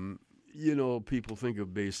 people think of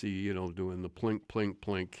Basie, doing the plink, plink,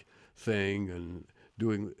 plink thing and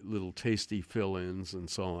doing little tasty fill-ins and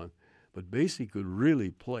so on. But Basie could really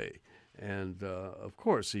play. And, of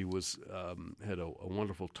course, he was had a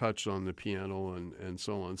wonderful touch on the piano and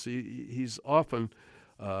so on. So he's often,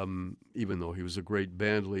 even though he was a great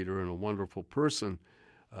band leader and a wonderful person,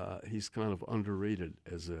 he's kind of underrated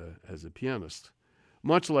as a pianist.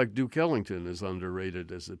 Much like Duke Ellington is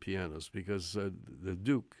underrated as a pianist because the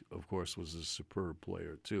Duke, of course, was a superb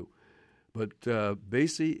player too. But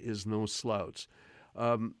Basie is no slouch.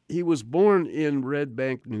 He was born in Red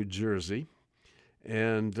Bank, New Jersey.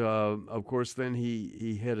 And, of course, then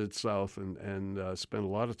he headed south and spent a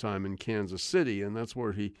lot of time in Kansas City, and that's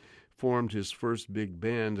where he formed his first big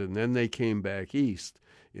band, and then they came back east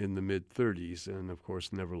in the mid-'30s and, of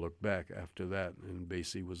course, never looked back after that, and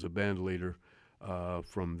Basie was a band leader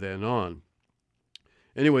from then on.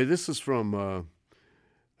 Anyway, this is from a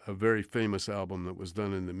very famous album that was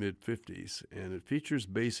done in the mid-'50s, and it features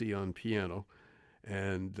Basie on piano,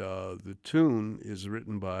 and the tune is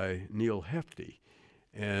written by Neil Hefti.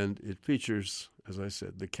 And it features, as I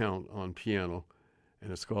said, the Count on piano,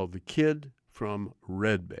 and it's called The Kid from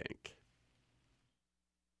Red Bank.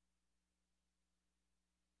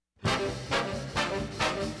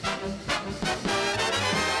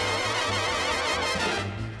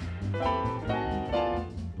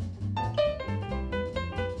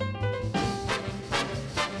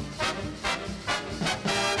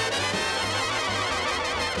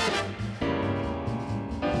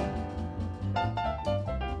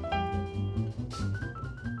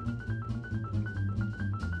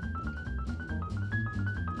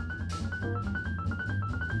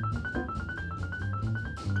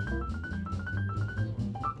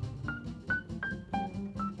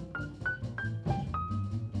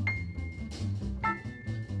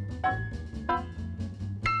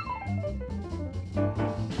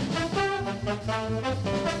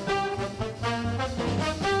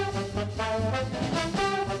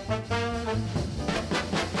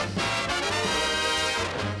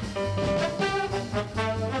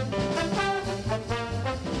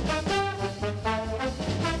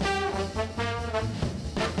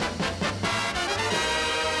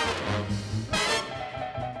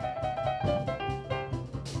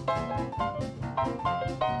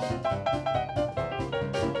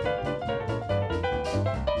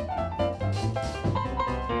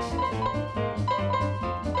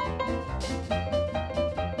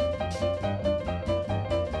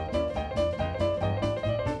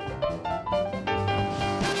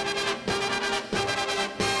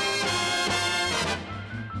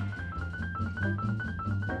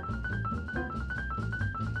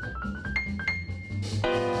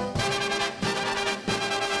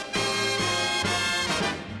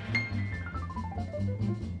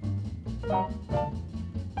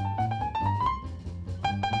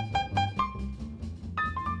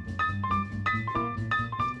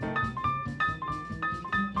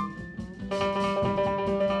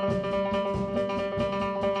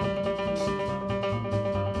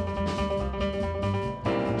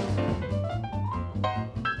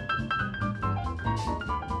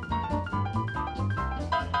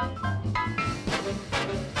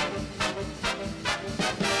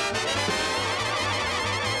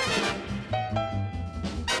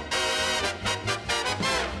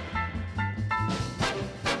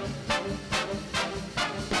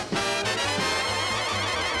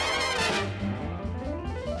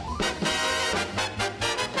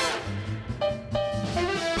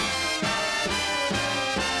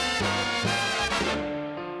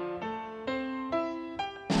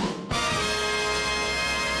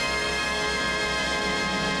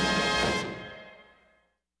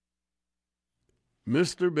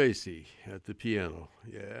 Mr. Basie at the piano.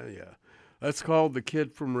 Yeah. That's called The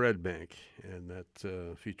Kid from Red Bank, and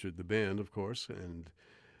that featured the band, of course, and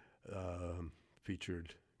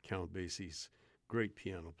featured Count Basie's great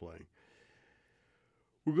piano playing.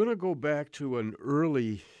 We're going to go back to an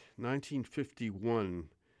early 1951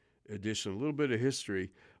 edition, a little bit of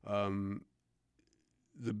history. The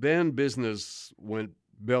band business went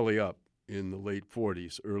belly up in the late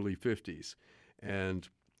 40s, early 50s, and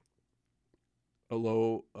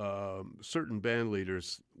although certain band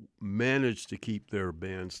leaders managed to keep their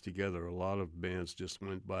bands together, a lot of bands just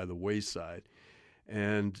went by the wayside.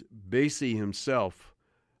 And Basie himself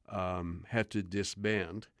had to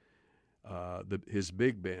disband his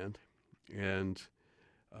big band and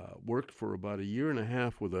worked for about a year and a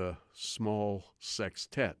half with a small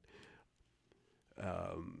sextet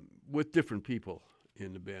with different people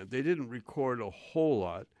in the band. They didn't record a whole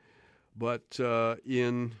lot, but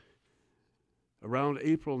in around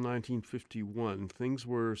April 1951, things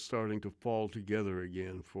were starting to fall together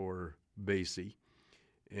again for Basie,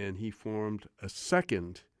 and he formed a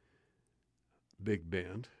second big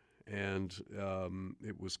band, and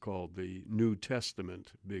it was called the New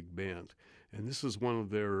Testament Big Band. And this is one of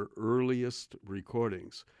their earliest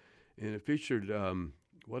recordings, and it featured,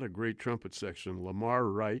 what a great trumpet section, Lamar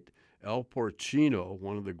Wright, Al Porcino,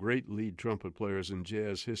 one of the great lead trumpet players in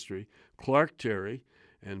jazz history, Clark Terry,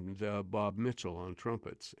 and Bob Mitchell on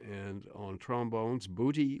trumpets. And on trombones,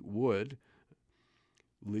 Booty Wood,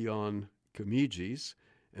 Leon Comegis,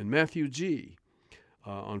 and Matthew G.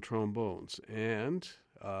 On trombones. And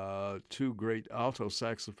two great alto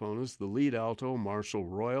saxophonists, the lead alto, Marshall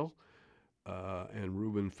Royal, and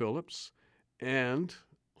Reuben Phillips. And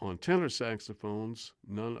on tenor saxophones,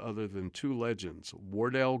 none other than two legends,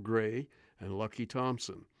 Wardell Gray and Lucky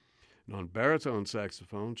Thompson. And on baritone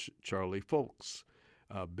saxophone, Charlie Folks.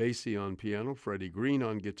 Basie on piano, Freddie Green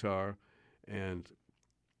on guitar, and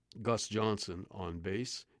Gus Johnson on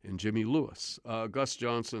bass, and Jimmy Lewis. Gus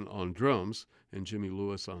Johnson on drums, and Jimmy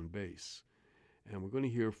Lewis on bass. And we're going to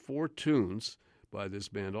hear 4 tunes by this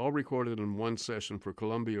band, all recorded in one session for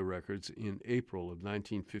Columbia Records in April of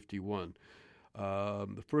 1951.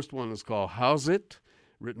 The first one is called How's It?,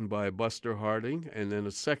 written by Buster Harding, and then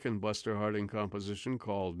a second Buster Harding composition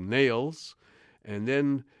called Nails, and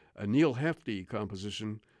then a Neil Hefti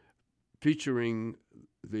composition featuring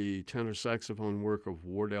the tenor saxophone work of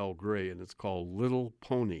Wardell Gray, and it's called Little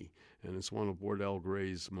Pony, and it's one of Wardell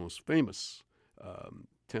Gray's most famous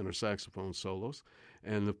tenor saxophone solos.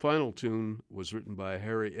 And the final tune was written by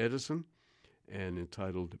Harry Edison and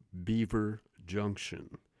entitled Beaver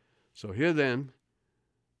Junction. So here then,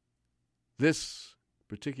 this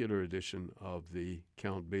particular edition of the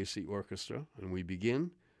Count Basie Orchestra, and we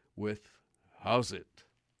begin with How's It?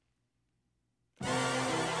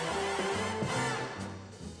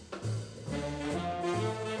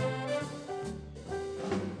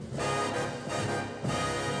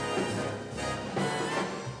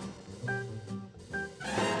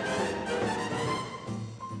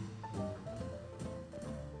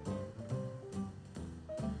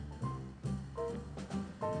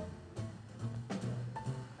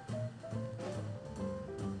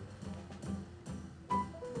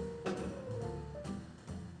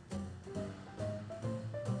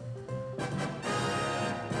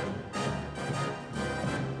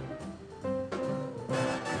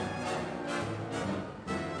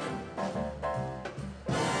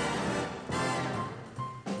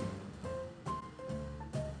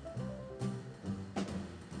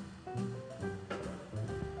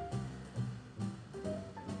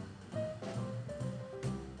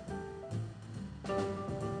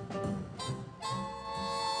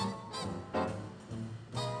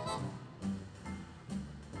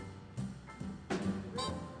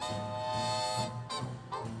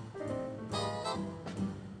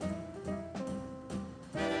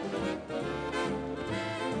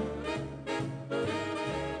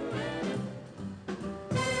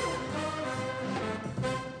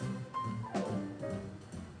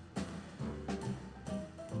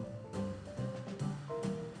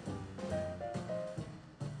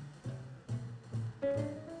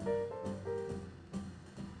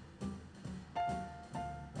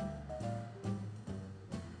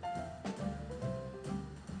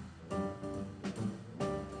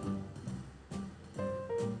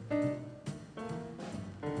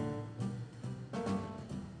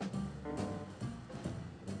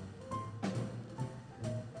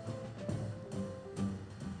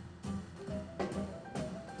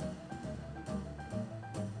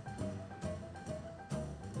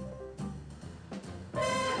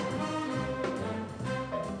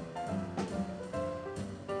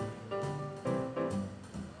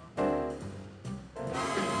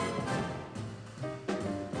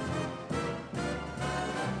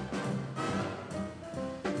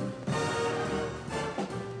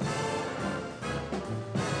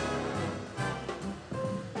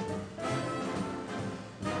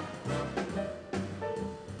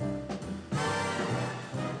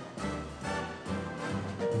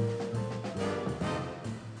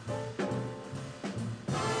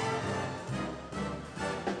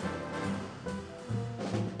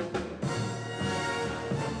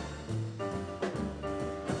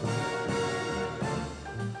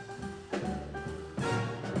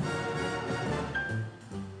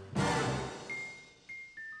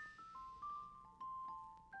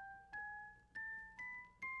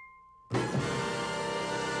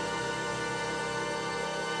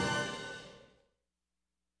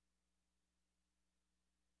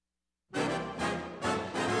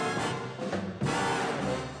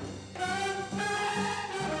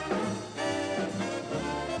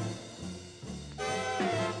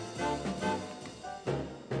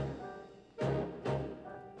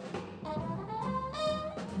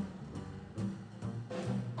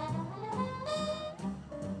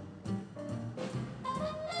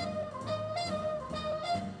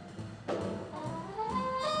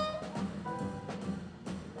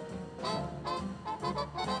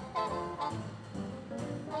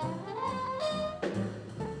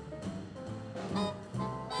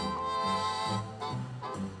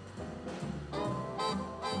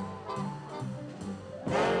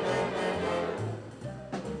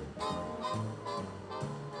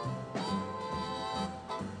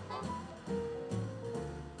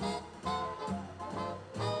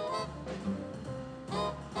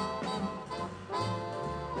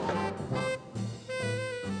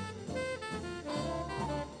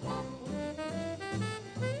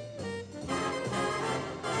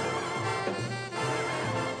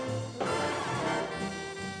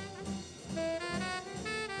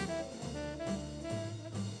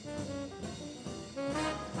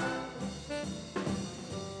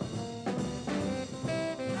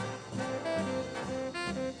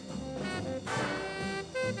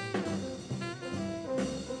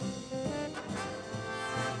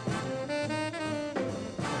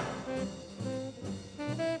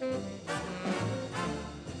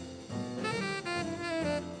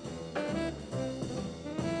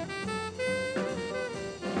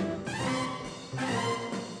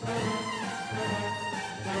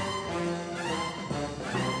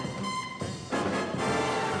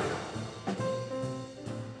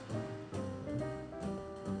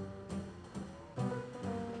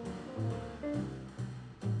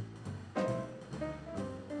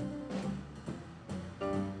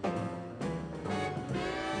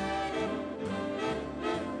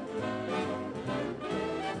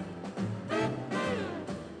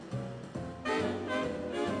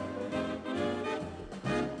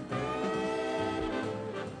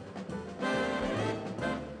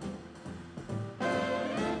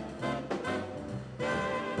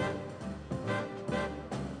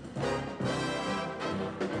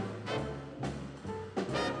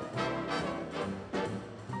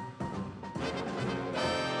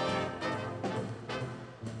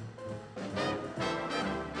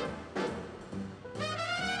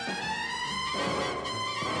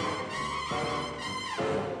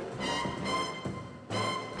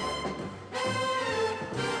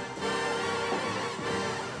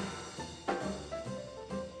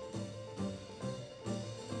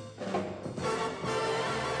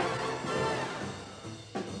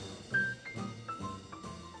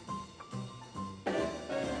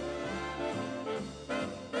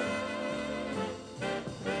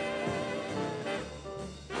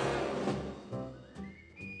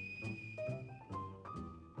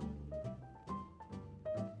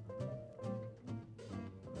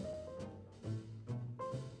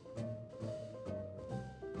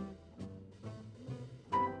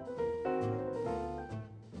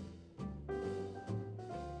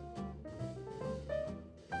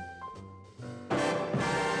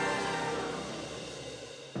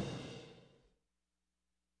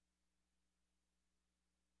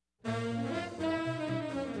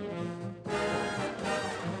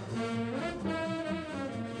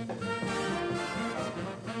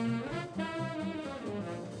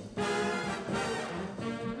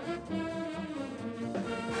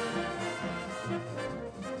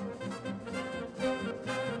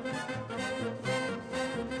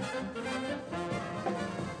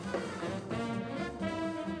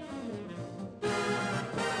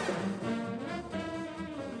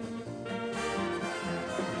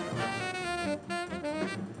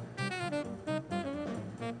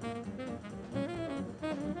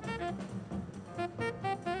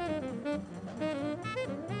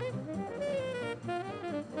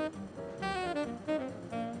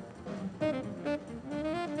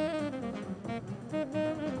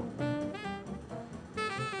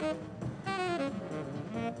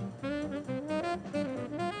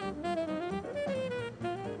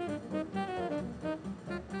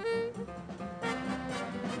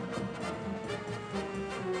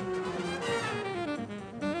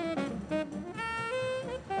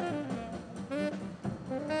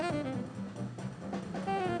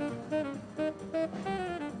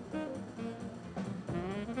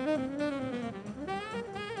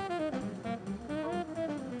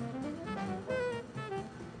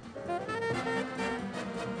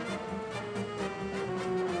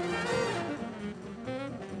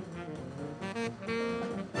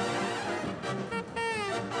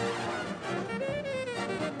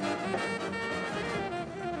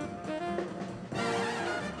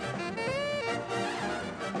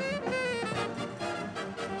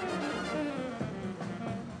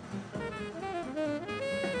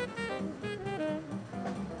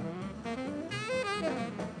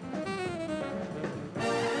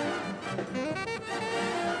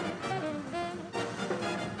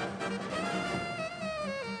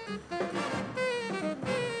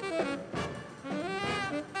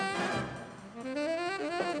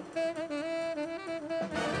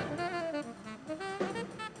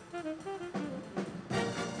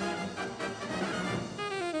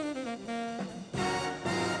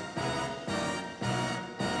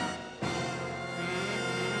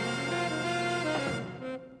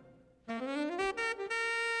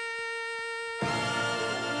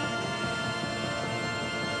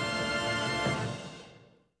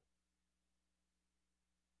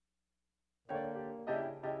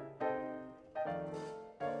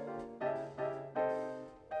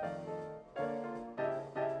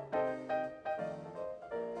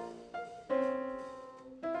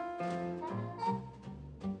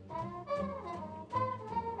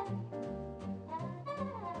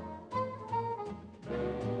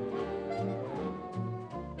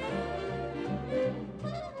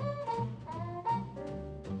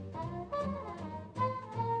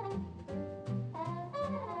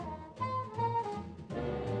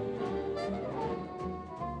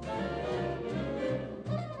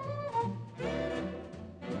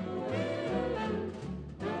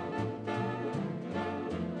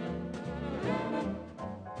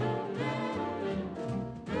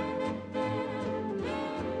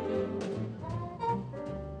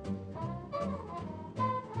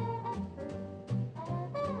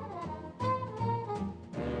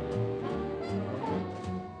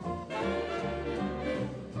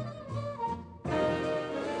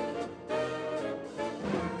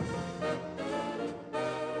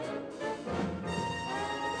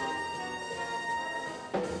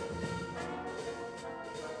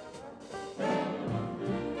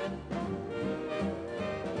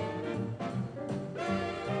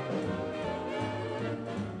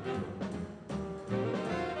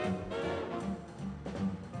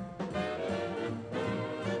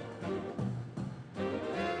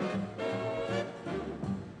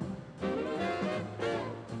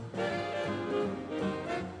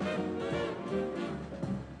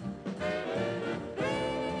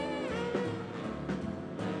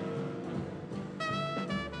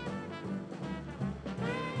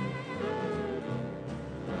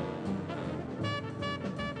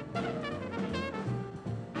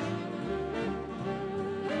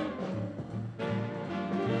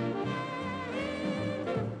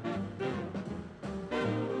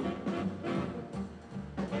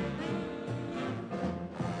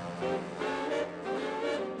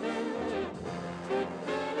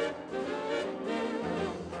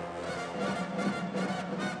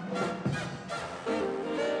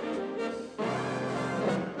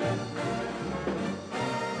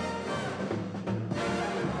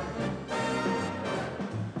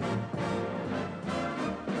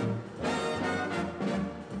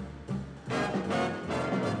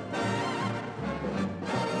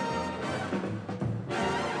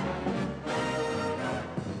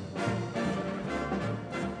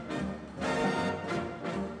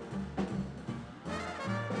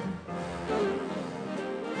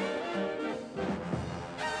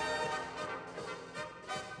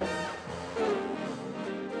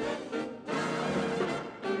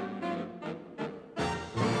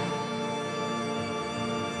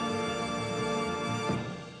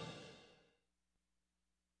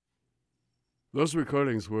 Those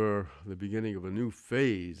recordings were the beginning of a new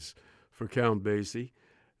phase for Count Basie,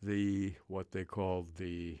 what they called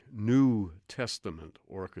the New Testament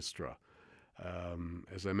Orchestra.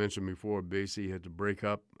 As I mentioned before, Basie had to break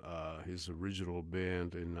up his original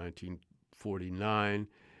band in 1949,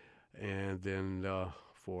 and then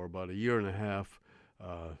for about a year and a half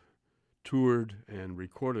toured and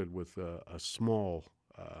recorded with a small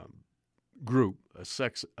group,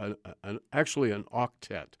 actually an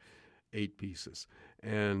octet, 8 pieces.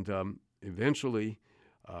 And eventually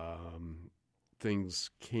things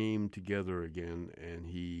came together again, and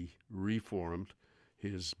he reformed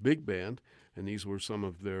his big band, and these were some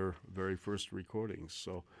of their very first recordings.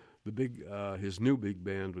 So his new big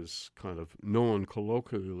band was kind of known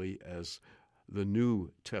colloquially as the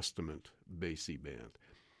New Testament Basie Band.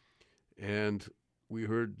 And we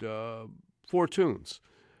heard 4 tunes.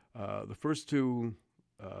 The first 2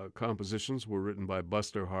 compositions were written by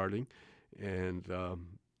Buster Harding, and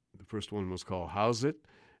the first one was called How's It,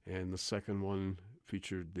 and the second one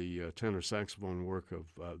featured the tenor saxophone work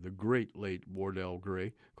of the great late Wardell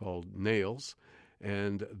Gray called Nails.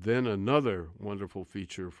 And then another wonderful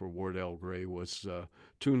feature for Wardell Gray was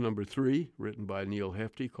tune number 3, written by Neil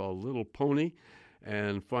Hefti, called Little Pony.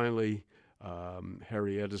 And finally,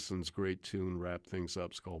 Harry Edison's great tune wrapped things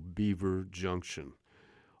up. It's called Beaver Junction.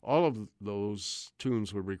 All of those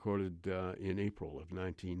tunes were recorded in April of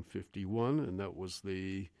 1951, and that was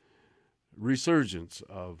the resurgence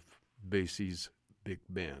of Basie's big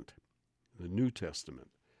band, the New Testament.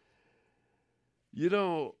 You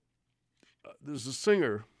know, there's a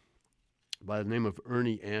singer by the name of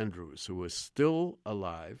Ernie Andrews who is still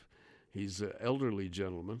alive. He's an elderly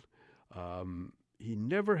gentleman.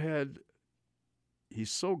 He's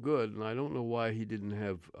so good, and I don't know why he didn't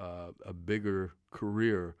have a bigger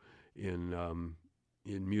career in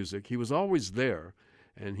music. He was always there,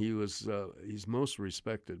 and he's most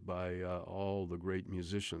respected by all the great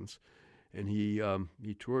musicians. And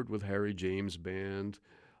he toured with Harry James' band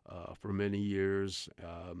for many years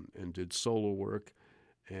and did solo work.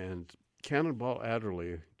 And Cannonball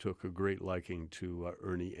Adderley took a great liking to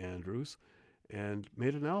Ernie Andrews and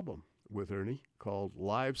made an album with Ernie called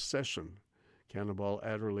Live Session, Cannonball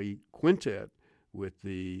Adderley Quintet, with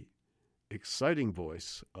the exciting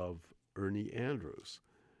voice of Ernie Andrews.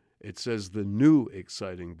 It says the new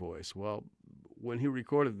exciting voice. Well, when he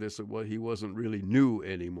recorded this, he wasn't really new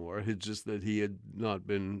anymore. It's just that he had not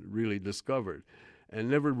been really discovered and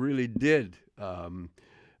never really did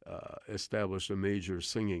establish a major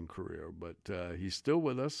singing career. But he's still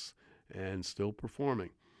with us and still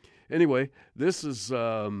performing. Anyway, this is,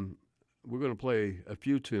 we're going to play a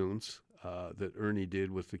few tunes that Ernie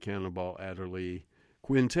did with the Cannonball Adderley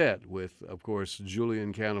Quintet, with, of course,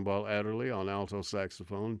 Julian Cannonball Adderley on alto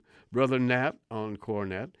saxophone, Brother Nat on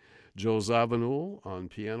cornet, Joe Zawinul on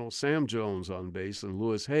piano, Sam Jones on bass, and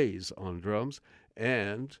Louis Hayes on drums,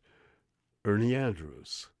 and Ernie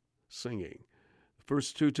Andrews singing. The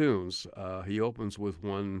first 2 tunes, he opens with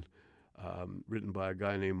one written by a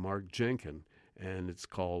guy named Mark Jenkin, and it's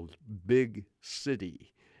called Big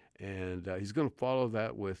City. And he's going to follow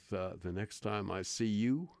that with The Next Time I See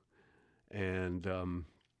You, and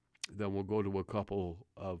then we'll go to a couple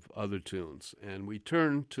of other tunes. And we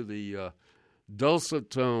turn to the dulcet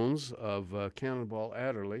tones of Cannonball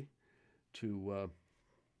Adderley to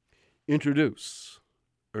introduce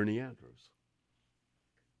Ernie Andrews.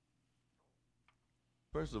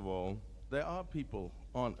 First of all, there are people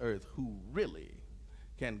on earth who really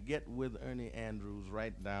can get with Ernie Andrews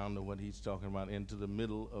right down to what he's talking about, into the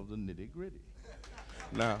middle of the nitty-gritty.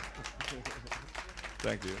 Now,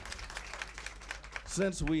 thank you.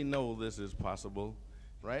 Since we know this is possible,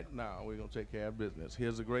 right now we're going to take care of business.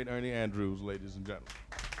 Here's the great Ernie Andrews, ladies and gentlemen.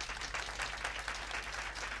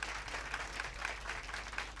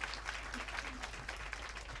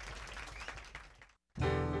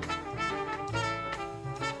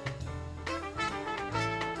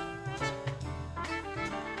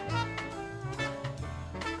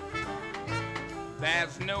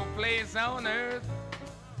 There's no place on earth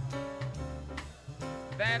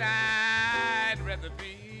that I'd rather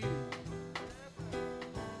be.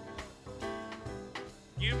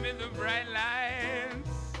 Give me the bright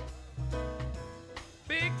lights,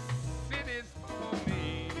 big cities for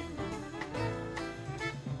me.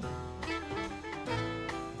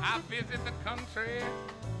 I visit the country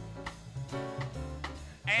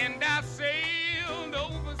and I sailed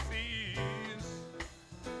overseas.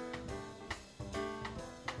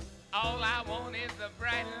 All I want is the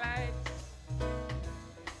bright lights,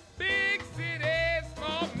 big cities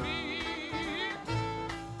for me.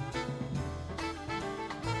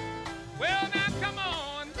 Well, now come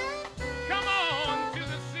on,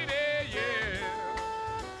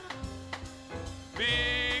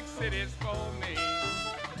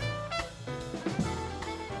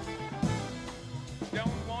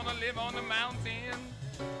 mountain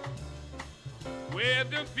where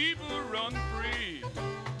the people run free.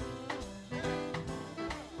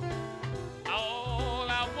 All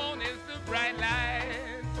I want is the bright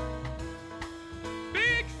lights,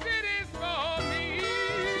 big cities for me.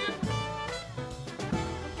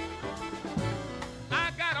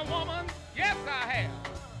 I got a woman, yes I have.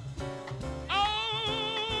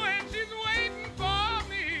 Oh, and she's waiting for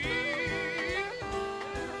me.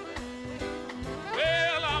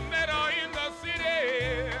 Well, I met her in the city.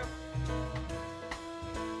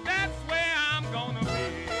 That's where I'm gonna be.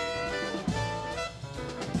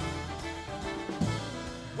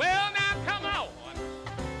 Well, now come on,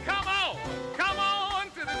 come on, come on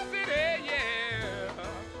to the city, yeah.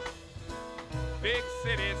 Big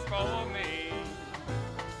cities for me.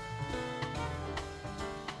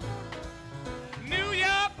 New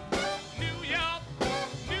York, New York,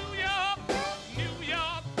 New York, New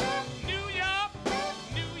York, New York,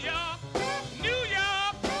 New York, New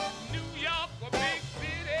York, New York, a big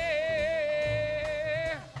city.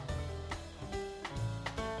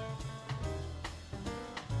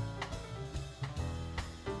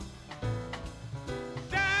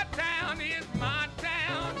 Chi-town is my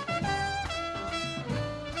town.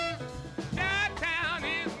 Chi-town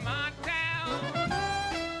is my town.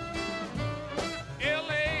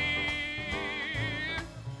 L.A.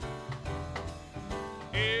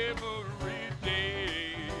 every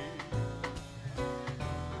day.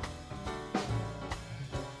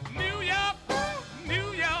 New York, New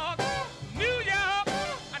York, New York,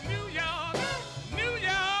 New York, New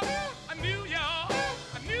York, New York,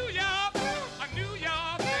 New York, New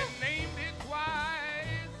York, they named it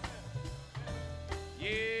twice.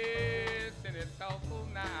 Yes, and it's awful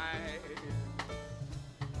nice.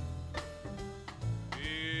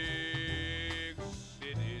 Big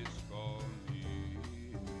cities for me.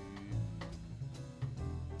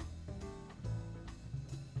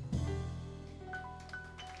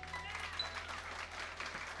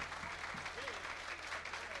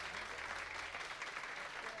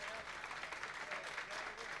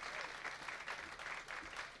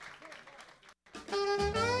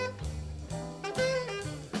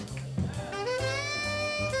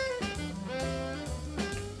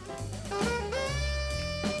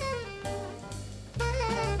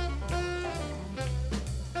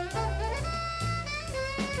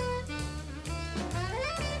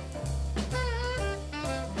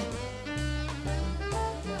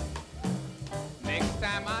 Next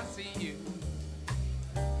time I see you,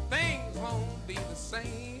 things won't be the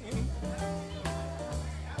same.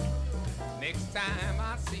 Next time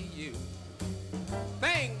I see you,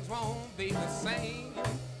 things won't be the same.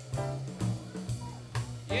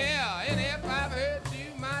 Yeah, and if I've hurt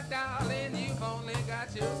you, my darling, you've only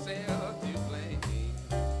got yourself to blame.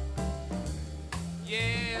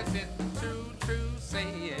 Yes, it's the true, true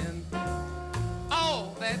saying,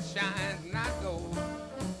 all that shines not gold.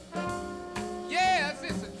 Yes,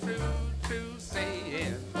 it's a true, true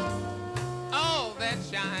saying, all that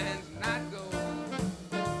shines not gold.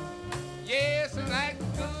 Yes, and like the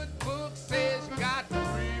good book says, you got to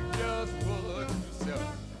reap just what you sow.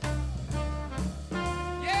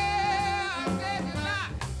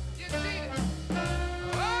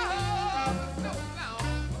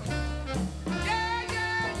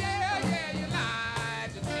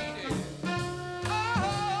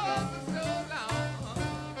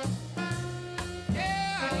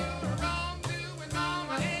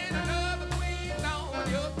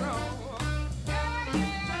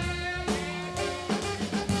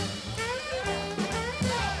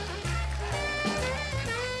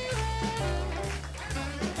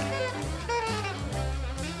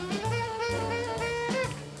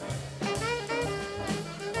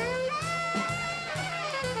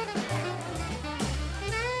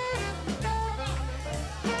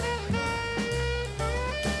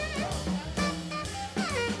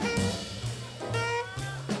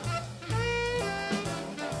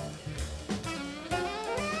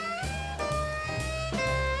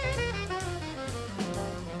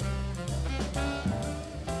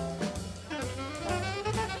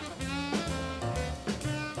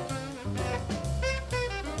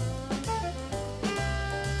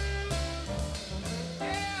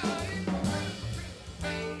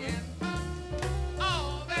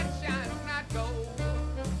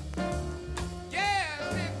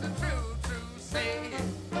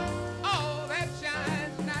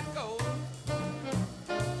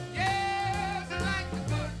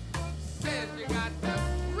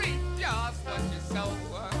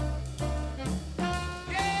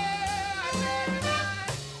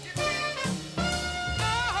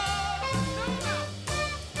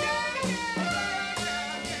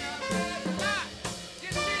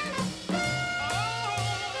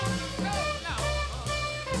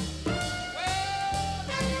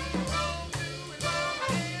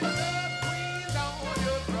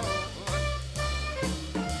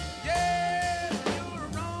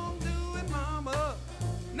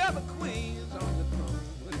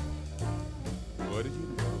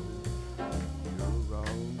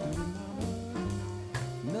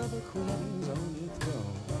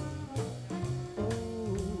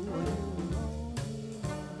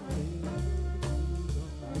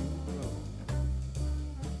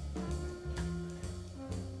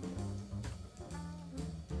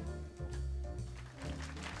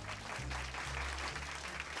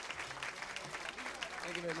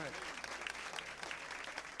 Thank you very much.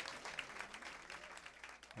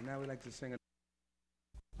 And now we'd like to sing a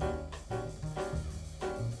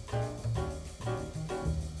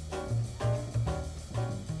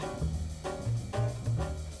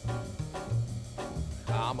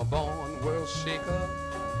I'm a born world shaker,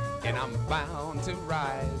 and I'm bound to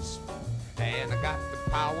rise. And I got the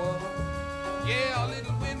power, yeah,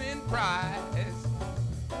 little women prize.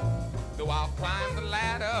 Though I'll climb the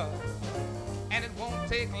ladder, and it won't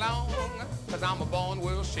take long, 'cause I'm a born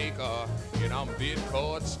world shaker, and I'm being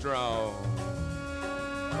caught strong.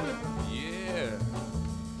 Yeah,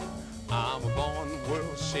 I'm a born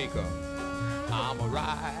world shaker, I'm a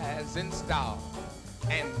rising star.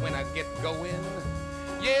 And when I get going,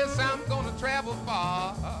 yes, I'm gonna travel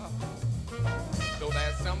far. So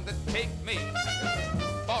there's some that take me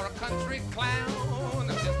for a country clown.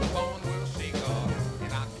 I'm just a born world shaker,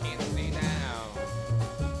 and I can't stay down.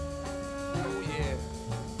 Oh yeah,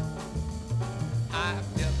 I've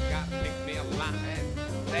just got to pick me a line.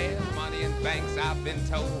 There's money in banks, I've been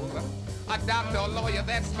told. A doctor, a lawyer,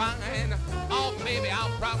 that's fine. Or maybe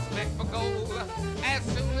I'll prospect for gold. As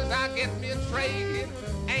soon as I get me a trade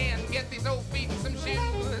and get these old feet and some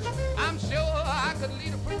shoes, I'm sure I could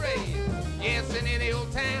lead a parade. Yes, in any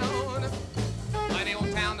old town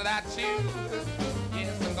that I choose.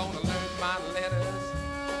 Yes, I'm gonna learn my letters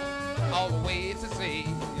all the way to sea.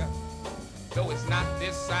 Though it's not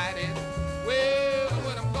decided, well,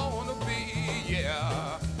 what I'm gonna be,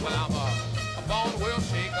 yeah. Well, I'm a born world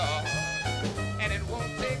shaker, and it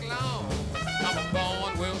won't take long. I'm a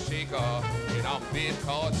born world shaker, and I'm being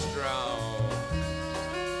caught strong.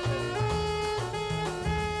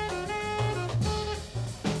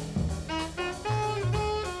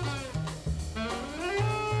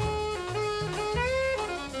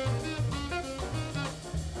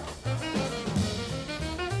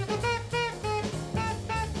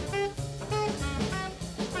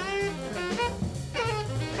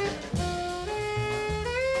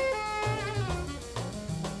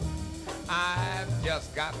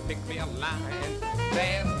 Just got to pick me a line.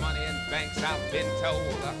 There's money in banks, I've been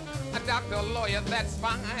told. A doctor, a lawyer, that's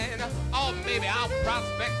fine. Or maybe I'll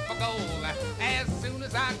prospect for gold. As soon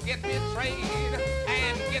as I get me a trade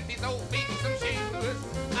and get these old feet and some shoes,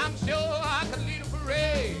 I'm sure I could lead a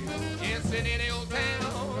parade. Yes, in any old town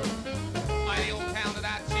that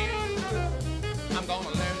I choose. I'm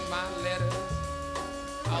gonna learn my letters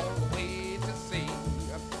all the way to sea.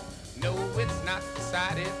 No, it's not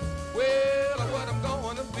decided. Well, what I'm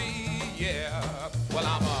gonna be, yeah. Well,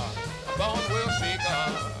 I'm a born world shaker,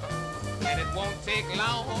 and it won't take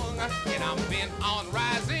long. And I'm bent on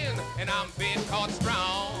rising, and I'm being caught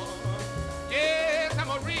strong. Yes, I'm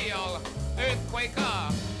a real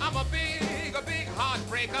earthquaker. I'm a big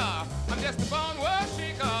heartbreaker. I'm just a born world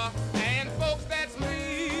shaker, and folks, that's me.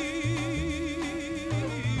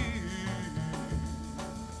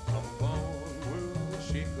 I'm a born world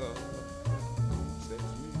shaker.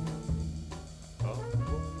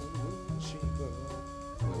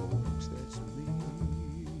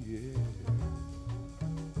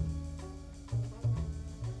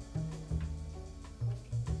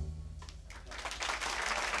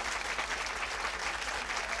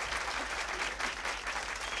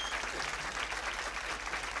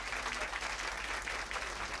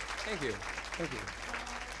 Thank you. Thank you.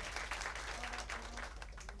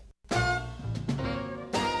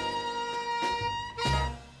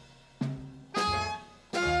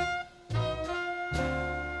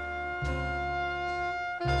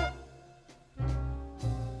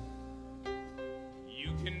 You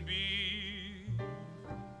can be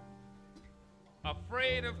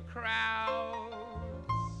afraid of crowds,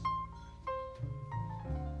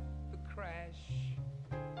 the crash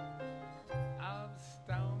of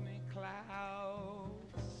stormy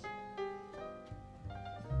clouds,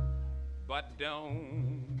 but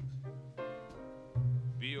don't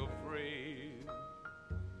be afraid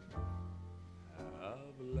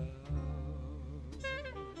of love.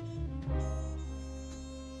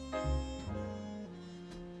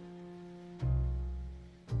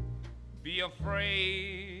 Be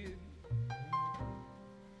afraid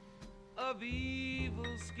of evil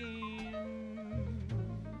schemes.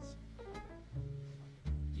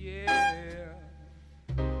 Yeah,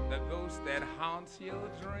 the ghost that haunts your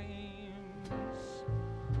dreams.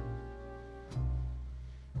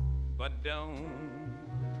 But don't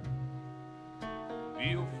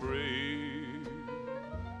be afraid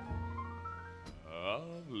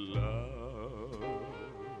of love.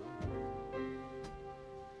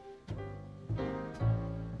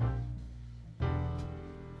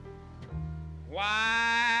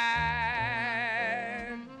 Why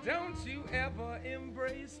don't you ever embrace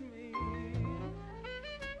embrace me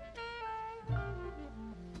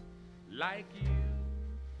like you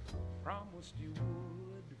promised you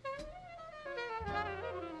would.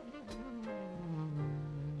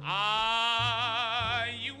 Are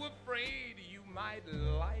you afraid you might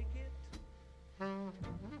like it?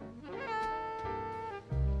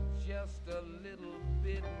 Just a little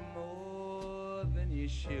bit more than you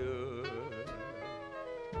should.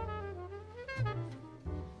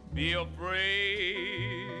 Be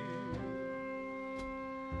afraid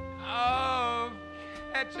of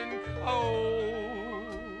catching cold,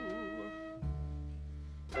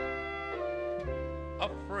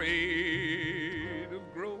 afraid of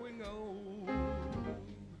growing old,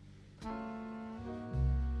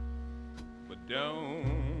 but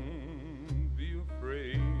don't be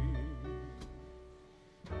afraid.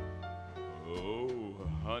 Oh,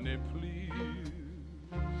 honey, please,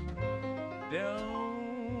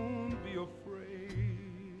 don't be afraid.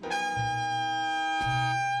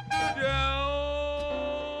 Don't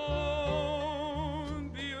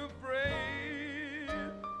be afraid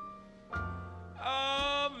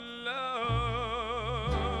of love.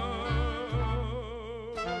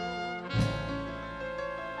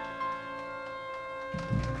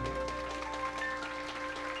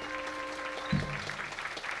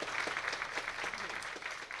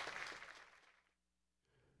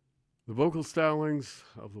 The vocal stylings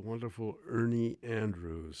of the wonderful Ernie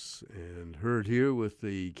Andrews, and heard here with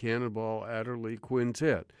the Cannonball Adderley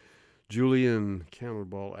Quintet. Julian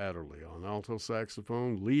Cannonball Adderley on alto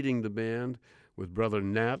saxophone, leading the band with brother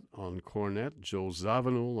Nat on cornet, Joe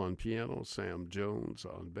Zawinul on piano, Sam Jones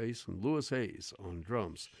on bass, and Louis Hayes on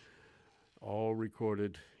drums. All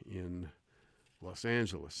recorded in Los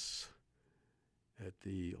Angeles at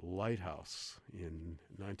the Lighthouse in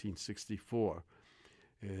 1964.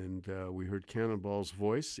 And we heard Cannonball's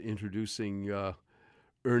voice introducing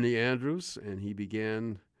Ernie Andrews, and he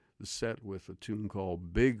began the set with a tune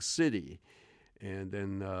called Big City. And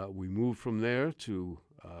then we moved from there to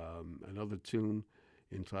another tune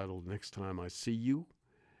entitled Next Time I See You.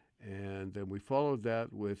 And then we followed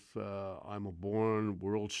that with I'm a Born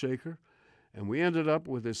World Shaker. And we ended up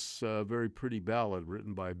with this very pretty ballad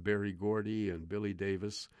written by Berry Gordy and Billy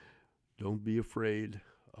Davis, Don't Be Afraid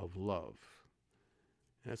of Love.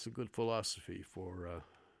 That's a good philosophy for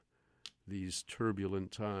these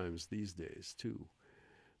turbulent times these days, too.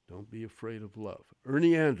 Don't be afraid of love.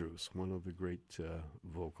 Ernie Andrews, one of the great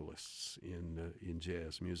vocalists in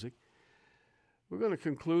jazz music. We're going to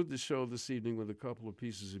conclude the show this evening with a couple of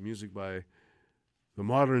pieces of music by the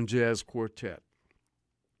Modern Jazz Quartet.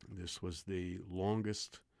 This was the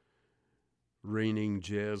longest reigning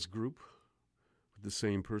jazz group with the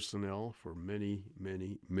same personnel for many,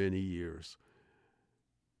 many, many years.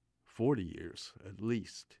 40 years at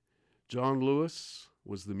least. John Lewis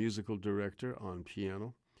was the musical director on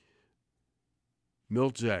piano.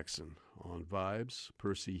 Milt Jackson on vibes,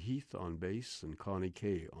 Percy Heath on bass, and Connie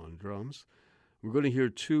Kay on drums. We're going to hear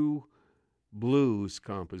two blues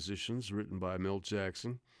compositions written by Milt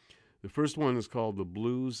Jackson. The first one is called The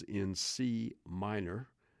Blues in C Minor,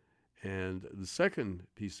 and the second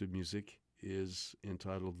piece of music is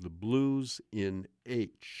entitled The Blues in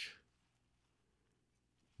H.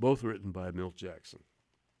 Both written by Milt Jackson.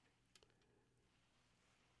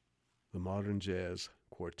 The Modern Jazz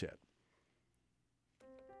Quartet.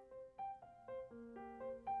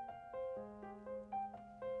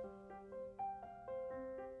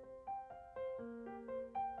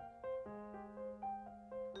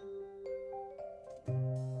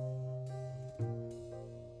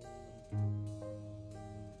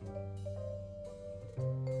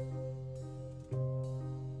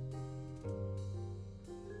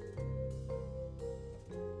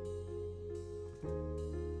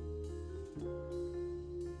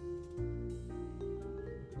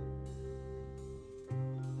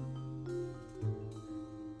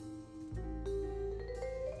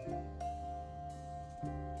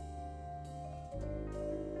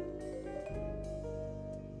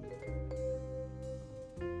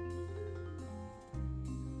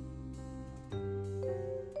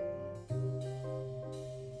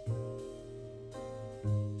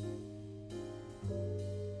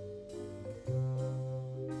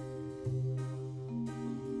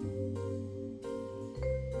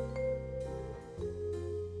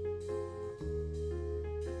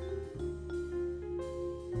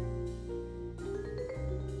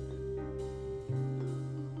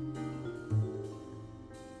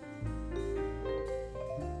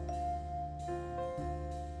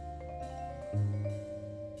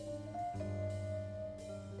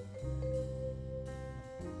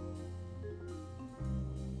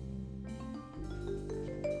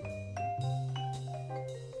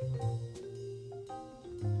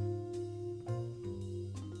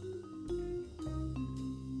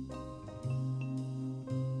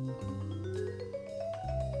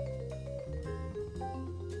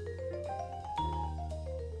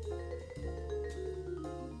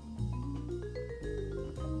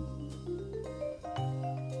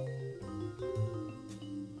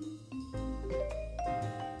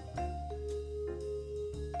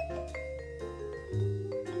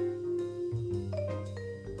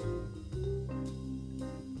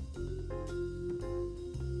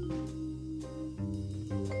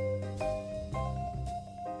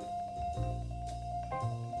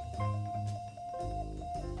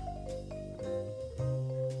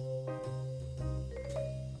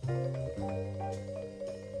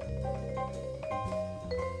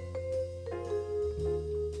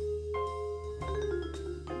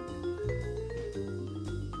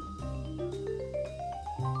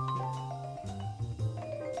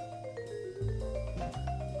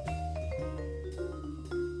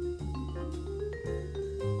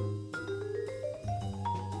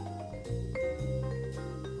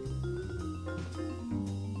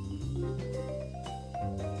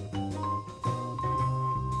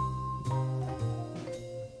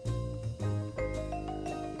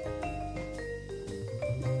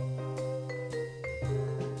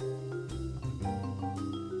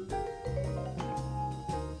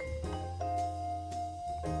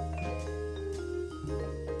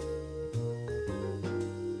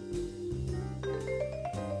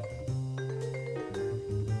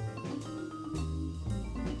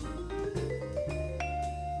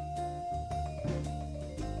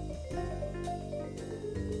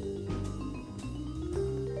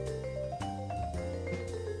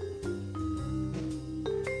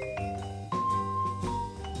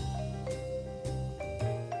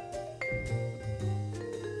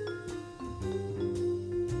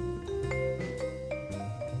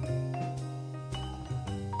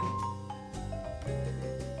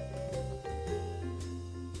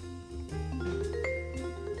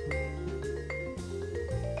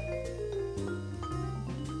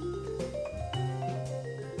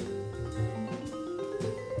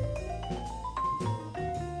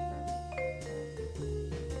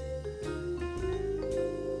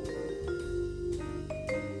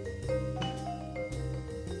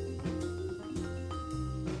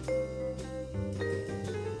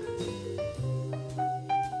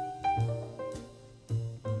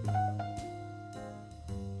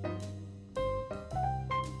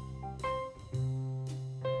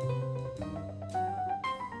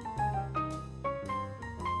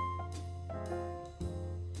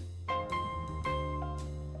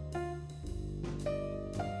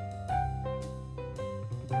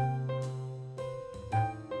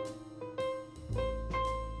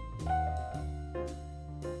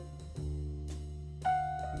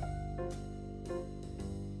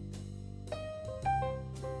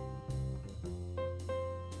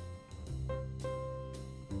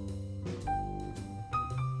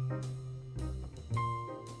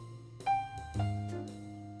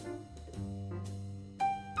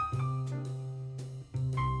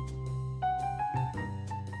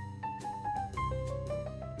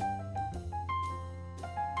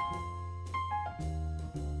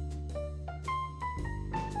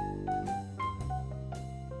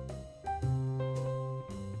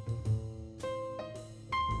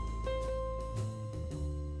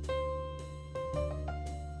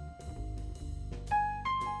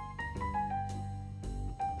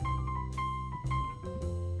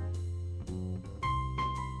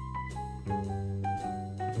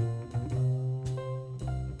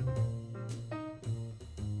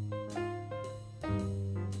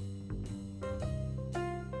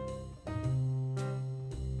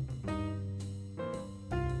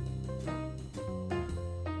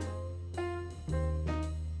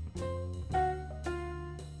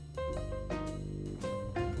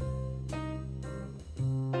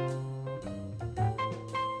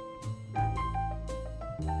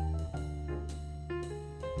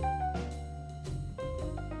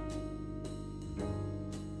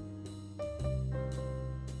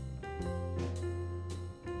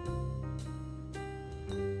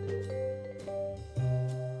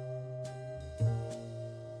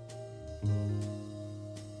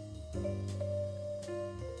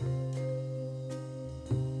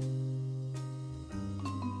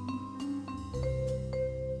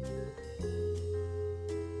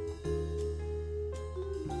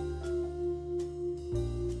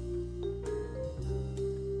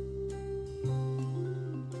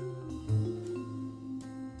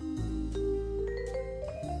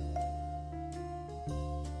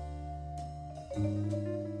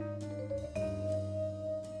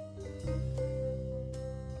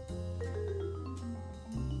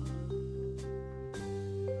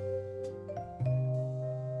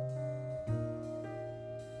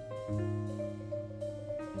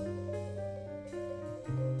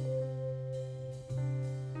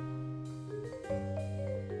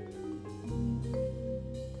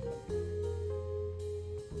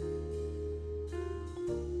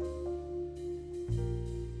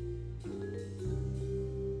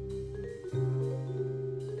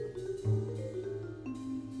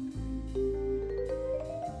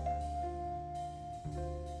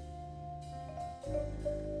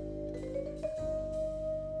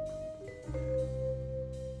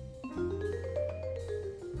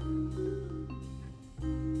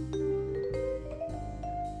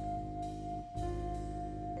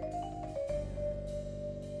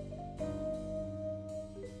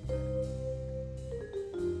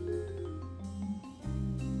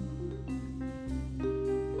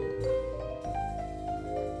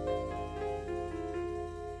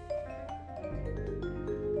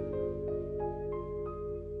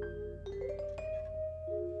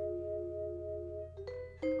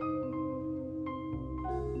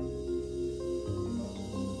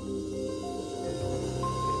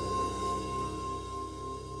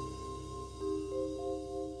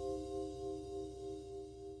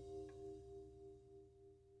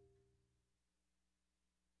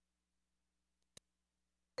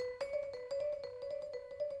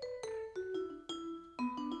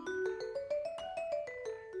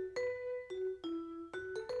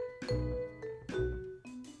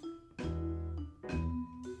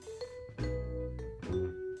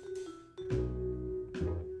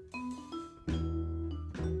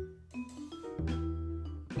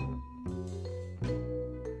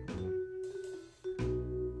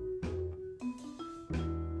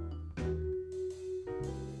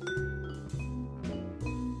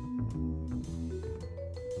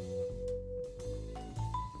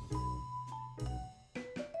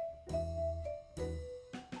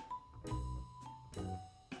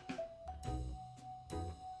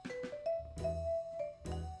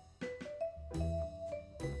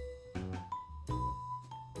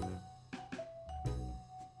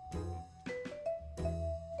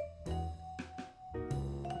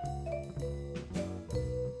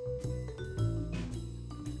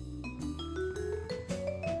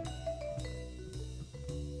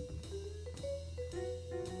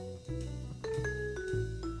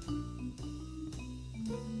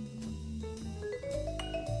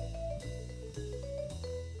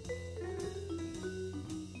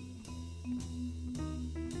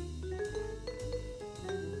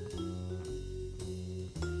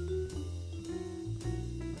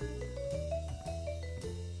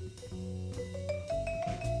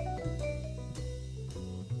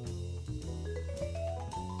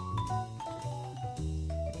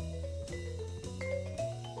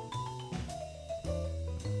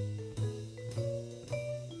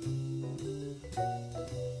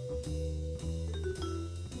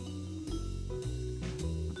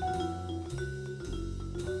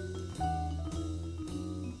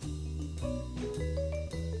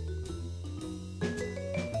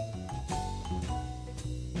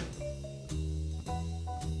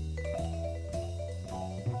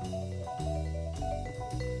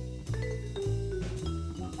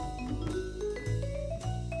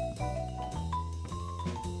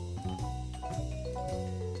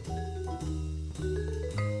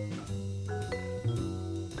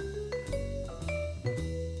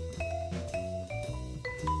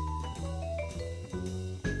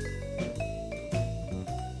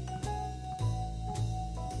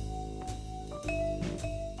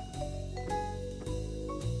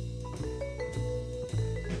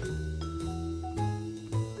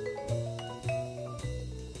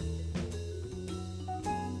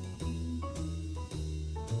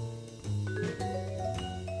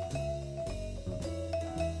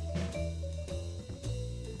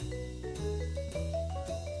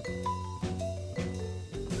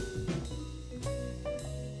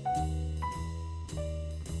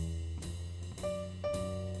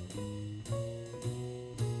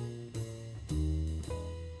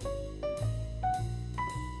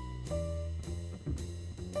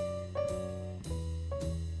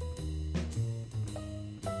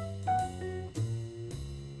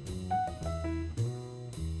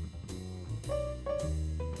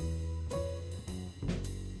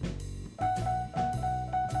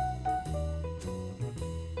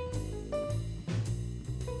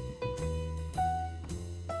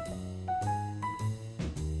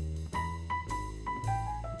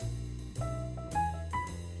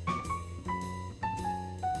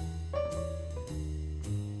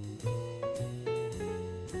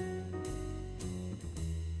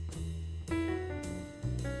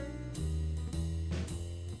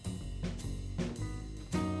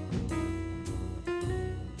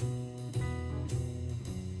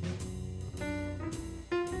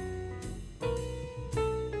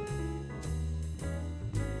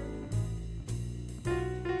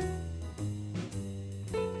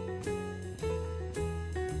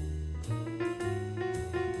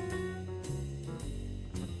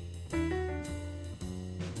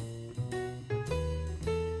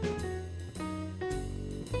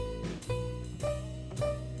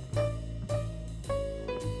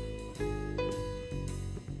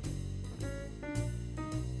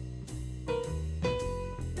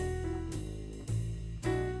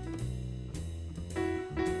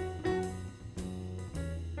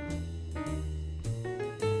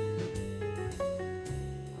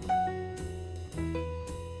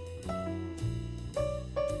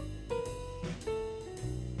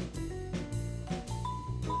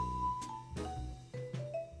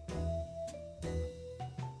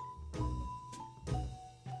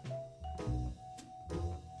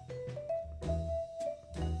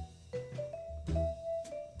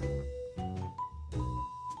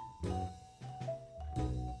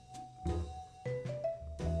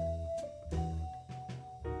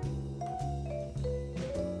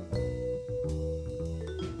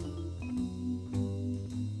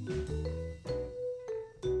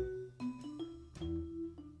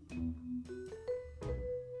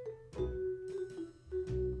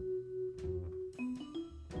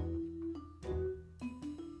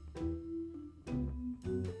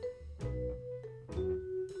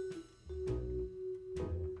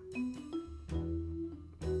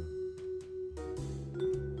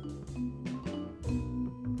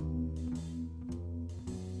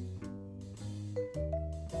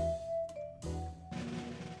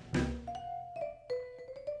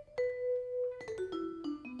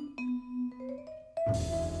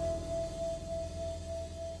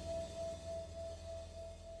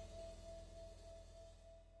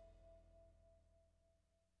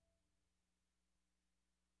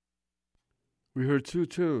 We heard two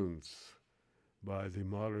tunes by the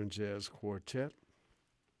Modern Jazz Quartet,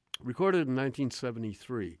 recorded in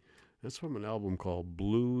 1973. That's from an album called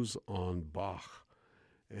Blues on Bach.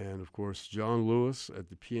 And, of course, John Lewis at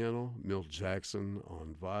the piano, Milt Jackson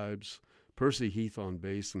on vibes, Percy Heath on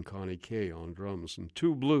bass, and Connie Kay on drums. And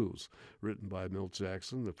two blues written by Milt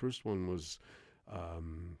Jackson. The first one was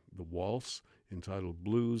the waltz entitled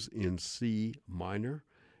Blues in C minor.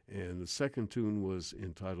 And the second tune was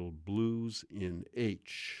entitled Blues in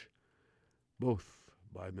H, both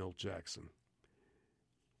by Milt Jackson.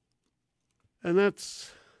 And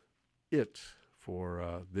that's it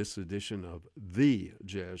for this edition of The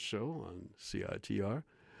Jazz Show on CITR.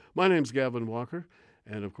 My name's Gavin Walker,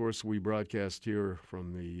 and of course we broadcast here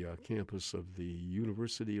from the campus of the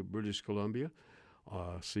University of British Columbia,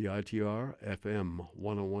 CITR FM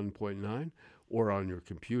 101.9, or on your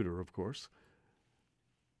computer, of course,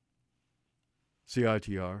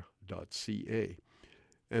 CITR.ca.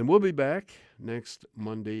 And we'll be back next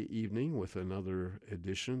Monday evening with another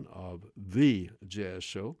edition of The Jazz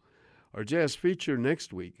Show. Our jazz feature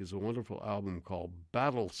next week is a wonderful album called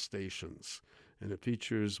Battle Stations, and it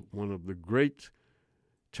features one of the great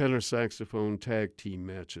tenor saxophone tag team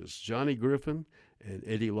matches, Johnny Griffin and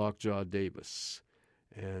Eddie Lockjaw Davis,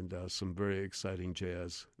 and some very exciting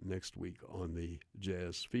jazz next week on the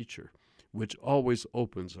jazz feature, which always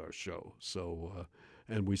opens our show. So,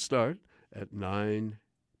 and we start at 9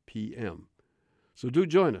 p.m. So do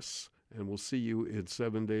join us, and we'll see you in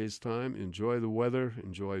 7 days' time. Enjoy the weather,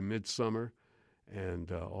 enjoy midsummer, and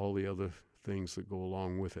all the other things that go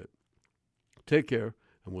along with it. Take care,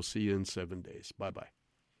 and we'll see you in 7 days. Bye-bye.